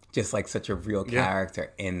 just like such a real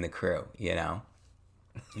character in the crew, you know.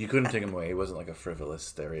 You couldn't take him away. He wasn't like a frivolous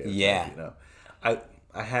stereotype. Yeah. You know,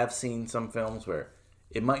 I have seen some films where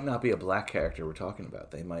it might not be a black character we're talking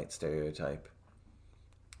about. They might stereotype,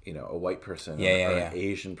 you know, a white person or an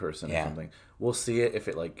Asian person or something. We'll see it if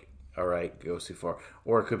it like, all right, goes too far,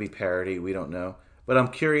 or it could be parody. We don't know. But I'm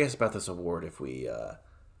curious about this award if we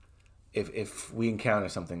encounter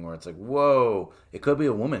something where it's like, whoa, it could be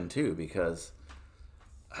a woman too, because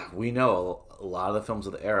we know a lot of the films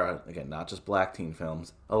of the era, again, not just black teen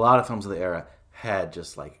films, a lot of films of the era had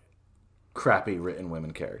just like crappy written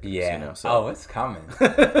women characters. Yeah. You know? So. Oh, it's coming.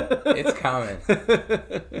 It's coming.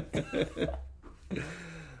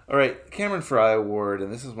 All right, Cameron Fry Award,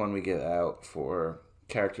 and this is one we get out for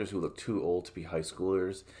characters who look too old to be high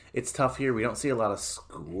schoolers. It's tough here. We don't see a lot of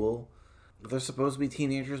school. They're supposed to be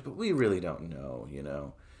teenagers, but we really don't know, you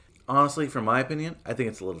know. Honestly, from my opinion, I think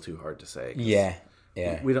it's a little too hard to say. Yeah.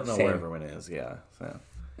 We don't know Same. where everyone is, so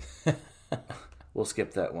we'll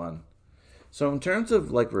skip that one. So in terms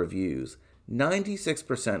of like reviews,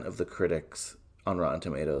 96% of the critics on Rotten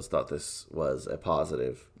Tomatoes thought this was a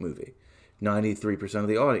positive movie. 93% of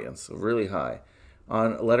the audience, so really high.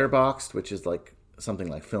 On Letterboxd, which is like something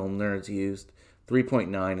like Film Nerds used,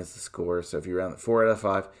 3.9 is the score. So if you're around 4 out of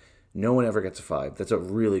 5, no one ever gets a 5. That's a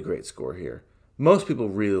really great score here. Most people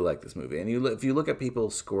really like this movie. And if you look at people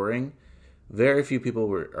scoring, very few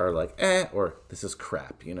people are like, or this is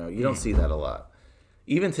crap. You know, you don't see that a lot.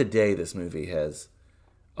 Even today, this movie has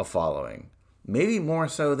a following. Maybe more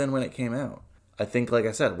so than when it came out. I think, like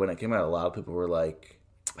I said, when it came out, a lot of people were like,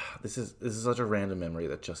 this is such a random memory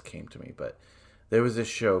that just came to me. But there was this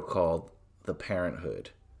show called The Parenthood.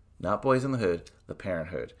 Not Boys in the Hood, The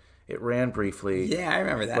Parenthood. It ran briefly. Yeah, I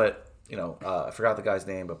remember that. But, you know, I forgot the guy's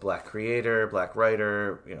name, but black creator, black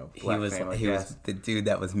writer, you know, black family. He was the dude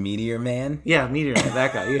that was Meteor Man? Yeah, Meteor Man,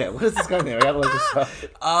 that guy. Yeah, what is this guy's name? I gotta look this up.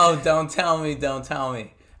 Oh, don't tell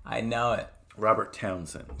me. I know it. Robert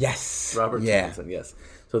Townsend. Yes. Robert Townsend, yes.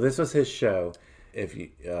 So this was his show, if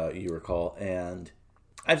you recall, and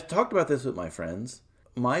I've talked about this with my friends.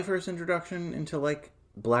 My first introduction into, like,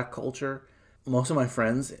 black culture, most of my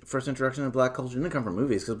friends' first introduction to black culture didn't come from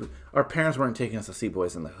movies, because our parents weren't taking us to see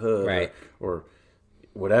Boys in the Hood, right, or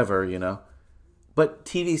whatever, you know. But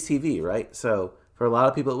TV's TV, right? So for a lot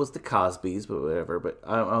of people, it was the Cosbys, but whatever. But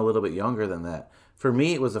I'm a little bit younger than that. For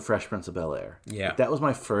me, it was the Fresh Prince of Bel-Air. Yeah. Like, that was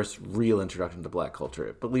my first real introduction to black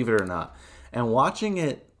culture, believe it or not. And watching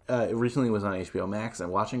it, it recently was on HBO Max,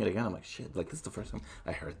 and watching it again, I'm like, shit, like, this is the first time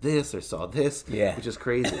I heard this or saw this, which is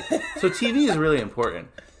crazy. So TV is really important.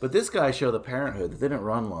 But this guy's show, The Parenthood, that didn't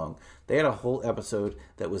run long. They had a whole episode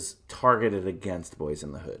that was targeted against Boys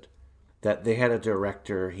in the Hood. That they had a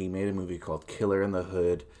director, he made a movie called Killer in the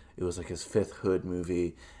Hood. It was like his 5th Hood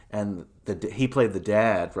movie. And he played the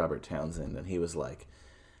dad, Robert Townsend, and he was like,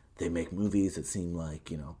 they make movies that seem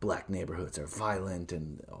like, you know, black neighborhoods are violent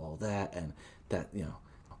and all that, and that, you know,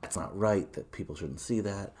 it's not right, that people shouldn't see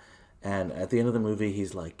that. And at the end of the movie,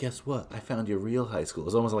 he's like, guess what? I found your real high school. It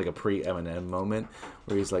was almost like a pre-Eminem moment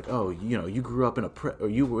where he's like, oh, you know, you grew up in a prep, or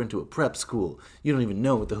you went to a prep school. You don't even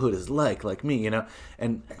know what the hood is like me, you know?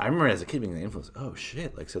 And I remember as a kid being the influence, oh,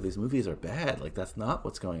 shit, like, so these movies are bad. Like, that's not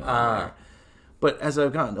what's going on there. But as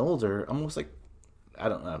I've gotten older, I'm almost like, I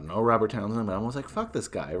don't know Robert Townsend, but I'm almost like, fuck this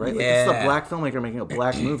guy, right? Like, this is a black filmmaker making a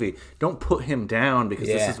black movie. Don't put him down because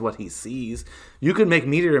this is what he sees. You could make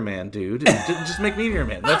Meteor Man, dude. Just make Meteor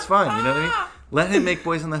Man. That's fine, you know what I mean? Let him make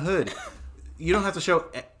Boys in the Hood. You don't have to show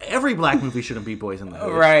every black movie shouldn't be Boys in the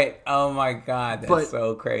Hood. Right. Oh my God, that's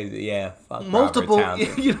so crazy. Yeah. Fuck multiple, Robert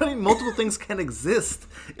Townsend. You know what I mean? Multiple things can exist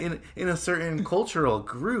in a certain cultural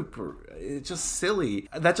group. It's just silly.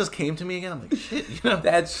 That just came to me again. I'm like, shit, you know?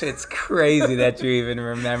 That shit's crazy that you even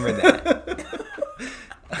remember that.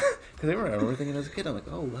 Because I remember thinking as a kid, I'm like,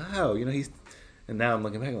 oh wow, you know, he's. And now I'm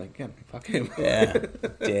looking back, I'm like, yeah, fuck him. Yeah,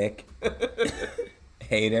 dick,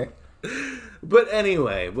 hater. But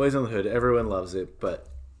anyway, Boys in the Hood, everyone loves it, but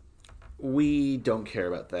we don't care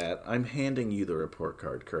about that. I'm handing you the report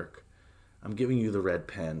card, Kirk. I'm giving you the red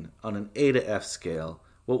pen. On an A to F scale,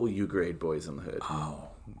 what will you grade Boys in the Hood? Oh,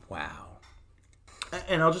 wow.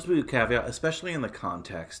 And I'll just be a caveat, especially in the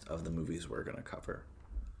context of the movies we're going to cover.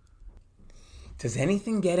 Does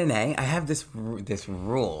anything get an A? I have this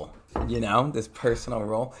rule, you know, this personal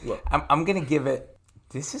rule. Look, I'm going to give it,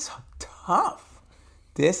 this is tough.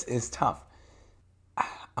 This is tough.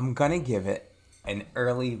 I'm going to give it an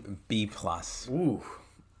early B+. Ooh,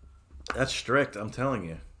 that's strict, I'm telling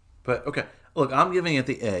you. But, okay, look, I'm giving it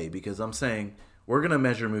the A because I'm saying we're going to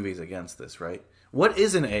measure movies against this, right? What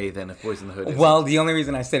is an A, then, if Boys in the Hood is? Well, the only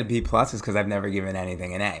reason I said a B+ is because I've never given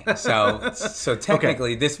anything an A. So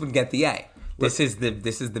technically, this would get the A. This is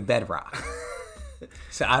the bedrock.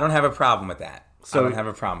 So I don't have a problem with that. So I don't have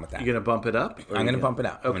a problem with that. You're going to bump it up? I'm going to bump it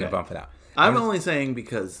up. I'm going to bump it up. I'm only saying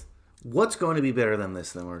because what's going to be better than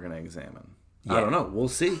this than we're going to examine? Yeah. I don't know. We'll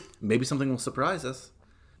see. Maybe something will surprise us.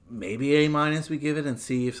 Maybe A- we give it and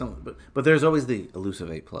see if something... But there's always the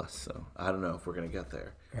elusive A+, so I don't know if we're going to get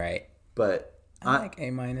there. Right. But... I like A-. A-,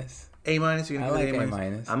 you're going to I like like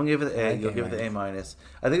A-? I'm going to give it the A. Like You'll give it the A-.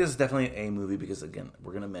 I think this is definitely an A movie because, again,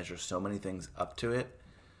 we're going to measure so many things up to it.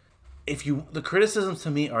 The criticisms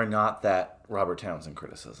to me are not that Robert Townsend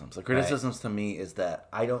criticisms. The criticisms to me is that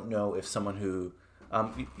I don't know if someone who...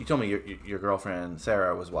 you told me your girlfriend,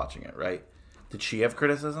 Sarah, was watching it, right? Did she have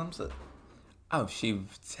criticisms? Oh, she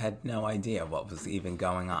had no idea what was even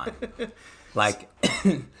going on. Like,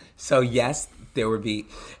 so yes, there would be...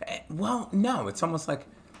 Well, no, it's almost like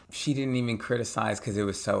she didn't even criticize because it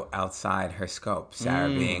was so outside her scope. Sarah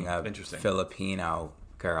being a Filipino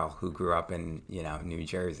girl who grew up in, New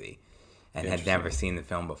Jersey and had never seen the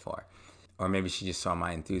film before. Or maybe she just saw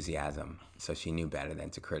my enthusiasm, so she knew better than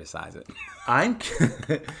to criticize it.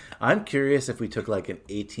 I'm curious if we took like an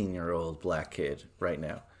 18-year-old black kid right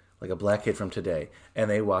now, like a black kid from today, and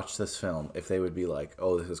they watched this film, if they would be like,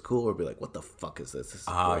 "Oh, this is cool," or be like, "What the fuck is this? This is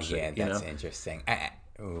bullshit." Yeah, that's interesting.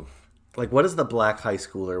 Like, what does the black high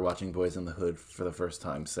schooler watching Boys in the Hood for the first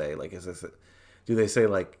time say? Like, do they say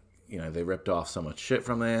like, they ripped off so much shit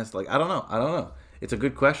from this? Like, I don't know. It's a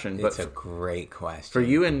good question. It's a great question. For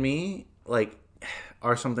you and me, like,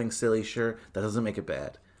 are something silly? Sure. That doesn't make it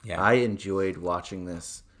bad. Yeah. I enjoyed watching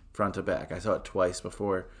this front to back. I saw it twice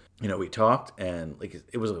before. We talked, and like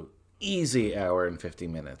it was an easy hour and 50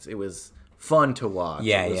 minutes. It was fun to watch.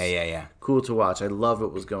 Yeah. Cool to watch. I love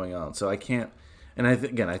what was going on. So I can't. And I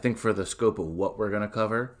think for the scope of what we're going to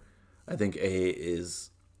cover, I think A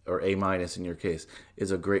is, or A- in your case,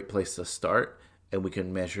 is a great place to start, and we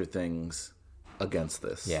can measure things against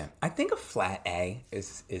this. Yeah, I think a flat A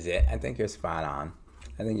is it. I think you're spot on.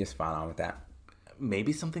 With that.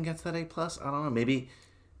 Maybe something gets that A+. I don't know. Maybe,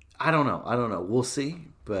 I don't know. We'll see.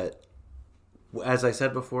 But as I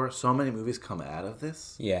said before, so many movies come out of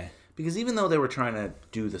this. Yeah. Because even though they were trying to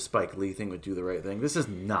do the Spike Lee thing with Do the Right Thing, this is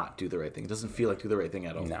not Do the Right Thing. It doesn't feel like Do the Right Thing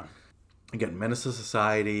at all. No. Again, Menace to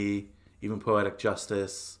Society, even Poetic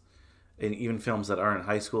Justice, and even films that aren't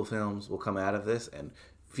high school films will come out of this and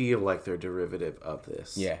feel like they're derivative of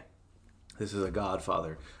this. Yeah. This is a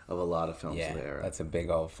godfather of a lot of films of the era. That's a big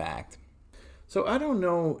old fact. So I don't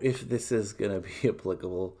know if this is going to be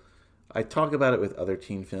applicable. I talk about it with other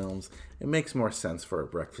teen films. It makes more sense for a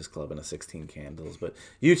Breakfast Club and a 16 Candles, but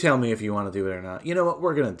you tell me if you want to do it or not. You know what?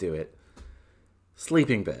 We're going to do it.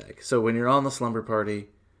 Sleeping bag. So when you're on the slumber party,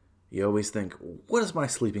 you always think, what does my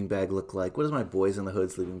sleeping bag look like? What does my Boys in the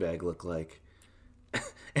Hood sleeping bag look like?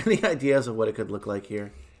 Any ideas of what it could look like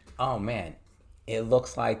here? Oh, man. It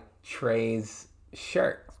looks like Trey's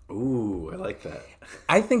shirt. Ooh, I like that.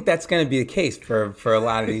 I think that's going to be the case for a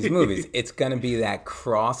lot of these movies. It's going to be that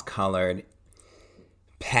cross-colored,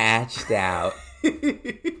 patched out. Do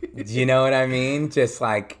you know what I mean? Just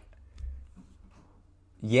like,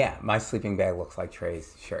 yeah, my sleeping bag looks like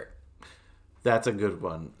Trey's shirt. That's a good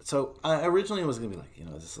one. So I originally was going to be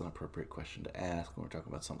like, this is an appropriate question to ask when we're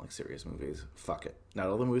talking about something like serious movies. Fuck it. Not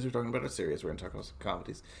all the movies we're talking about are serious. We're going to talk about some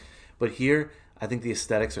comedies. But here, I think the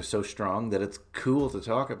aesthetics are so strong that it's cool to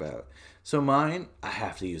talk about. So mine, I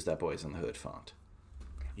have to use that Boys in the Hood font.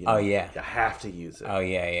 Oh, yeah. I have to use it. Oh,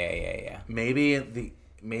 yeah.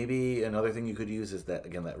 Maybe another thing you could use is that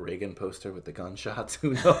Reagan poster with the gunshots.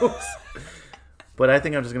 Who knows? But I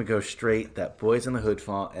think I'm just going to go straight that Boys in the Hood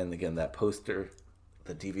font, and again, that poster,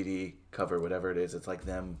 the DVD cover, whatever it is, it's like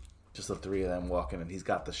them, just the three of them walking, and he's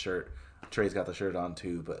got the shirt. Trey's got the shirt on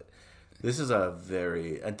too, but this is a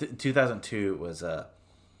very... 2002 was a,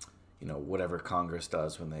 whatever Congress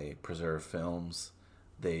does when they preserve films,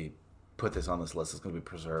 they put this on this list. It's going to be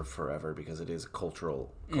preserved forever because it is culturally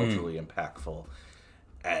impactful.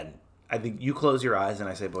 And I think you close your eyes and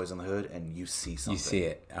I say Boys in the Hood, and you see something. You see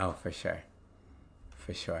it. Oh, for sure.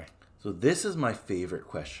 For sure. So this is my favorite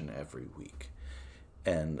question every week.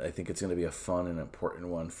 And I think it's going to be a fun and important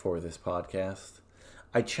one for this podcast.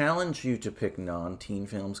 I challenge you to pick non-teen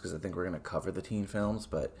films because I think we're going to cover the teen films.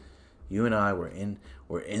 But you and I, we're in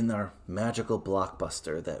our magical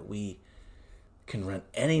blockbuster that we can rent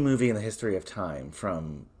any movie in the history of time,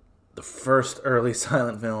 from the first early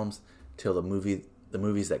silent films till the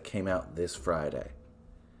movies that came out this Friday.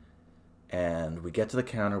 And we get to the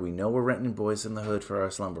counter. We know we're renting Boys in the Hood for our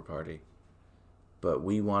slumber party. But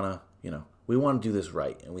we want to do this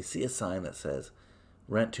right. And we see a sign that says,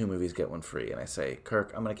 rent 2 movies, get 1 free. And I say,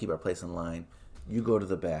 Kirk, I'm going to keep our place in line. You go to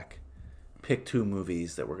the back. Pick 2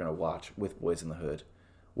 movies that we're going to watch with Boys in the Hood.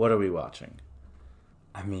 What are we watching?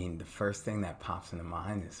 I mean, the first thing that pops into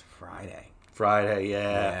mind is Friday. Friday,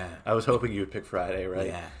 yeah. I was hoping you would pick Friday, right?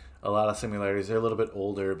 Yeah. A lot of similarities. They're a little bit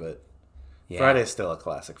older, but Yeah. Friday's still a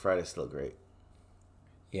classic. Friday's still great.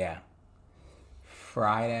 Yeah.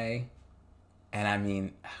 Friday, and I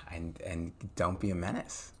mean, and Don't Be a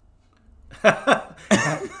Menace.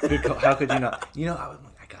 Good call. How could you not? You know, I was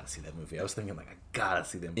like, I gotta see that movie. I was thinking, like, I gotta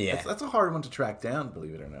see them. Yeah. That's a hard one to track down,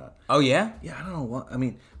 believe it or not. Oh, yeah? Yeah, I don't know what. I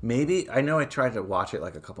mean, maybe. I know I tried to watch it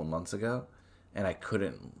like a couple months ago, and I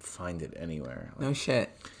couldn't find it anywhere. Like, No shit.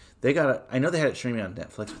 they got it. I know they had it streaming on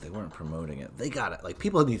Netflix, but they weren't promoting it. They got it. Like,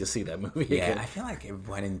 people need to see that movie Yeah, again. I feel like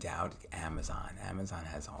when in doubt, Amazon. Amazon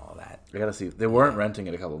has all that. I gotta see. They weren't renting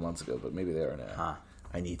it a couple months ago, but maybe they are now. Huh.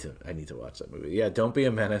 I need to watch that movie. Yeah, Don't Be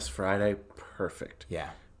a Menace. Friday, perfect. Yeah.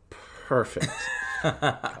 Perfect.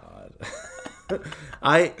 God.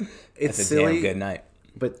 It's That's a silly. damn good night.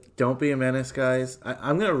 But Don't Be a Menace, guys.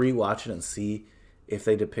 I'm gonna rewatch it and see if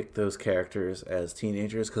they depict those characters as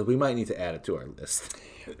teenagers, because we might need to add it to our list.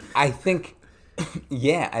 I think,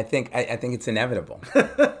 yeah, I think it's inevitable.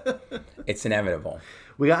 It's inevitable.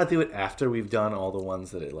 We gotta do it after we've done all the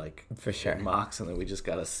ones that it like For sure. it mocks, and then we just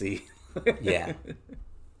gotta see. Yeah.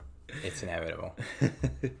 It's inevitable.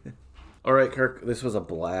 All right, Kirk, this was a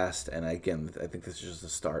blast, and again, I think this is just the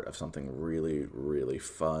start of something really, really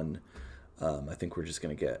fun. I think we're just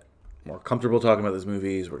going to get more comfortable talking about these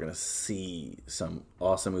movies. We're going to see some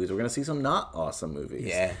awesome movies. We're going to see some not awesome movies.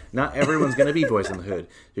 Yeah. Not everyone's going to be Boys in the Hood.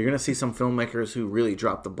 You're going to see some filmmakers who really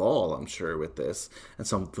drop the ball, I'm sure, with this, and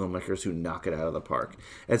some filmmakers who knock it out of the park.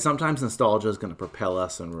 And sometimes nostalgia is going to propel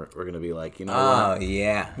us, and we're going to be like, you know what? Oh,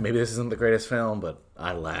 yeah. Maybe this isn't the greatest film, but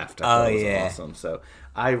I laughed. I thought it was yeah. awesome. So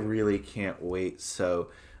I really can't wait. So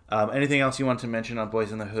anything else you want to mention on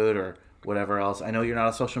Boys in the Hood or whatever else? I know you're not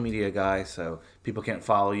a social media guy, so people can't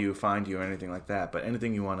follow you, find you, or anything like that. But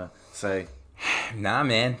anything you want to say? Nah,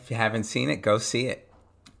 man. If you haven't seen it, go see it.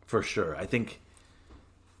 For sure. I think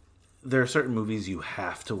there are certain movies you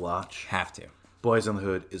have to watch. Have to. Boys in the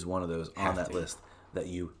Hood is one of those on Have that to. list that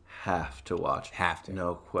you have to watch. Have to.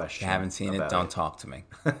 No question. If you haven't seen it, about don't talk to me.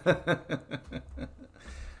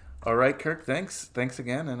 All right, Kirk, thanks. Thanks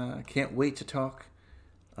again, and I can't wait to talk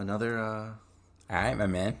another All right, my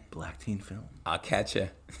man. Black teen film. I'll catch you.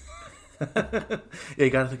 Yeah,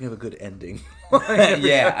 you got to think of a good ending.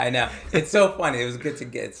 Yeah, I know. It's so funny. It was good to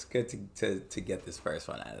get. It's good to get this first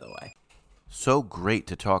one out of the way. So great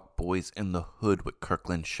to talk Boys in the Hood with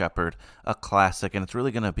Kirkland Shepard, a classic, and it's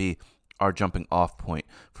really going to be our jumping off point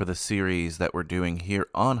for the series that we're doing here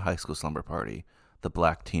on High School Slumber Party, the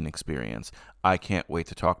Black Teen Experience. I can't wait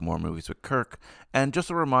to talk more movies with Kirk, and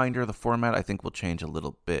just a reminder, the format I think will change a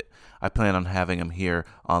little bit. I plan on having him here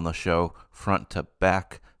on the show front to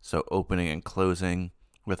back, so opening and closing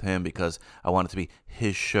with him, because I want it to be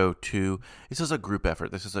his show too. This is a group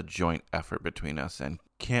effort. This is a joint effort between us, and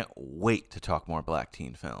can't wait to talk more Black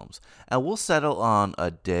teen films. And we'll settle on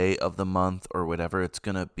a day of the month or whatever it's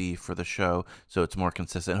going to be for the show, so it's more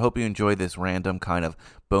consistent. Hope you enjoy this random kind of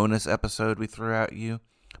bonus episode we threw at you.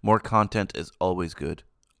 More content is always good,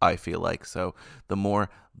 I feel like, so the more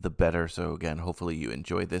the better. So again, hopefully you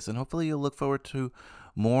enjoyed this, and hopefully you'll look forward to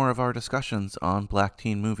more of our discussions on Black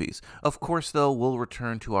teen movies. Of course, though, we'll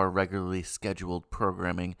return to our regularly scheduled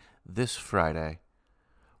programming this Friday.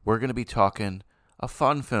 We're going to be talking a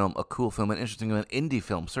fun film, a cool film, an interesting film, an indie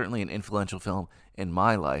film, certainly an influential film in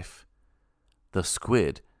my life, The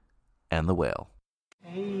Squid and the Whale.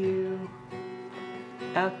 Hey you,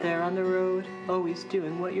 out there on the road, always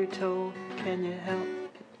doing what you're told. Can you help?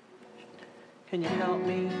 Can you help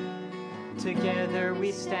me? Together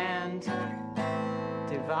we stand,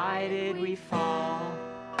 divided we fall.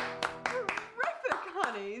 Terrific,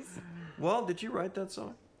 honeys. Well, did you write that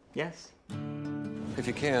song? Yes. If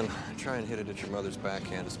you can, try and hit it at your mother's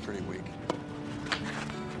backhand. It's pretty weak.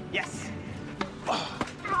 Yes.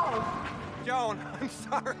 Ow! Joan, I'm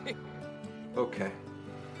sorry. Okay.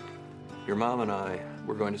 Your mom and I,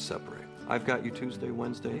 we're going to separate. I've got you Tuesday,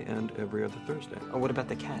 Wednesday, and every other Thursday. Oh, what about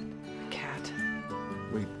the cat? Cat?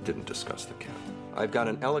 We didn't discuss the cat. I've got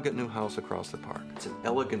an elegant new house across the park. It's an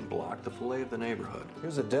elegant block, the filet of the neighborhood.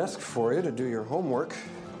 Here's a desk for you to do your homework.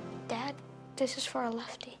 Dad, this is for a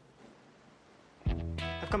lefty.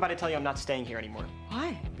 I've come by to tell you I'm not staying here anymore.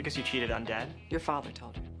 Why? Because you cheated on Dad. Your father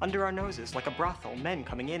told you. Under our noses, like a brothel, men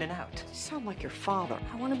coming in and out. You sound like your father.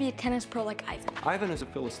 I want to be a tennis pro like Ivan. Ivan is a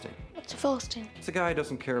Philistine. What's a Philistine? It's a guy who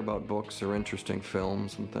doesn't care about books or interesting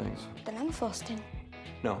films and things. Then I'm a Philistine.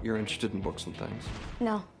 No, you're interested in books and things.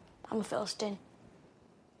 No, I'm a Philistine.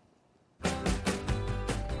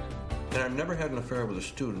 And I've never had an affair with a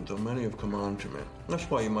student, though many have come on to me. That's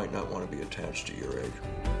why you might not want to be attached to your age.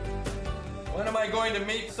 When am I going to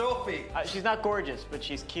meet Sophie? She's not gorgeous, but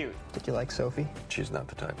she's cute. Did you like Sophie? She's not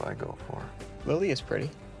the type I go for. Lily is pretty.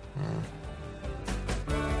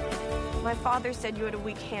 My father said you had a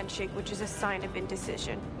weak handshake, which is a sign of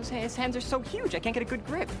indecision. His hands are so huge, I can't get a good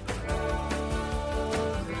grip.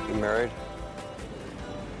 You married?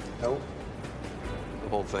 No. The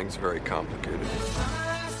whole thing's very complicated.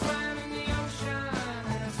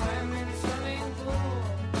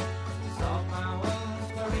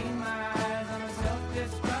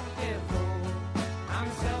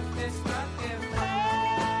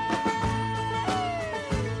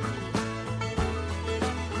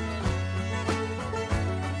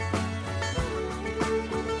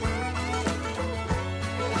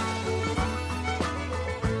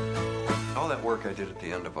 Work I did at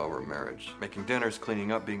the end of our marriage, making dinners,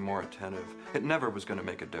 cleaning up, being more attentive, it never was going to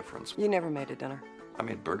make a difference. You never made a dinner. I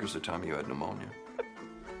made burgers the time you had pneumonia.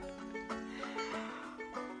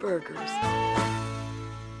 Burgers.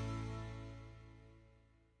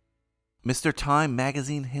 Mr. Time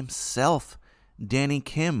Magazine himself, Danny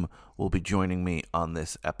Kim, will be joining me on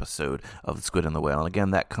this episode of The Squid and the Whale. And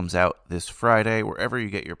again, that comes out this Friday, wherever you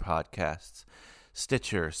get your podcasts.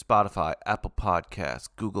 Stitcher, Spotify, Apple Podcasts,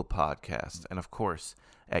 Google Podcasts, and of course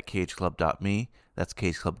at cageclub.me. That's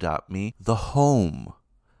cageclub.me, the home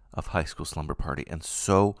of High School Slumber Party and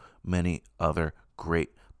so many other great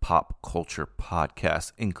pop culture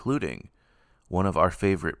podcasts, including one of our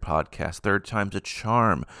favorite podcasts, Third Time's a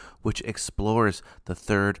Charm, which explores the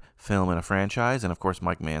third film in a franchise. And of course,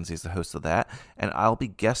 Mike Manzi is the host of that, and I'll be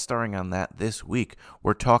guest starring on that this week.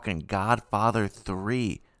 We're talking Godfather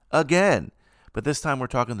 3 again. But this time we're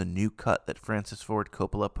talking the new cut that Francis Ford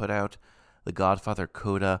Coppola put out, The Godfather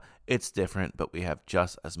Coda. It's different, but we have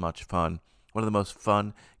just as much fun. One of the most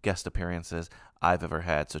fun guest appearances I've ever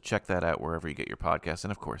had. So check that out wherever you get your podcasts.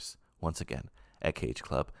 And of course, once again, at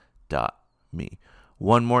cageclub.me.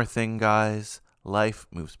 One more thing, guys. Life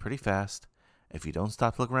moves pretty fast. If you don't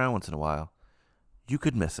stop to look around once in a while, you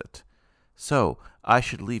could miss it. So I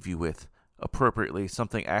should leave you with, appropriately,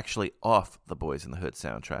 something actually off the Boys in the Hood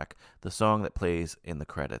soundtrack, the song that plays in the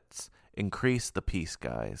credits. Increase the peace,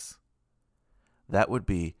 guys. That would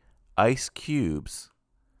be Ice Cube's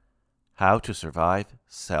How to Survive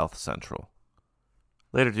South Central.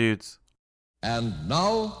 Later, dudes. And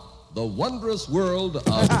now, the wondrous world of...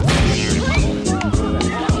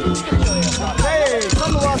 Hey,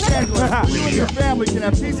 come to Los Angeles. You and your family can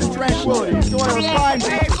have peace and tranquility. Enjoy our fine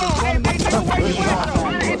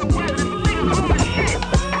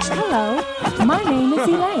Hello, my name is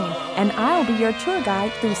Elaine, and I'll be your tour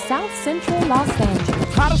guide through South Central Los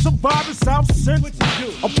Angeles. How to survive in South Central?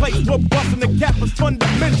 A place where busting the gap is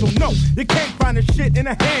fundamental. No, you can't find this shit in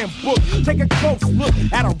a handbook. Take a close look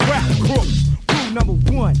at a rap crook. Rule number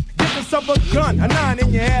 1, get yourself a gun. A 9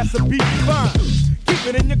 in your ass will be fine. Keep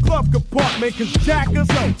it in your glove compartment, cause jackers,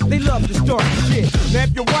 they love to start shit. Now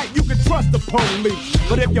if you're white, you can trust the police.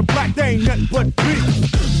 But if you're black, they ain't nothing but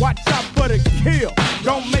beef. Watch out for the kill.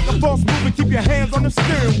 Don't make a false move and keep your hands on the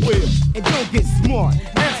steering wheel. And don't get smart,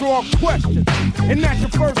 answer all questions. And that's your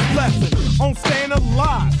first lesson on staying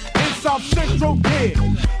alive in South Central dead.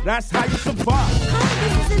 That's how you survive. Hi,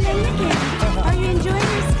 this is Elaine again. Are you enjoying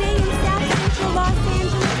your stay in South Central Los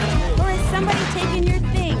Angeles? Or is somebody taking your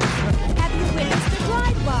things? Have you witnessed the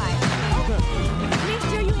drive-by? Okay, make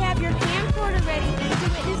sure you have your camcorder ready to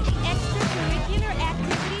witness the extracurricular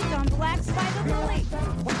activities on Blacks by the Lake.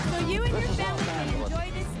 So you and your family can enjoy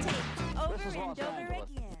this tape over and over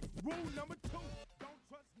again. Rule number 2, don't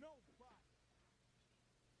trust nobody.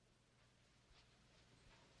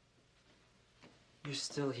 You're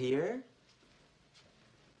still here?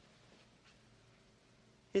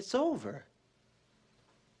 It's over.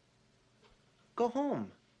 Go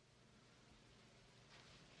home.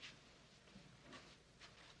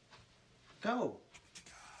 Go.